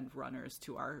could send runners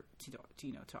to our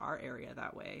area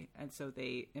that way. And so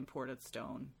they imported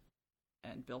stone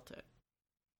and built it.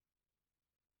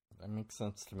 That makes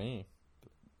sense to me.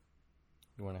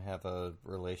 You want to have a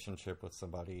relationship with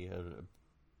somebody,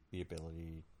 the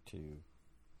ability to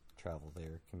travel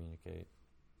there, communicate.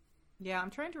 Yeah, I'm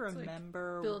trying to It's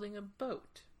remember. like building a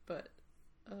boat, but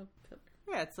a pillar.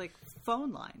 Yeah, it's like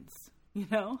phone lines, you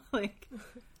know? Like,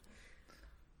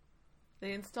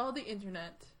 They installed the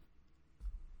internet.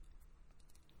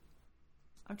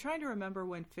 I'm trying to remember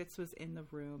when Fitz was in the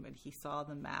room and he saw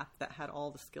the map that had all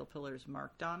the skill pillars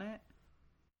marked on it.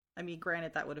 I mean,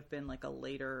 granted, that would have been like a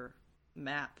later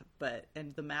map,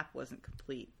 and the map wasn't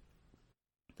complete.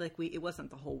 Like, it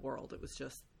wasn't the whole world. It was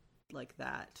just like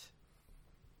that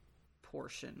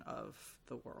portion of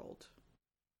the world.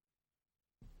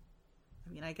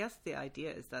 I mean, I guess the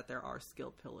idea is that there are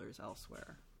skill pillars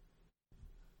elsewhere.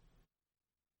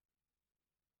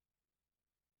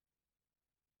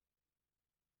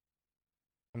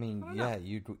 mean, yeah,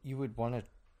 you would want to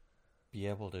be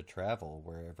able to travel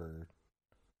wherever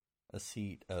a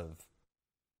seat of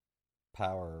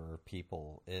power or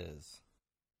people is.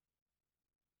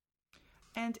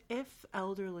 And if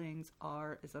elderlings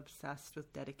are as obsessed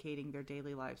with dedicating their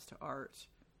daily lives to art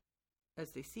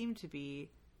as they seem to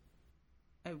be,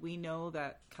 and we know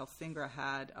that Kalsingra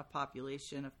had a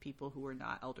population of people who were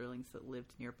not elderlings that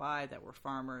lived nearby, that were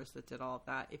farmers, that did all of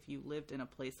that. If you lived in a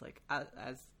place like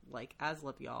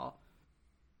Aslebyal,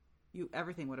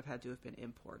 everything would have had to have been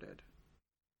imported.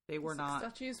 They were not.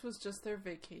 Statues was just their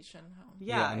vacation home.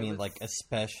 Yeah, I mean, like,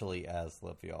 especially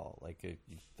Aslebyal. Like,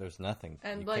 there's nothing.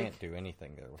 And, you like, can't do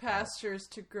anything there without. Pastures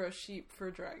to grow sheep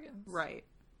for dragons. Right.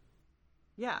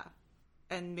 Yeah.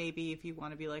 And maybe if you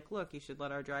want to be like, look, you should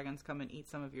let our dragons come and eat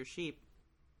some of your sheep,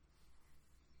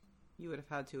 you would have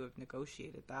had to have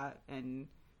negotiated that. And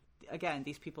again,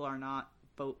 these people are not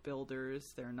boat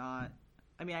builders. They're not.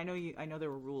 I mean, I know there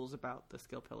were rules about the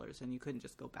skill pillars, and you couldn't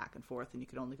just go back and forth, and you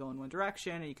could only go in one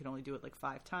direction, and you could only do it like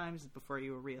 5 times before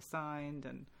you were reassigned.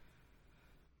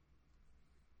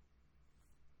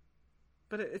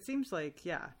 But it seems like,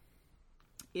 yeah,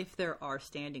 if there are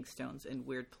standing stones in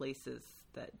weird places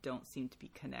that don't seem to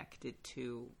be connected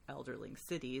to elderling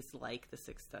cities like the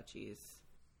Six Duchies,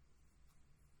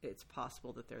 it's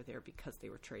possible that they're there because they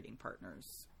were trading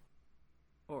partners.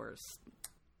 Or...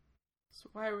 So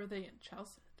why were they in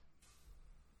Chalced?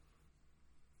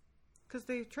 Because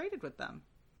they traded with them.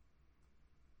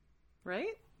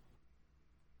 Right?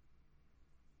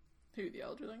 Who, the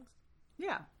elderlings?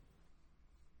 Yeah.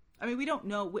 I mean, we don't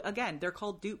know. Again, they're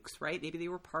called dukes, right? Maybe they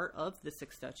were part of the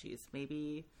Six Duchies.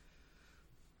 Maybe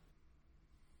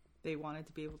they wanted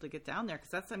to be able to get down there.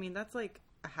 Because that's like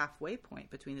a halfway point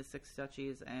between the Six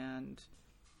Duchies and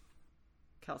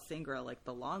Kalsingra, like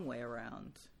the long way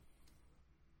around.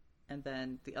 And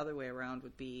then the other way around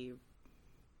would be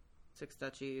Six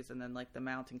Duchies and then like the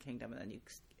Mountain Kingdom, and then you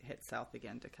hit south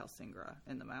again to Kalsingra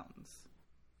in the mountains.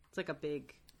 It's like a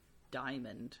big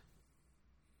diamond.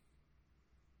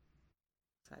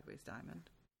 Sideways diamond.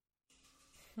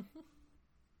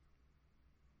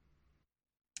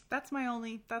 That's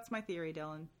my theory,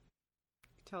 Dylan.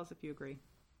 Tell us if you agree.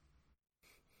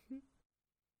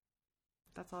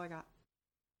 That's all I got.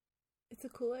 It's a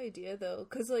cool idea, though,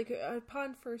 because, like,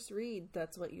 upon first read,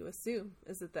 that's what you assume,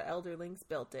 is that the elderlings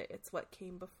built it. It's what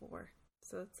came before.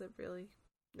 So it's a really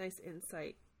nice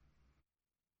insight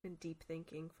and deep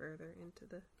thinking further into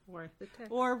the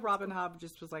text. Or Robin Hobb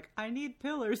just was like, I need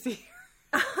pillars here.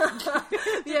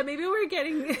 Yeah, maybe we're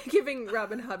giving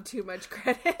Robin Hobb too much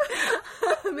credit.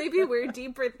 Maybe we're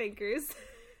deeper thinkers.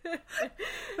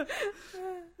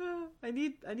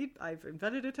 I've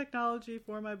invented a technology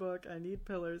for my book. I need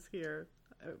pillars here.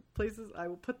 Places, I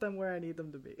will put them where I need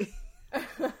them to be.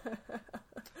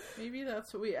 Maybe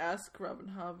that's what we ask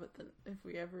Robin Hobb if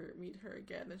we ever meet her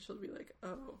again, and she'll be like,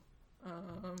 oh.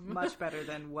 Much better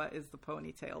than what is the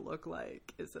ponytail look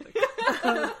like? Is it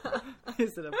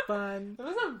a bun? That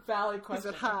was a valid question.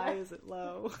 Is it high? Is it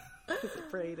low? Is it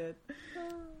braided?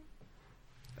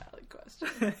 Valid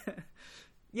question.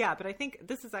 Yeah, but I think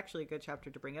this is actually a good chapter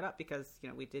to bring it up because, you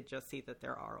know, we did just see that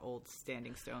there are old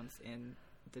standing stones in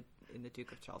the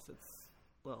Duke of Chalced's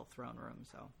little throne room,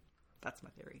 so that's my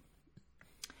theory.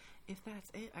 If that's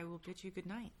it, I will bid you good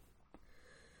night.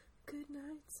 Good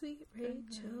night, sweet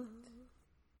Rachel.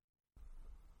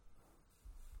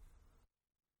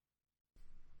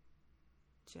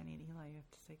 Jenny and Eli, you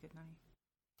have to say good night.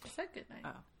 I said good night.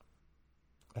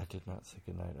 Oh. I did not say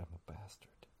good night. I'm a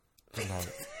bastard. Good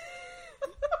night.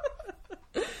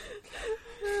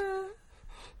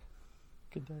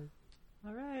 Good night.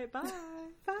 All right, bye.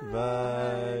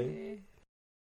 Bye.